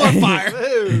 I don't want more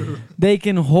fire. They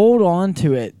can hold on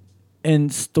to it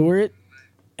and store it,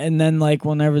 and then like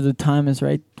whenever the time is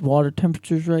right, water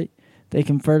temperature's right, they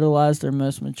can fertilize their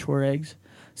most mature eggs.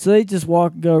 So they just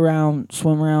go around,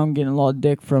 swim around, getting a lot of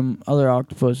dick from other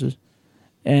octopuses.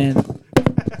 And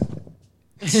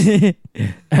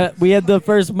we had the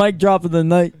first mic drop of the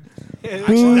night.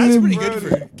 Actually, that's pretty good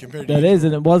for compared to That you. is,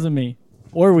 and it wasn't me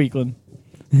or Weakland.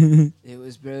 It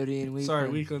was Brody and Weekland. Sorry,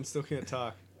 Weakland still can't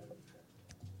talk.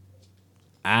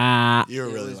 Ah. You were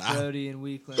It really was loud. Brody and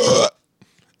Weekland.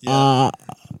 Yeah.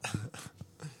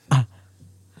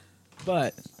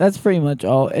 But that's pretty much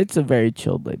all. It's a very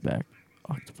chilled, laid back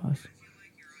octopus.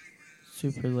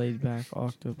 Super laid back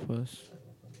octopus.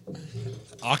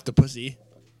 Octopussy.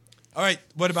 All right.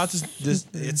 What about this?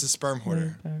 It's a sperm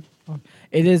hoarder.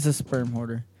 It is a sperm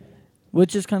hoarder,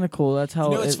 which is kind of cool. That's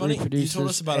how You know, it's it funny. You reproduces. told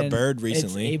us about a and bird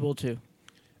recently. It's able to.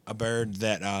 A bird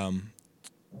that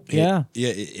Yeah.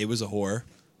 it was a whore.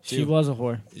 She too. was a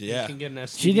whore. Yeah. You can get an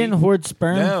STD. She didn't hoard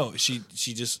sperm. No, she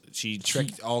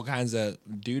tricked all kinds of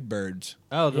dude birds.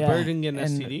 Oh, the Yeah, bird didn't get an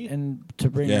and, STD? And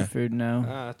to bring Yeah. her food, no.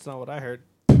 That's not what I heard.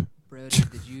 Brody,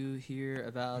 did you hear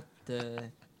about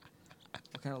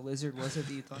what kind of lizard was it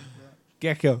that you talked about?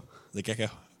 Gecko. The gecko.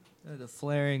 The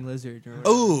flaring lizard. Or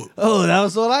Oh, Oh, that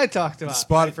was what I talked about.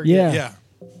 spot. I forget. Yeah. Yeah.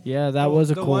 Yeah, that was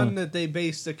a the cool one one. that they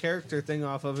based the character thing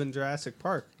off of in Jurassic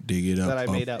Park. Dig it up. That I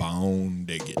made up. Bone.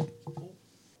 Dig it.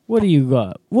 What do you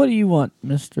got? What do you want,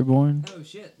 Mr. Bourne? Oh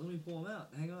shit! Let me pull him out.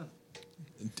 Hang on.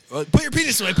 Put your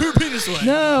penis away. Put your penis away.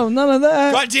 No, none of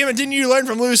that. God damn it! Didn't you learn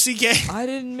from Louis C.K.? I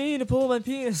didn't mean to pull my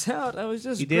penis out. I was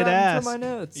just You did grabbing ask. for my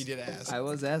notes. He did ask. I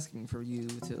was asking for you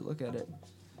to look at it.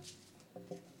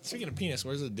 Speaking of penis,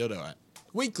 where's the dildo at?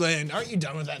 Weakland, aren't you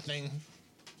done with that thing?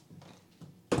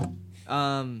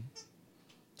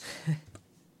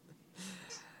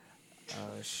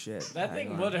 Oh shit! That Hang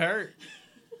thing on. would hurt.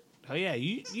 Oh yeah,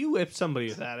 you whipped somebody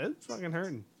with that. It's fucking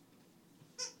hurting.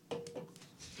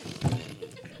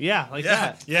 Yeah, like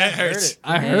that. Yeah, it hurts.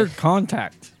 I Hey. heard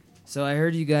contact. So I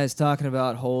heard you guys talking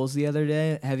about holes the other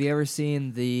day. Have you ever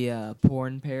seen the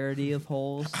porn parody of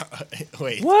holes?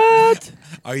 Wait, What?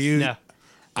 are you? No.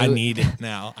 I need it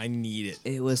now. I need it.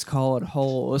 It was called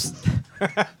Holes.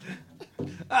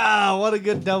 Ah, what a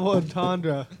good double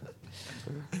entendre.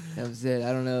 That was it.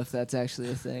 I don't know if that's actually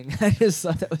a thing. I just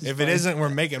thought that was If funny. it isn't, we're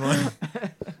making one.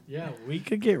 Yeah, we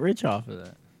could get rich off of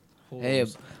that. Hey,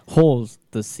 Holes,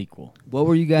 the sequel. what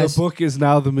were you guys? The book is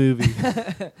now the movie.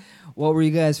 What were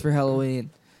you guys for Halloween?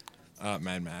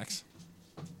 Mad Max.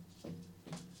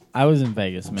 I was in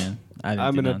Vegas, man.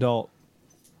 I'm an adult.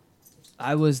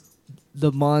 I was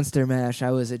the Monster Mash.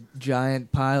 I was a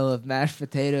giant pile of mashed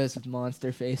potatoes with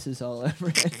monster faces all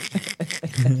over it.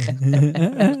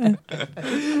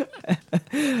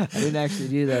 I didn't actually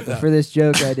do that, but for this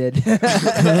joke, I did.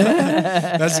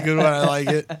 That's a good one. I like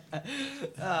it.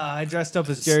 I dressed up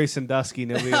as Jerry Sandusky.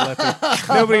 Nobody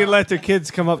would let their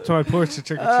kids come up to my porch to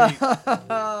trick or treat.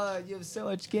 You have so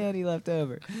much candy left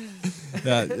over.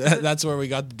 That's where we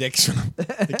got the dicks from.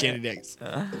 The candy dicks.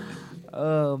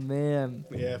 Oh man,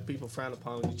 Yeah, people frown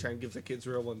upon when you try and give the kids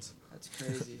real ones. that's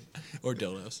crazy. Or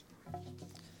dildos.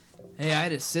 Hey, I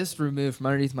had a cyst removed from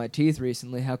underneath my teeth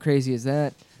recently. How crazy is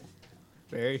that?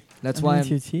 Very. That's why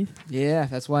your I'm. teeth. Yeah,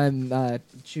 that's why I'm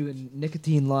chewing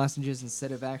nicotine lozenges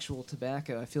instead of actual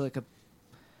tobacco. I feel like a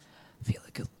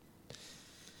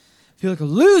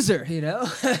loser, you know.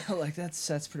 Like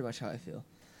that's pretty much how I feel.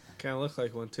 Kind of look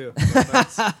like one too.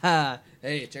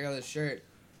 Hey, check out this shirt.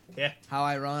 Yeah. How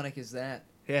ironic is that?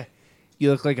 Yeah.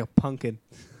 You look like a pumpkin.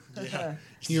 Yeah.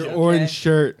 Your Okay. orange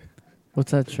shirt.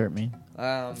 What's that shirt mean?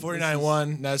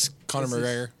 49-1. That's Conor this is-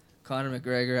 McGregor. Conor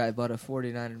McGregor. I bought a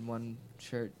 49-1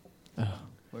 shirt Oh,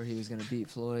 where he was gonna beat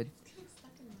Floyd,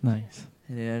 nice.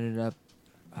 and it ended up.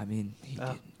 I mean, he Oh.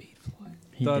 didn't beat Floyd.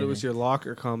 He Thought did it was your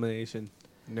locker combination.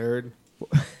 Nerd.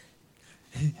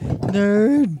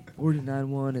 nerd.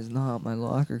 49-1 is not my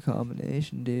locker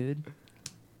combination, dude.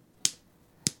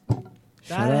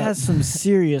 That Shut up. has some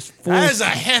serious That force. is a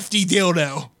hefty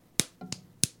dildo.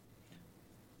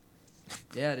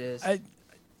 Yeah, it is. I-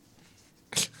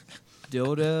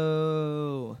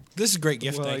 Dildo. This is a great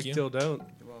gift. Well, Thank like, you. still don't.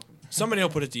 You're welcome. Somebody will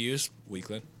put it to use.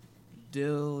 Weakland.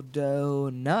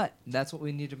 Dildo nut. That's what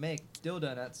we need to make.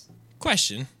 Dildo nuts.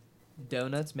 Question.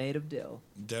 Donuts made of dill.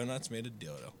 Donuts made of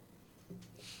dildo.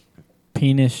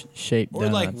 Penis shaped Or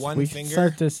donuts. like one we should finger,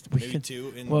 Start this. We Maybe should.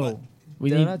 two in Whoa. what? We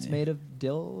Donuts need, made of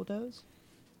dildos?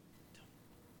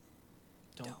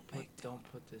 Don't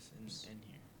put this in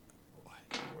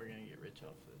here. We're gonna get rich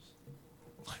off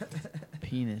this.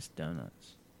 Penis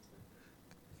donuts.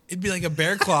 It'd be like a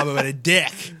bear claw but a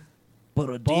dick. But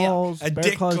a Balls. A Bear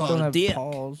dick claws claw. don't have Dick.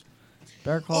 balls.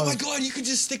 Bear Oh claws. my god, you could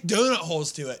just stick donut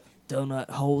holes to it. Donut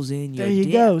holes in your There you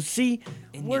dick. go. See,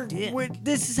 In your we're, dick. we're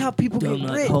this is how people get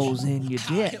Donut rich. holes in your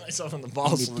I dick. hit myself in the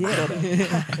balls. In your dick.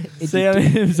 See, I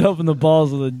hit himself in the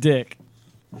balls with a dick.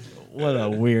 What a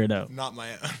weirdo. Not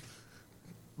my own.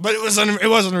 But it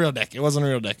wasn't a real dick. It wasn't a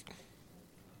real dick.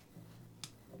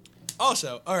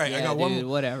 Also, all right, Yeah, I got dude, one.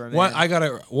 whatever, man. I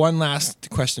got one last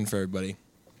question for everybody.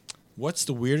 What's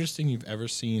the weirdest thing you've ever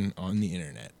seen on the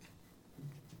internet?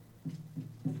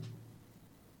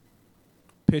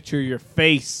 Picture your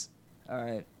face. All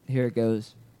right, here it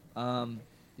goes.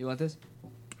 You want this?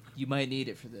 You might need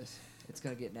it for this. It's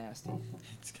gonna get nasty.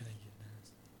 It's gonna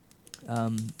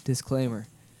get Disclaimer.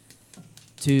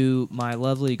 To my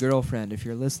lovely girlfriend, if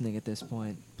you're listening at this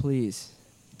point, please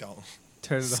Don't.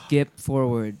 Turn it off. skip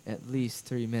forward at least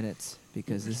 3 minutes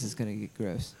because this is gonna get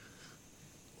gross.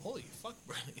 Holy fuck,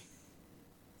 Brady.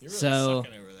 You're really So-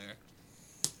 sucking over there.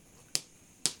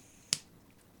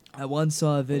 I once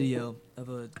saw a video of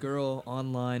a girl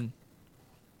online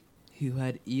who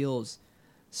had eels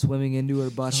swimming into her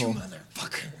You butthole,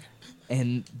 motherfucker.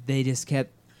 and they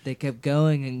kept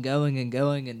going and going and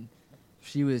going, and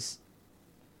she was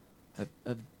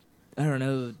I don't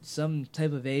know, some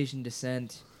type of Asian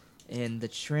descent, and the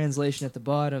translation at the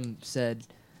bottom said,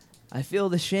 "I feel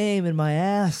the shame in my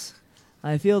ass.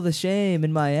 I feel the shame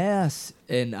in my ass."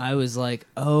 And I was like,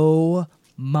 "Oh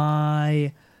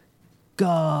my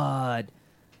God.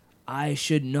 I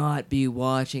should not be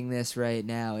watching this right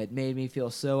now." It made me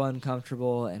feel so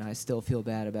uncomfortable, and I still feel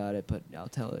bad about it, but I'll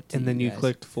tell it to you And then you guys.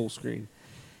 clicked full screen.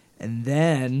 And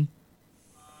then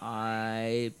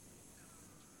I,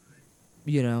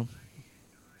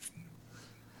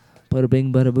 bada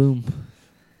bing, bada boom.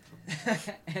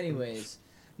 Anyways,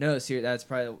 no, seriously, that's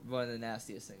probably one of the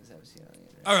nastiest things I've seen on the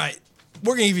internet. All right.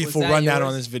 We're going to give you a Was full that rundown yours?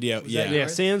 on this video. Was that Yeah. Yeah,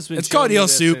 Sam's been It's called showing me Eel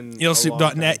this Soup, in a long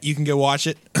eelsoup.net. time. You can go watch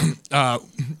it.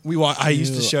 I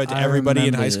used to show it to everybody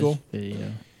in high school.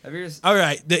 Video. Have you ever All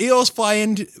right, the eels fly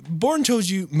in. Born told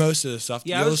you most of the stuff.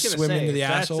 Yeah, the I was eels gonna swim say into the if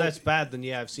asshole. that's bad. Then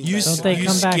yeah, I've seen You, that. Don't they you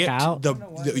come back skipped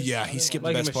out? yeah, he skipped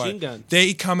Like the a best machine part. gun.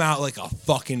 They come out like a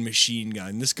fucking machine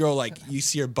gun. This girl, like, you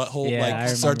see her butthole Yeah, I like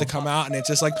start to remember. come out, and it's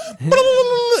just like,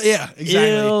 yeah, exactly.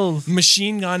 Eels.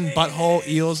 Machine gun, butthole,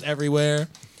 eels everywhere.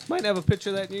 Might have a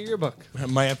picture of that in your yearbook. I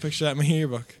might have a picture of that in my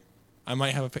yearbook. I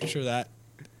might have a picture of that.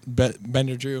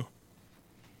 Bender drew.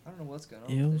 I don't know what's going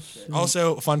on. Eels. With this shit.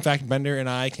 Also, fun fact: Bender and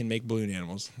I can make balloon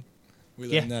animals. We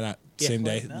learned Yeah. that out Yeah. same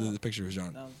day. Wait, no. The picture was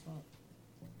drawn.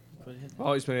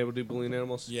 Always been able to do balloon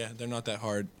animals. Yeah, they're not that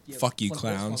hard. Yeah, Fuck you, plug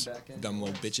this one clowns, back in. dumb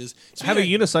little bitches. I have a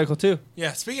unicycle too.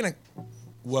 Yeah, speaking of,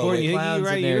 whoa, Gordon, wait. you think Clowns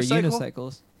ride and a their unicycle?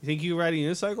 unicycles. You think you ride a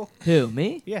unicycle? Who,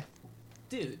 me? Yeah.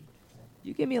 Dude,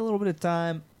 you give me a little bit of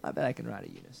time, I bet I can ride a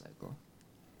unicycle.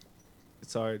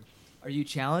 It's hard. Are you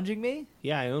challenging me?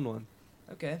 Yeah, I own one.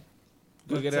 Okay.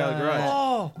 Go get it out of the garage.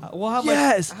 Oh, well, how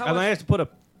Yes! much? How I might much, have to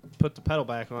put the pedal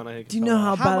back on. I think. Do you know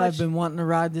how How bad much- I've been wanting to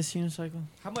ride this unicycle?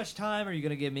 how much time are you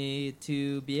gonna give me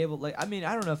to be able? Like, I mean,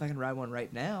 I don't know if I can ride one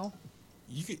right now.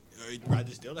 You could ride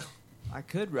this dildo I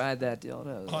could ride that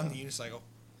dildo. on the unicycle.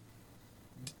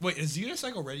 Wait, is the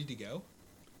unicycle ready to go?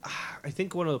 I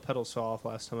think one of the pedals fell off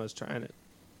last time I was trying it,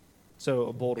 so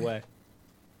it bowled away.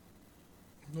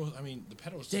 Well, I mean, the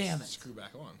pedals Damn just it. screw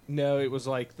back on. No, it was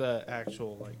like the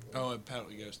actual Oh, a pedal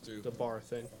goes through. the bar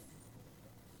thing.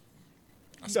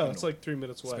 A No, spindle. it's like 3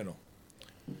 minutes away. Spindle.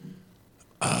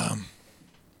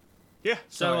 Yeah.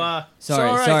 So Sorry,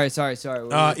 all right. sorry.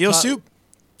 We're Eel ta- soup.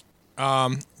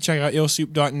 Check out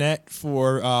eelsoup.net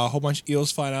for a whole bunch of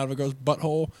eels flying out of a girl's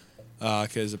butthole.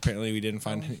 Because apparently we didn't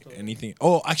find anything.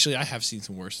 Oh, actually, I have seen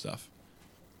some worse stuff.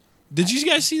 Did you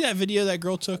guys see that video that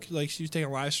girl took? Like, she was taking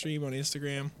a live stream on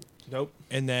Instagram, nope.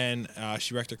 and then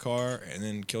she wrecked her car and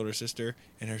then killed her sister,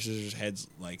 and her sister's head's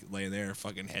like laying there, her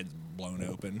fucking head's blown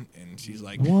open, and she's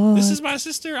like, What? "This is my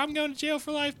sister. I'm going to jail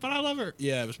for life, but I love her."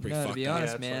 Yeah, it was pretty No, to fucked be up.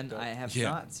 honest, Yeah, it's man, fucked up. I have Yeah.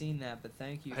 not seen that, but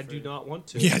thank you. I do not want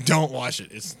to. Yeah, don't watch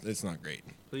it. It's not great.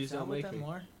 Please don't make me.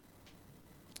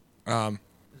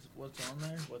 What's on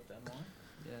there? What them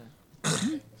are?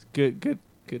 Yeah.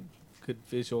 Good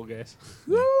visual, guys.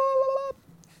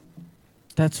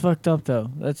 That's fucked up though.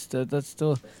 That's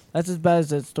as bad as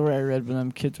that story I read when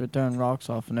them kids were throwing rocks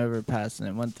off an overpass and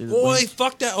it went through the Boy, windshield.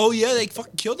 fuck that. Oh yeah, they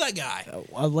fucking killed that guy.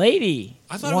 A lady.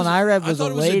 I The thought one I read was I a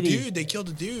thought lady. It was a dude. They killed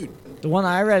a dude. The one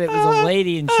I read, it was a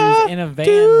lady, and she was in a van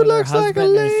with her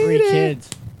husband and her 3 kids,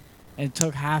 and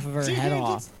took half of her head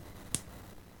off.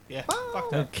 Yeah. Fuck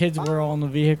The that. kids were all in the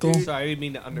vehicle. Sorry, I didn't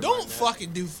mean to undermine Don't that.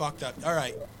 fucking do fucked up. All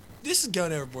right, this is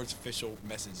Going Overboard's official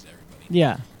message to everybody.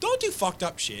 Yeah. Don't do fucked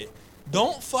up shit.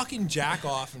 Don't fucking jack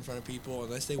off in front of people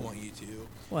unless they want you to.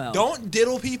 Well. Don't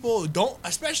diddle people.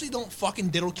 Especially don't fucking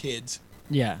diddle kids.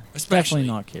 Yeah. Especially. Definitely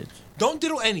not kids. Don't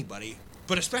diddle anybody,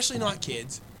 but especially not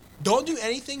kids. Don't do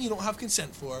anything you don't have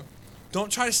consent for.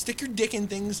 Don't try to stick your dick in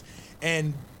things,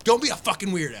 and don't be a fucking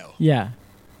weirdo. Yeah.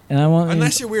 And I want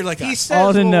Unless you're weird like He us. says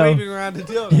All to while know. waving around the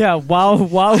dildo. Yeah, while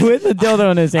with the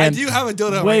dildo in his I hand. do have a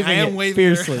dildo. waving I am it waving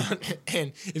fiercely. it around,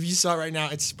 and if you saw it right now,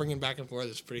 it's springing back and forth.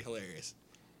 It's pretty hilarious.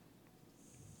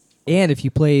 And if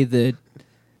you play the,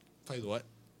 Play the what?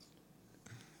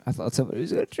 I thought somebody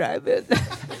was gonna chime in.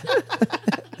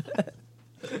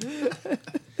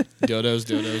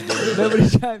 Dildos. Nobody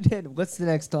chimed in. What's the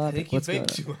next I topic? think you What's going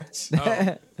vape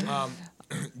on?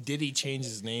 too much. Diddy changed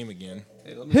his name again.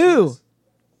 Hey, let me Who? see this.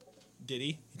 Did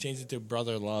he? He changed it to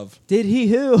Brother Love. Did he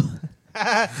who?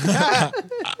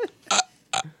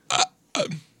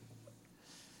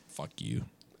 Fuck you.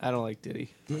 I don't like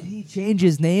Diddy. Did he change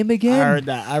his name I again? heard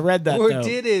that. I read that Or though.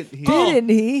 did it? Didn't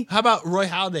he? How about Roy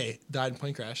Halladay died in a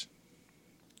plane crash?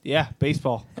 Yeah,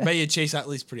 baseball. I bet you Chase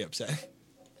Utley's pretty upset.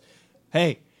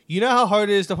 Hey, you know how hard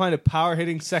it is to find a power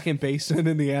hitting second baseman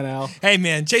in the NL? Hey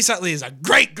man, Chase Utley is a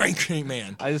great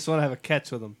man. I just want to have a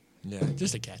catch with him. Yeah,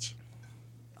 just a catch.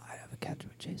 I have a catch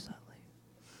with Chase Utley.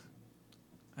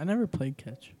 I never played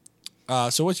catch.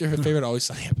 So what's your favorite Always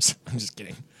Sunny episode? I'm just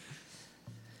kidding.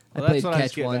 Well, I that's played what I was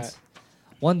catch getting once. at.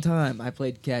 One time I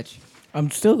played catch.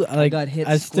 I'm still like got hit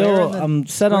I square still in the- I'm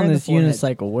set square on in the this forehead.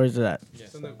 unicycle. Where's it at?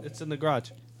 It's in the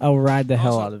garage. I'll ride the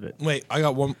hell Also- out of it. Wait, I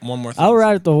got one more thing. I'll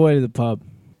ride it the whole way to the pub.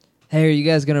 Hey, are you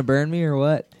guys gonna burn me or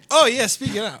what? Oh yeah,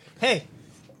 speaking out. Hey,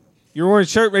 your orange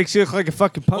shirt makes you look like a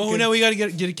fucking pumpkin. Oh no, we gotta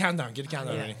get a countdown. Get a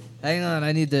countdown ready. Hang on,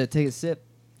 I need to take a sip.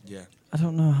 Yeah. I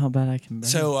don't know how bad I can bang.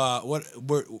 So what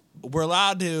we're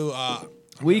allowed to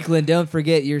Weakland, don't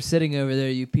forget you're sitting over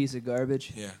there, you piece of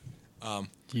garbage. yeah.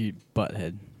 You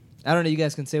butthead. I don't know. You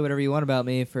guys can say whatever you want about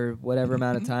me for whatever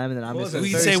amount of time, and then I'm What just was We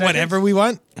it, can 30 say seconds? whatever we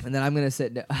want. and then I'm gonna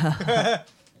sit down.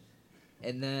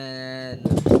 And then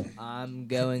I'm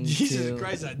going Jesus to.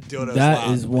 Christ, that dildo's That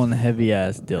loud. is one heavy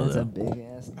ass That's a dildo. big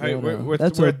ass. All right, we're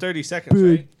That's we're a at 30 seconds,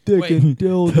 right? dick Wait.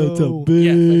 dildo. That's a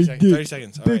Yeah, 30 big seconds. 30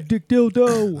 seconds. All right. dick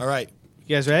dildo. All right.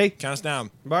 You guys ready? Count us down.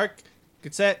 Mark,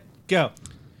 get set, go.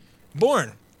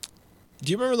 Born.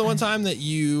 Do you remember the one time that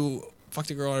you fucked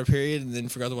a girl on her period and then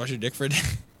forgot to wash your dick for a day?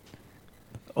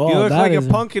 Oh, You look that like a is-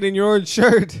 pumpkin in your orange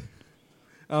shirt.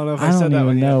 I don't know if I, I said don't that even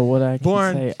one yet. know what I can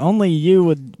Born. say. Only you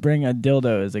would bring a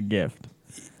dildo as a gift.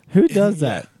 Who does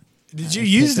that? Did you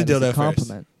use the Take that as a dildo first?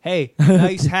 compliment. Hey,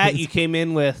 nice hat you came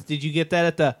in with. Did you get that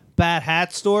at the Bad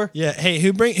Hat store? Yeah. Hey,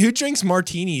 who drinks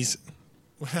martinis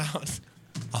without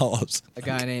olives? A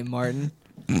guy named Martin.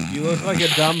 You look like a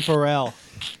dumb Pharrell.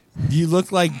 You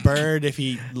look like Bird if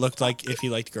he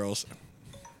liked girls.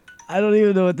 I don't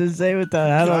even know what to say with that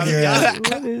hat on your Yeah. head.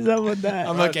 What is up with that?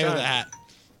 I'm Right, okay with done. the hat.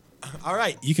 All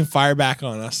right, you can fire back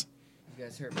on us. You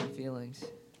guys hurt my feelings.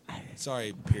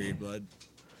 Sorry, period blood.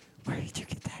 Where did you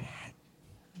get that hat?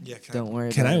 Yeah, can Don't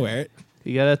worry Can about I it. wear it?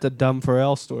 You got it at the dumb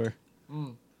Pharrell store.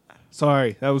 Mm.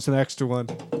 Sorry, that was an extra one.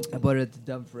 I bought it at the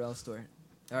Dumb Pharrell store.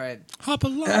 All right. Hop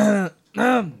along.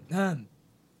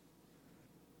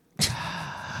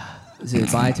 Is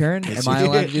it my turn? Yes, Am I you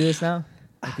allowed did. to do this now?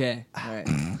 Okay. All right.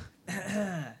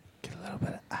 Get a little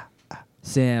bit of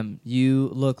Sam, you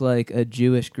look like a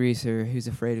Jewish greaser who's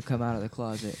afraid to come out of the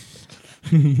closet.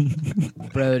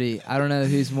 Brody, I don't know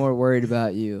who's more worried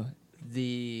about you.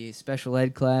 The special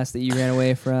ed class that you ran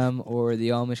away from or the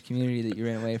Amish community that you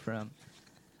ran away from.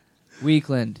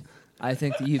 Weakland, I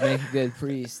think that you'd make a good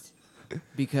priest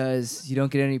because you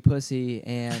don't get any pussy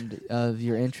and of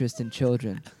your interest in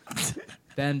children.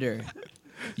 Bender,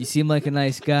 you seem like a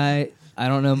nice guy. I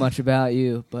don't know much about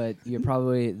you, but you're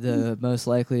probably the most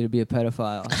likely to be a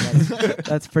pedophile.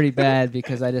 That's pretty bad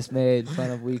because I just made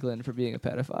fun of Weakland for being a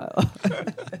pedophile.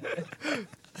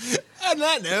 On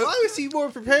that note, Why was he more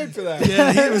prepared for that?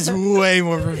 yeah, he was way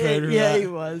more prepared for Yeah, he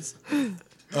that. was. I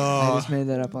just made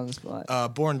that up on the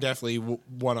spot. Born definitely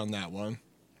won on that one.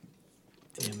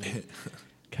 Damn it.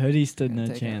 Cody stood no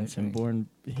Take chance, another and Born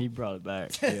he brought it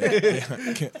back.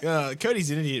 Yeah.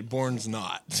 Cody's an idiot. Born's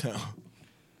not. So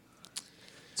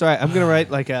It's all right. I'm gonna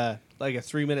write like a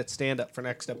 3-minute stand up for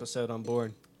next episode on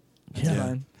Born. That's Yeah.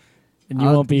 fine. And you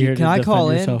won't be here Can to I call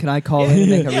defend in? yourself. Can I call in and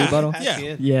make a Yeah. rebuttal? Pass Yeah. you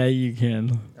in. Yeah, you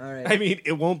can. All right. I mean,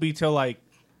 it won't be till like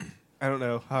I don't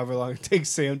know, however long it takes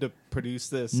Sam to produce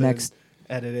this, Next.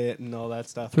 and edit it, and all that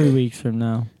stuff. 3 weeks from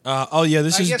now. oh yeah,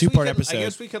 this I is a guess we 2-part could- episode. I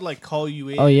guess we could like call you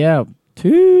in. Oh yeah,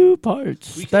 2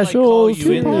 parts. We could, like, Special call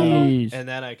you in, though, series. and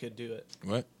then I could do it.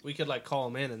 What? We could like call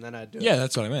him in, and then I'd do it. Yeah,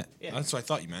 that's what I meant. Yeah. That's what I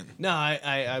thought you meant. No,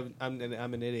 I'm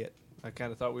an idiot. I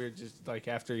kind of thought we were just like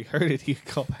after he heard it, he'd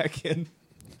call back in.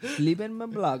 Lieben my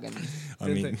blogging. I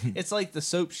mean, It's like the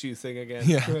soap shoe thing again.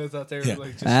 Yeah. I thought they were Yeah.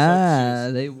 like just Ah,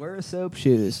 soap they were soap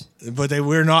shoes. but they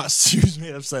were not shoes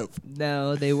made of soap.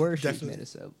 No, they were shoes Definitely. made of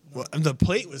soap. Well, the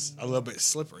plate was a little bit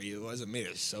slippery. It wasn't made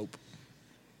of soap. shoes.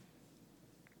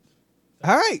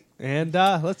 All right, and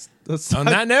let's On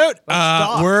that note,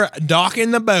 dock. we're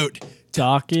docking the boat.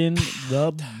 Docking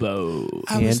the boat.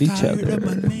 And each other.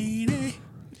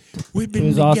 It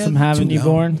was awesome having you,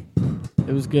 Born.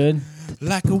 It was good.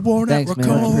 Like a worn Thanks, out man.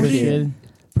 record. Appreciate it. Good.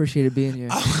 Appreciated being here.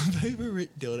 Our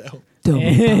favorite dildo.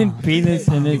 And penis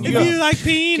in his If you like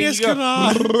penis Can you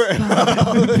go-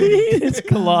 collage penis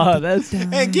claw. That's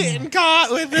and getting caught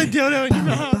with a dildo in your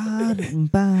mouth.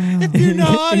 If you're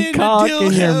not and in cock dildo,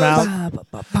 in your mouth.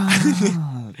 I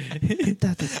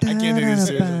can't do this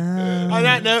seriously. On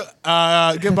that note,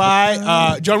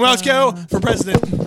 goodbye. John Welchko for president.